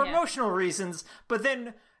for emotional reasons, but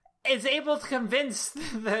then is able to convince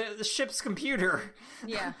the ship's computer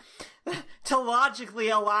to logically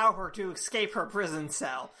allow her to escape her prison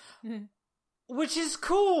cell. Mm-hmm. Which is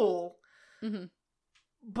cool. Mm-hmm.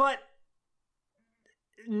 But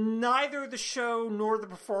neither the show nor the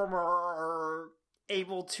performer are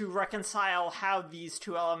able to reconcile how these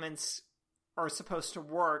two elements are supposed to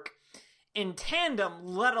work in tandem,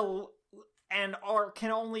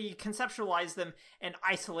 can only conceptualize them in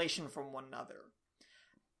isolation from one another.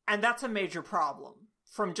 And that's a major problem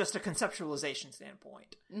from just a conceptualization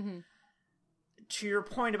standpoint. Mm-hmm. To your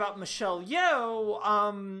point about Michelle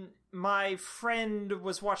Yeoh, my friend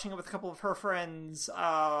was watching it with a couple of her friends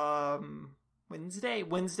Wednesday,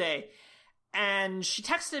 and she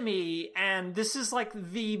texted me, and this is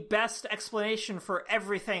the best explanation for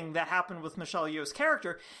everything that happened with Michelle Yeoh's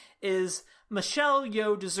character, is Michelle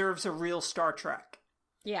Yeoh deserves a real Star Trek.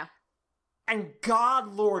 Yeah. And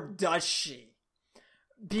God Lord does she.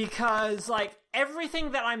 Because,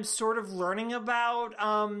 everything that I'm sort of learning about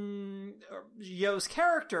Yeoh's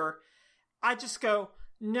character, I just go,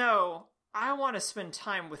 no, I want to spend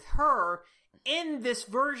time with her in this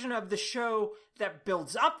version of the show that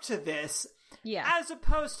builds up to this, as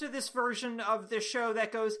opposed to this version of the show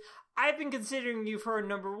that goes, I've been considering you for a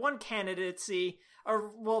number 1 candidacy,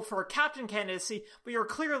 for a captain candidacy, but you're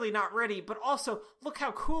clearly not ready, but also, look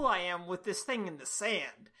how cool I am with this thing in the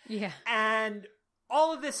sand. Yeah. And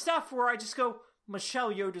all of this stuff where I just go,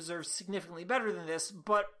 Michelle Yeoh deserves significantly better than this,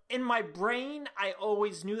 but in my brain, I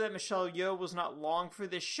always knew that Michelle Yeoh was not long for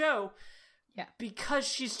this show, because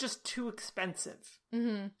she's just too expensive.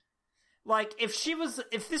 Mm-hmm.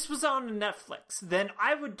 If this was on Netflix, then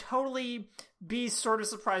I would totally be sort of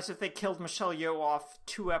surprised if they killed Michelle Yeoh off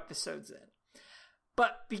 2 episodes in.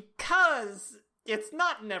 But because it's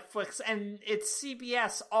not Netflix and it's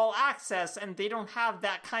CBS All Access and they don't have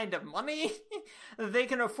that kind of money, they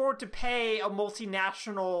can afford to pay a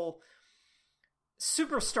multinational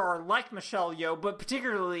superstar like Michelle Yeoh, but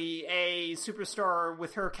particularly a superstar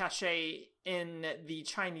with her cachet in the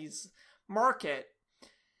Chinese market.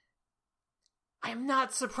 I'm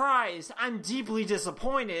not surprised. I'm deeply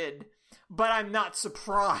disappointed, but I'm not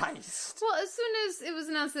surprised. Well, as soon as it was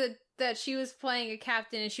announced that she was playing a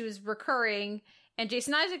captain and she was recurring, and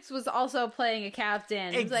Jason Isaacs was also playing a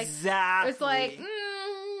captain. Exactly. It's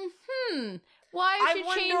why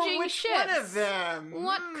is she changing ships? One of them.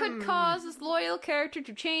 What could cause this loyal character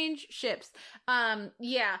to change ships? So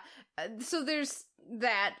there's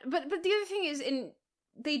that. But the other thing is,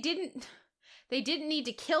 they didn't need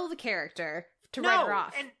to kill the character to write her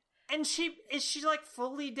off. And is she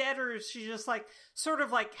fully dead, or is she just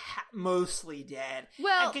mostly dead?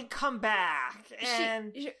 Well, and can come back.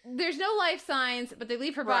 And there's no life signs, but they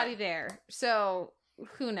leave her body there. So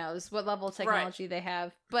who knows what level of technology they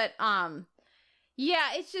have? But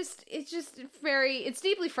it's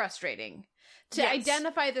deeply frustrating to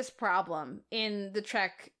identify this problem in the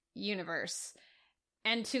Trek universe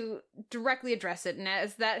and to directly address it. And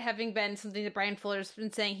as that having been something that Brian Fuller's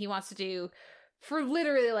been saying he wants to do for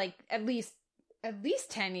literally at least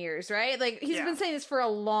 10 years, right? He's been saying this for a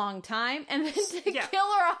long time, and then to kill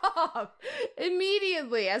her off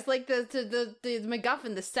immediately as the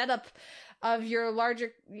MacGuffin, the setup of your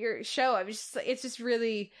show. It's just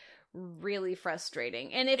really, really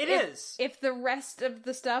frustrating. And if It is. if the rest of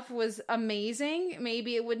the stuff was amazing,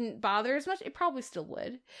 maybe it wouldn't bother as much. It probably still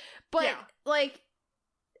would. But Yeah. like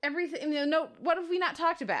everything, no, what have we not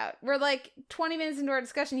talked about? We're like 20 minutes into our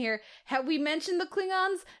discussion here. Have we mentioned the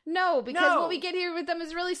Klingons? No, because what we get here with them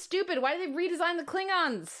is really stupid. Why did they redesign the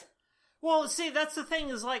Klingons? Well, see, that's the thing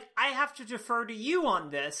is, like, I have to defer to you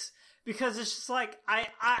on this, because it's just like,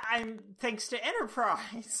 I'm thanks to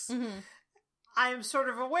Enterprise, I'm sort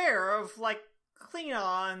of aware of, like,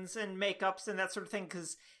 Klingons and makeups and that sort of thing,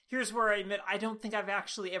 because here's where I admit, I don't think I've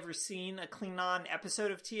actually ever seen a Klingon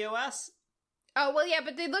episode of TOS. Oh, well, yeah,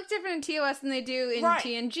 but they look different in TOS than they do in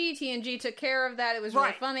TNG. TNG took care of that. It was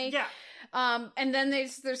really funny. Yeah. And then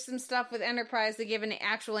there's some stuff with Enterprise. They give an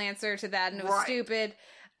actual answer to that, and it was stupid.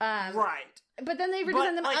 But then they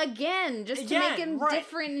redesigned them again, just to make them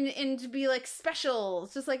different and to be, like, special.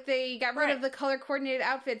 It's just like they got rid of the color-coordinated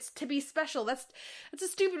outfits to be special. That's a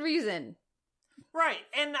stupid reason. Right.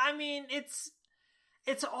 And, I mean, it's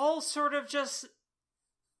all sort of just,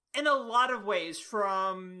 in a lot of ways,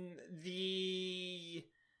 from the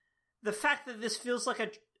fact that this feels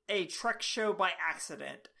like a Trek show by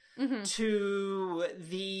accident, to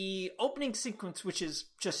the opening sequence, which is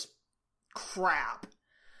just crap,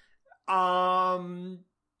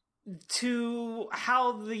 to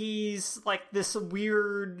how this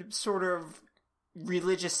weird sort of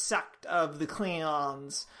religious sect of the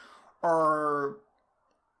Klingons are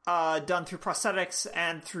done through prosthetics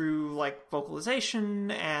and through, like,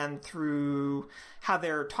 vocalization and through how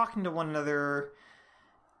they're talking to one another.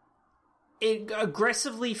 It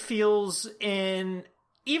aggressively feels, in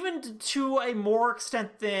even to a more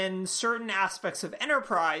extent than certain aspects of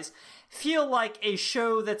Enterprise, feel like a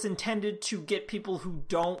show that's intended to get people who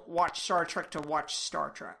don't watch Star Trek to watch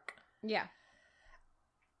Star Trek. Yeah.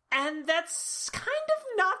 And that's kind of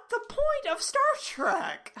not the point of Star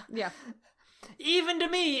Trek. Yeah. Even to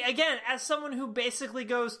me, again, as someone who basically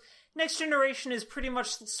goes, Next Generation is pretty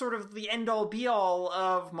much sort of the end-all be-all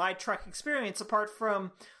of my Trek experience, apart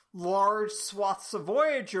from large swaths of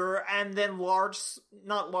Voyager, and then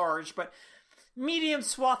medium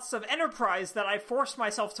swaths of Enterprise that I forced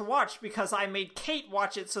myself to watch because I made Kate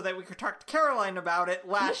watch it so that we could talk to Caroline about it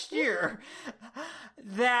last year.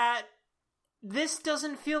 That this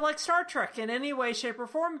doesn't feel like Star Trek in any way, shape, or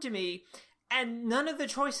form to me, and none of the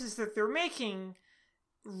choices that they're making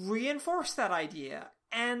reinforce that idea.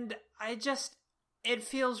 And it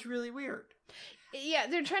feels really weird. Yeah,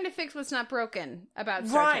 they're trying to fix what's not broken about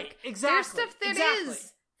Star Trek. Right, exactly. There's stuff that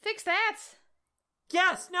is. Fix that.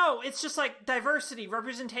 Yes, no, it's just like diversity,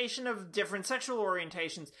 representation of different sexual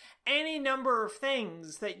orientations, any number of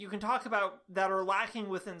things that you can talk about that are lacking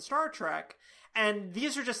within Star Trek. And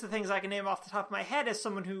these are just the things I can name off the top of my head as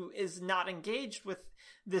someone who is not engaged with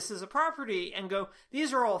this as a property, and go,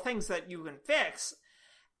 these are all things that you can fix.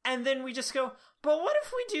 And then we just go, but what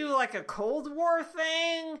if we do like a Cold War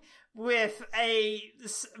thing with a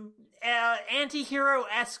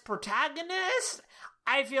anti-hero-esque protagonist?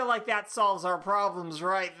 I feel like that solves our problems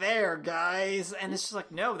right there, guys. And it's just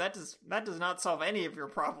like, no, that does not solve any of your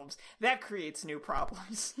problems. That creates new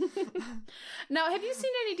problems. Now, have you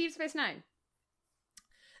seen any Deep Space Nine?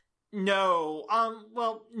 No.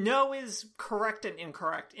 Well, no is correct and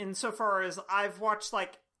incorrect. Insofar as I've watched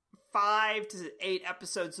like 5 to 8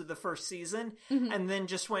 episodes of the first season, and then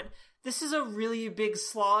just went, this is a really big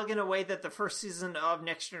slog in a way that the first season of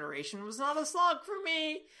Next Generation was not a slog for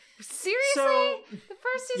me. Seriously? So, the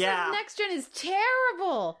first season of Next Gen is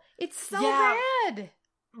terrible. It's so bad.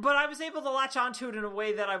 But I was able to latch onto it in a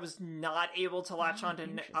way that I was not able to latch onto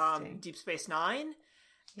Deep Space Nine.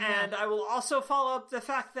 Yeah. And I will also follow up the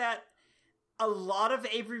fact that a lot of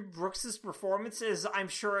Avery Brooks's performances, I'm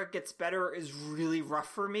sure it gets better, is really rough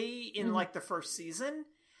for me in like the first season.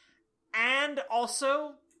 And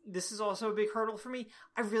also, this is also a big hurdle for me,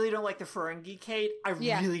 I really don't like the Ferengi, Kate. I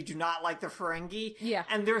really do not like the Ferengi. Yeah.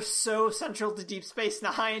 And they're so central to Deep Space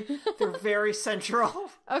Nine. They're very central.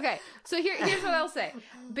 Okay, so here's what I'll say.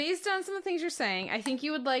 Based on some of the things you're saying, I think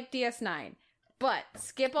you would like DS9. But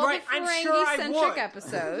skip all the Ferengi-centric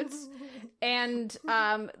episodes. And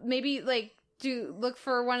maybe, like, look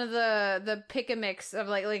for one of the pick-a-mix of,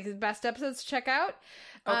 like the best episodes to check out.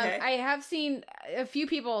 Okay. I have seen a few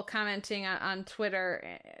people commenting on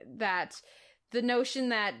Twitter that the notion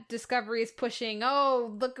that Discovery is pushing,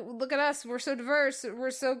 oh, look at us, we're so diverse,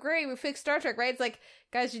 we're so great, we fixed Star Trek, right? It's like,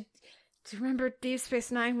 guys, do you remember Deep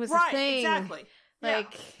Space Nine was a thing? Right, exactly.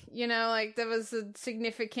 Like, you know, like, that was a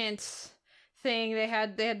significant thing. They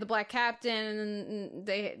had the Black Captain, and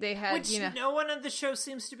they had which no one on the show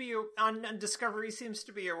seems to be on Discovery seems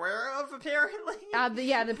to be aware of, apparently.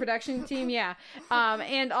 The production team,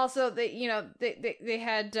 and also they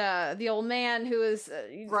had the old man who was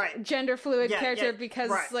gender fluid character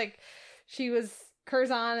because like she was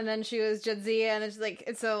Curzon and then she was Jadzia, and it's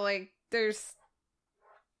like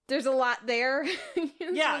there's a lot there. It's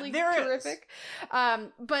really there terrific.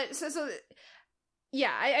 But so.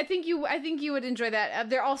 Yeah, I think you would enjoy that.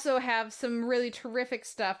 They also have some really terrific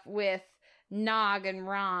stuff with Nog and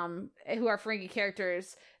Rom, who are Ferengi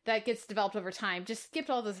characters, that gets developed over time. Just skipped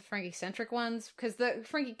all those Ferengi-centric ones, because the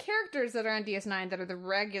Ferengi characters that are on DS9 that are the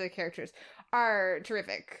regular characters are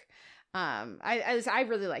terrific. I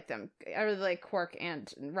really like them. I really like Quark and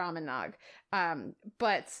Rom and Nog.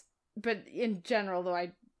 But in general, though,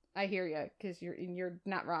 I hear you, because you're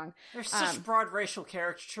not wrong. There's such broad racial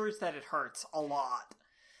caricatures that it hurts a lot.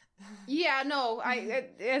 Yeah, no,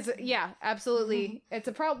 absolutely. It's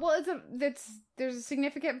a problem. Well, there's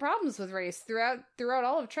significant problems with race throughout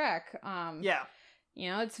all of Trek.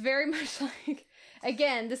 It's very much like,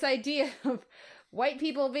 again, this idea of white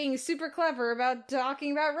people being super clever about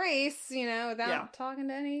talking about race, without talking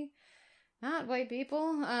to any not white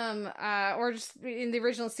people, or just in the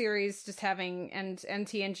original series, just having, and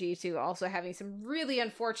TNG too, also having some really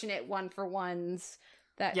unfortunate one-for-ones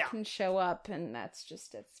that can show up, and that's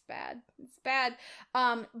just, it's bad. It's bad.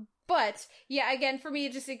 But, yeah, again, for me,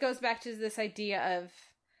 it goes back to this idea of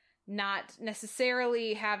not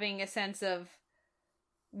necessarily having a sense of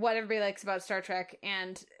what everybody likes about Star Trek,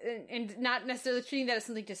 and not necessarily treating that as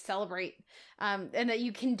something to celebrate, and that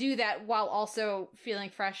you can do that while also feeling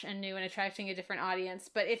fresh and new and attracting a different audience.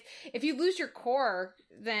 But if you lose your core,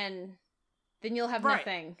 then you'll have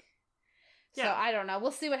nothing. Yeah. So I don't know.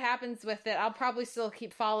 We'll see what happens with it. I'll probably still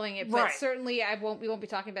keep following it, but certainly we won't be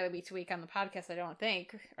talking about it week to week on the podcast, I don't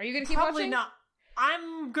think. Are you going to keep watching? Probably not.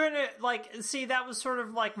 I'm going to, see, that was sort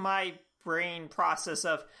of like my brain process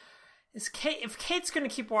of, if Kate's going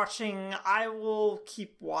to keep watching, I will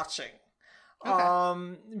keep watching.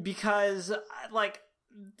 Okay. Because,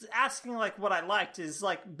 asking, what I liked is,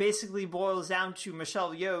 basically boils down to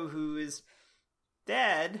Michelle Yeoh, who is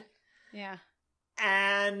dead. Yeah.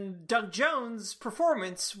 And Doug Jones'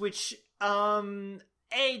 performance, which, Doug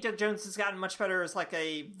Jones has gotten much better as,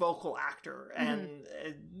 a vocal actor, and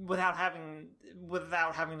without having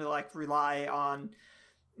to, rely on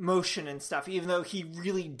motion and stuff, even though he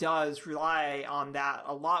really does rely on that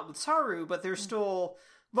a lot with Saru, but there's still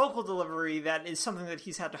vocal delivery that is something that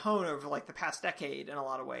he's had to hone over the past decade in a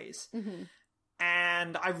lot of ways. Mm-hmm.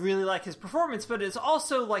 And I really like his performance, but it's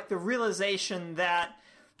also the realization that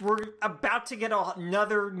we're about to get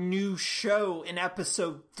another new show in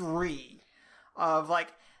episode 3 of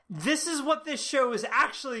this is what this show is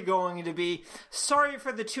actually going to be. Sorry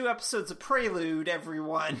for the 2 episodes of Prelude,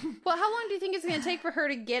 everyone. Well, how long do you think it's going to take for her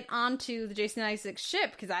to get onto the Jason Isaacs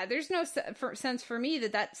ship? Because there's no sense for me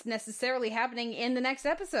that that's necessarily happening in the next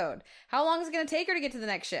episode. How long is it going to take her to get to the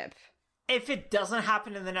next ship? If it doesn't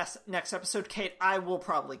happen in the next episode, Kate, I will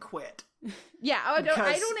probably quit. Yeah, I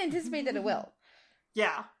don't anticipate that it will.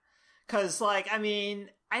 Yeah. Because,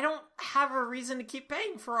 I don't have a reason to keep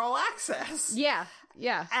paying for all access. Yeah.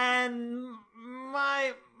 And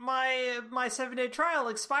my 7-day trial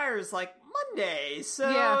expires Monday,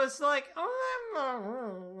 so it's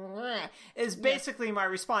is basically my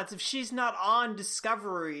response. If she's not on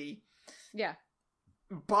Discovery,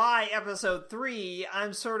 by episode 3,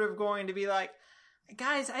 I'm sort of going to be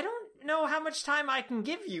guys, I don't know how much time I can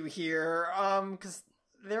give you here, because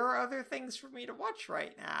there are other things for me to watch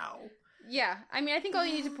right now. Yeah, I think all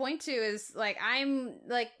you need to point to is, I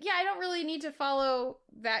don't really need to follow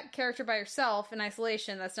that character by herself in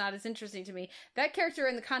isolation. That's not as interesting to me. That character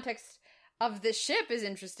in the context of this ship is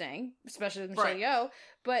interesting, especially with Michelle Yeoh,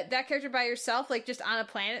 but that character by herself, just on a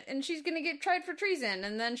planet, and she's gonna get tried for treason,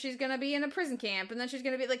 and then she's gonna be in a prison camp, and then she's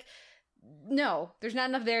gonna be, no, there's not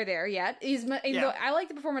enough there yet. I like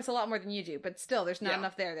the performance a lot more than you do, but still, there's not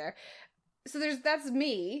enough there. So that's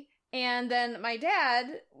me. And then my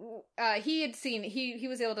dad, he had seen, he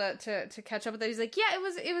was able to catch up with it. He's like, yeah, it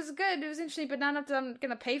was good. It was interesting, but not enough that I'm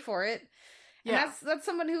going to pay for it. Yeah. And that's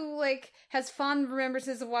someone who, has fond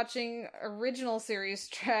remembrances of watching original series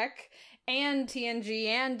Trek and TNG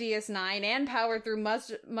and DS9 and powered through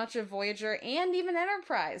much of Voyager and even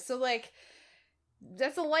Enterprise. So,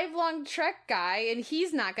 that's a lifelong Trek guy, and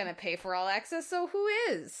he's not going to pay for all access, so who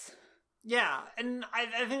is? Yeah, and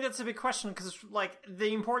I think that's a big question, because,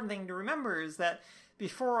 the important thing to remember is that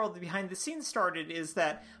before all the behind the scenes started is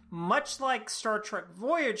that much like Star Trek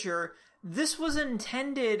Voyager, this was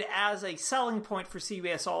intended as a selling point for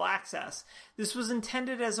CBS All Access. This was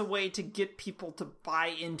intended as a way to get people to buy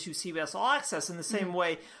into CBS All Access in the same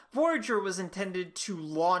way Voyager was intended to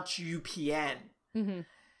launch UPN. Mm-hmm.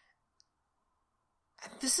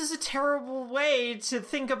 This is a terrible way to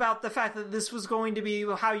think about the fact that this was going to be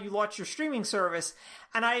how you launch your streaming service.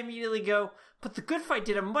 And I immediately go, but The Good Fight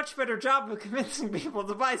did a much better job of convincing people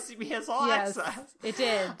to buy CBS All Access. It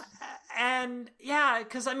did. And yeah,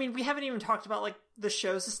 because I mean, we haven't even talked about like the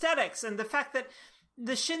show's aesthetics and the fact that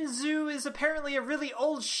the Shinzu is apparently a really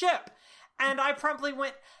old ship. And I promptly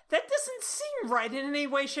went, that doesn't seem right in any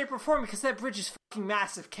way, shape, or form, because that bridge is fucking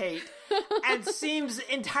massive, Kate, and seems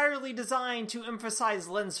entirely designed to emphasize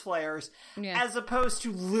lens flares, as opposed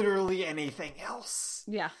to literally anything else.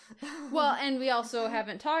 Yeah. Well, and we also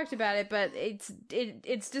haven't talked about it, but it's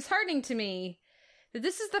disheartening to me that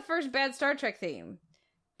this is the first bad Star Trek theme.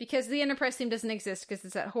 Because the Enterprise theme doesn't exist because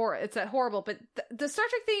it's that horrible. But the Star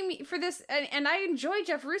Trek theme for this, and I enjoy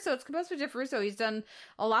Jeff Russo. It's composed by Jeff Russo. He's done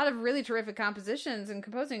a lot of really terrific compositions and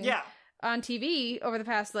composing on TV over the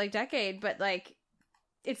past like decade. But like,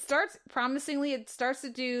 it starts promisingly. It starts to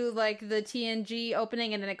do like the TNG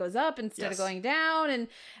opening, and then it goes up instead of going down.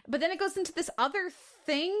 But then it goes into this other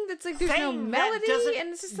thing that's like there's no melody, and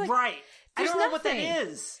it's just like I don't know what that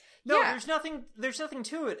is. No, there's nothing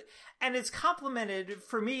to it. And it's complemented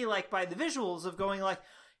for me like by the visuals of going like,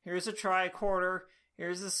 here's a tricorder,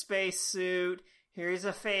 here's a spacesuit, here's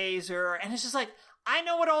a phaser, and it's just like, I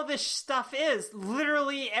know what all this stuff is.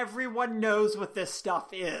 Literally everyone knows what this stuff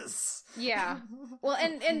is. Yeah. Well,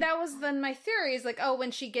 and that was then my theory is like, oh, when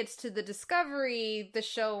she gets to the Discovery, the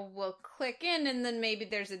show will click in, and then maybe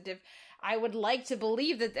there's a I would like to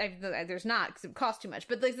believe that there's not, because it costs too much.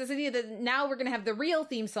 But like this idea that now we're going to have the real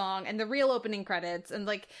theme song and the real opening credits and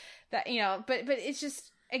like that, you know, but it's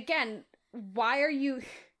just, again, why are you,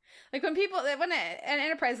 like when an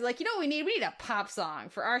Enterprise is like, you know what we need a pop song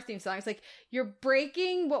for our theme song. It's like, you're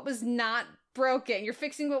breaking what was not broken. You're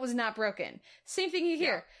fixing what was not broken. Same thing you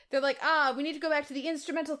hear. Yeah. They're like, we need to go back to the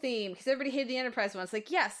instrumental theme because everybody hated the Enterprise one. It's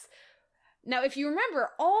like, yes. Now, if you remember,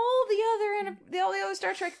 all the other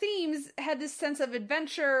Star Trek themes had this sense of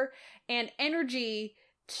adventure and energy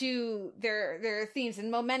to their themes and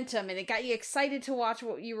momentum, and it got you excited to watch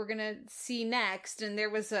what you were going to see next. And there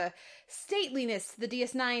was a stateliness to the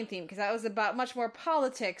DS9 theme because that was about much more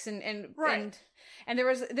politics and there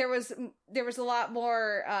was a lot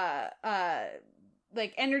more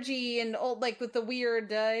like energy and old, like with the weird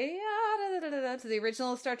to the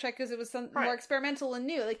original Star Trek because it was more experimental and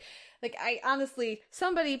new. Like I honestly,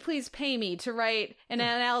 somebody please pay me to write an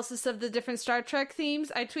analysis of the different Star Trek themes.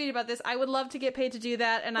 I tweeted about this. I would love to get paid to do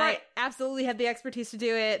that, and I absolutely have the expertise to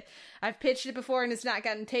do it. I've pitched it before and it's not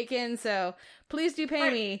gotten taken, so please do pay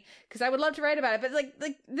me because I would love to write about it. But like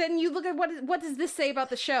then you look at what does this say about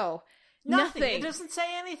the show? Nothing. It doesn't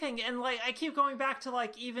say anything, and like I keep going back to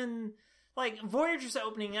like even. Like, Voyager's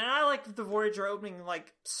opening, and I like the Voyager opening,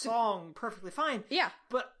 like, song perfectly fine. Yeah.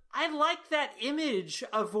 But I like that image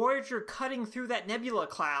of Voyager cutting through that nebula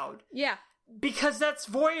cloud. Yeah. Because that's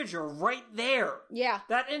Voyager right there. Yeah.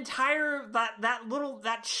 That entire,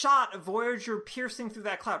 that shot of Voyager piercing through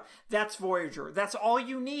that cloud, that's Voyager. That's all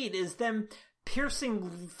you need is them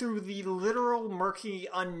piercing through the literal murky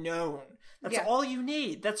unknown. That's all you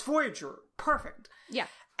need. That's Voyager. Perfect. Yeah.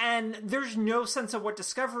 And there's no sense of what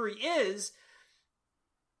Discovery is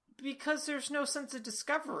because there's no sense of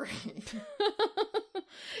Discovery.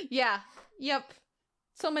 Yeah. Yep.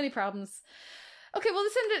 So many problems. Okay, well,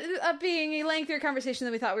 this ended up being a lengthier conversation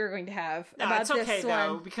than we thought we were going to have about this one. It's okay,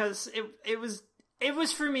 though, because it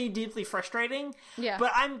was for me deeply frustrating. Yeah.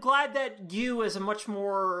 But I'm glad that you, as a much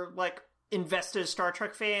more, like, invested Star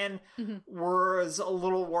Trek fan, was a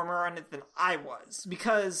little warmer on it than I was,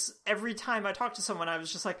 because every time I talked to someone I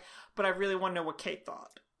was just like, but I really want to know what Kate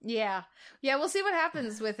thought. Yeah, we'll see what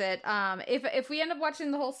happens with it. If we end up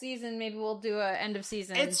watching the whole season, maybe we'll do a end of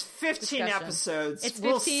season. It's 15 discussion. Episodes. It's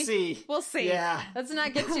 15. We'll see. Yeah. Let's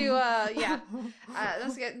not get too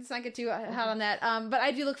let's not get too hot on that. But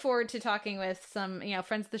I do look forward to talking with some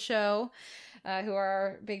friends of the show who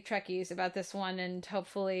are big Trekkies about this one, and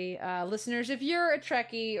hopefully listeners, if you're a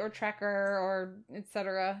Trekkie or Trekker or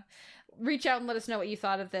etc., reach out and let us know what you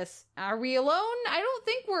thought of this. Are we alone? I don't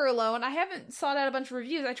think we're alone. I haven't sought out a bunch of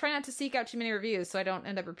reviews. I try not to seek out too many reviews so I don't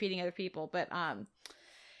end up repeating other people, but I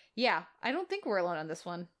don't think we're alone on this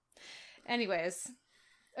one. Anyways,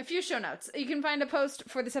 A few show notes. You can find a post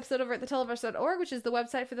for this episode over at theteleverse.org, which is the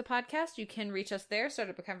website for the podcast. You can reach us there, start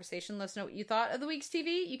up a conversation, let us know what you thought of the week's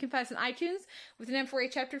TV. You can find us on iTunes with an M4A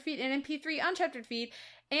chapter feed and MP3 unchaptered feed.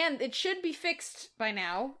 And it should be fixed by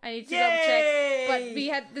now. I need to double check. But we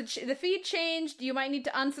had the feed changed. You might need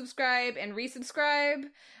to unsubscribe and resubscribe.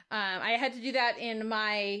 I had to do that in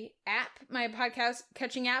my app, my podcast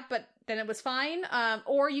catching app, but then it was fine.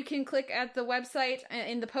 Or you can click at the website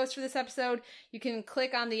in the post for this episode. You can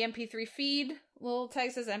click on the MP3 feed. Little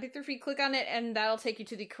tag says MP3 feed. Click on it, and that'll take you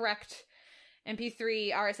to the correct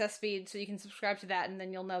MP3 RSS feed, so you can subscribe to that, and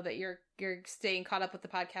then you'll know that you're staying caught up with the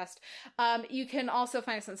podcast. You can also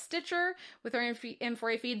find us on Stitcher with our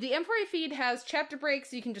M4A feed. The M4A feed has chapter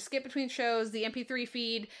breaks, so you can just skip between shows. The MP3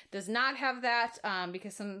 feed does not have that,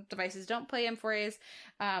 because some devices don't play M4As.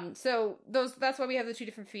 So that's why we have the two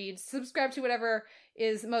different feeds. Subscribe to whatever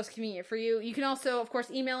is most convenient for you. You can also, of course,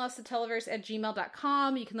 email us at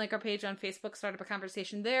televerse@gmail.com. You can like our page on Facebook, start up a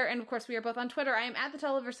conversation there. And of course, we are both on Twitter. I am at the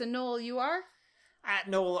Televerse, and Noel, you are? At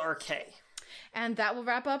Noel RK. And that will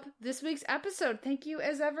wrap up this week's episode. Thank you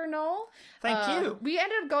as ever, Noel. Thank you. We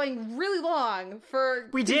ended up going really long for...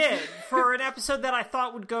 We did, for an episode that I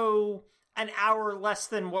thought would go an hour less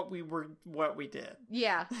than what we did.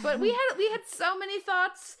 Yeah, but we had so many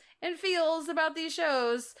thoughts and feels about these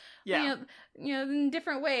shows. Yeah. You know, in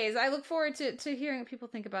different ways. I look forward to hearing what people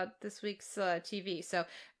think about this week's TV. So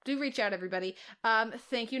do reach out, everybody.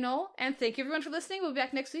 Thank you, Noel, and thank you everyone for listening. We'll be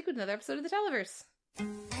back next week with another episode of The Televerse.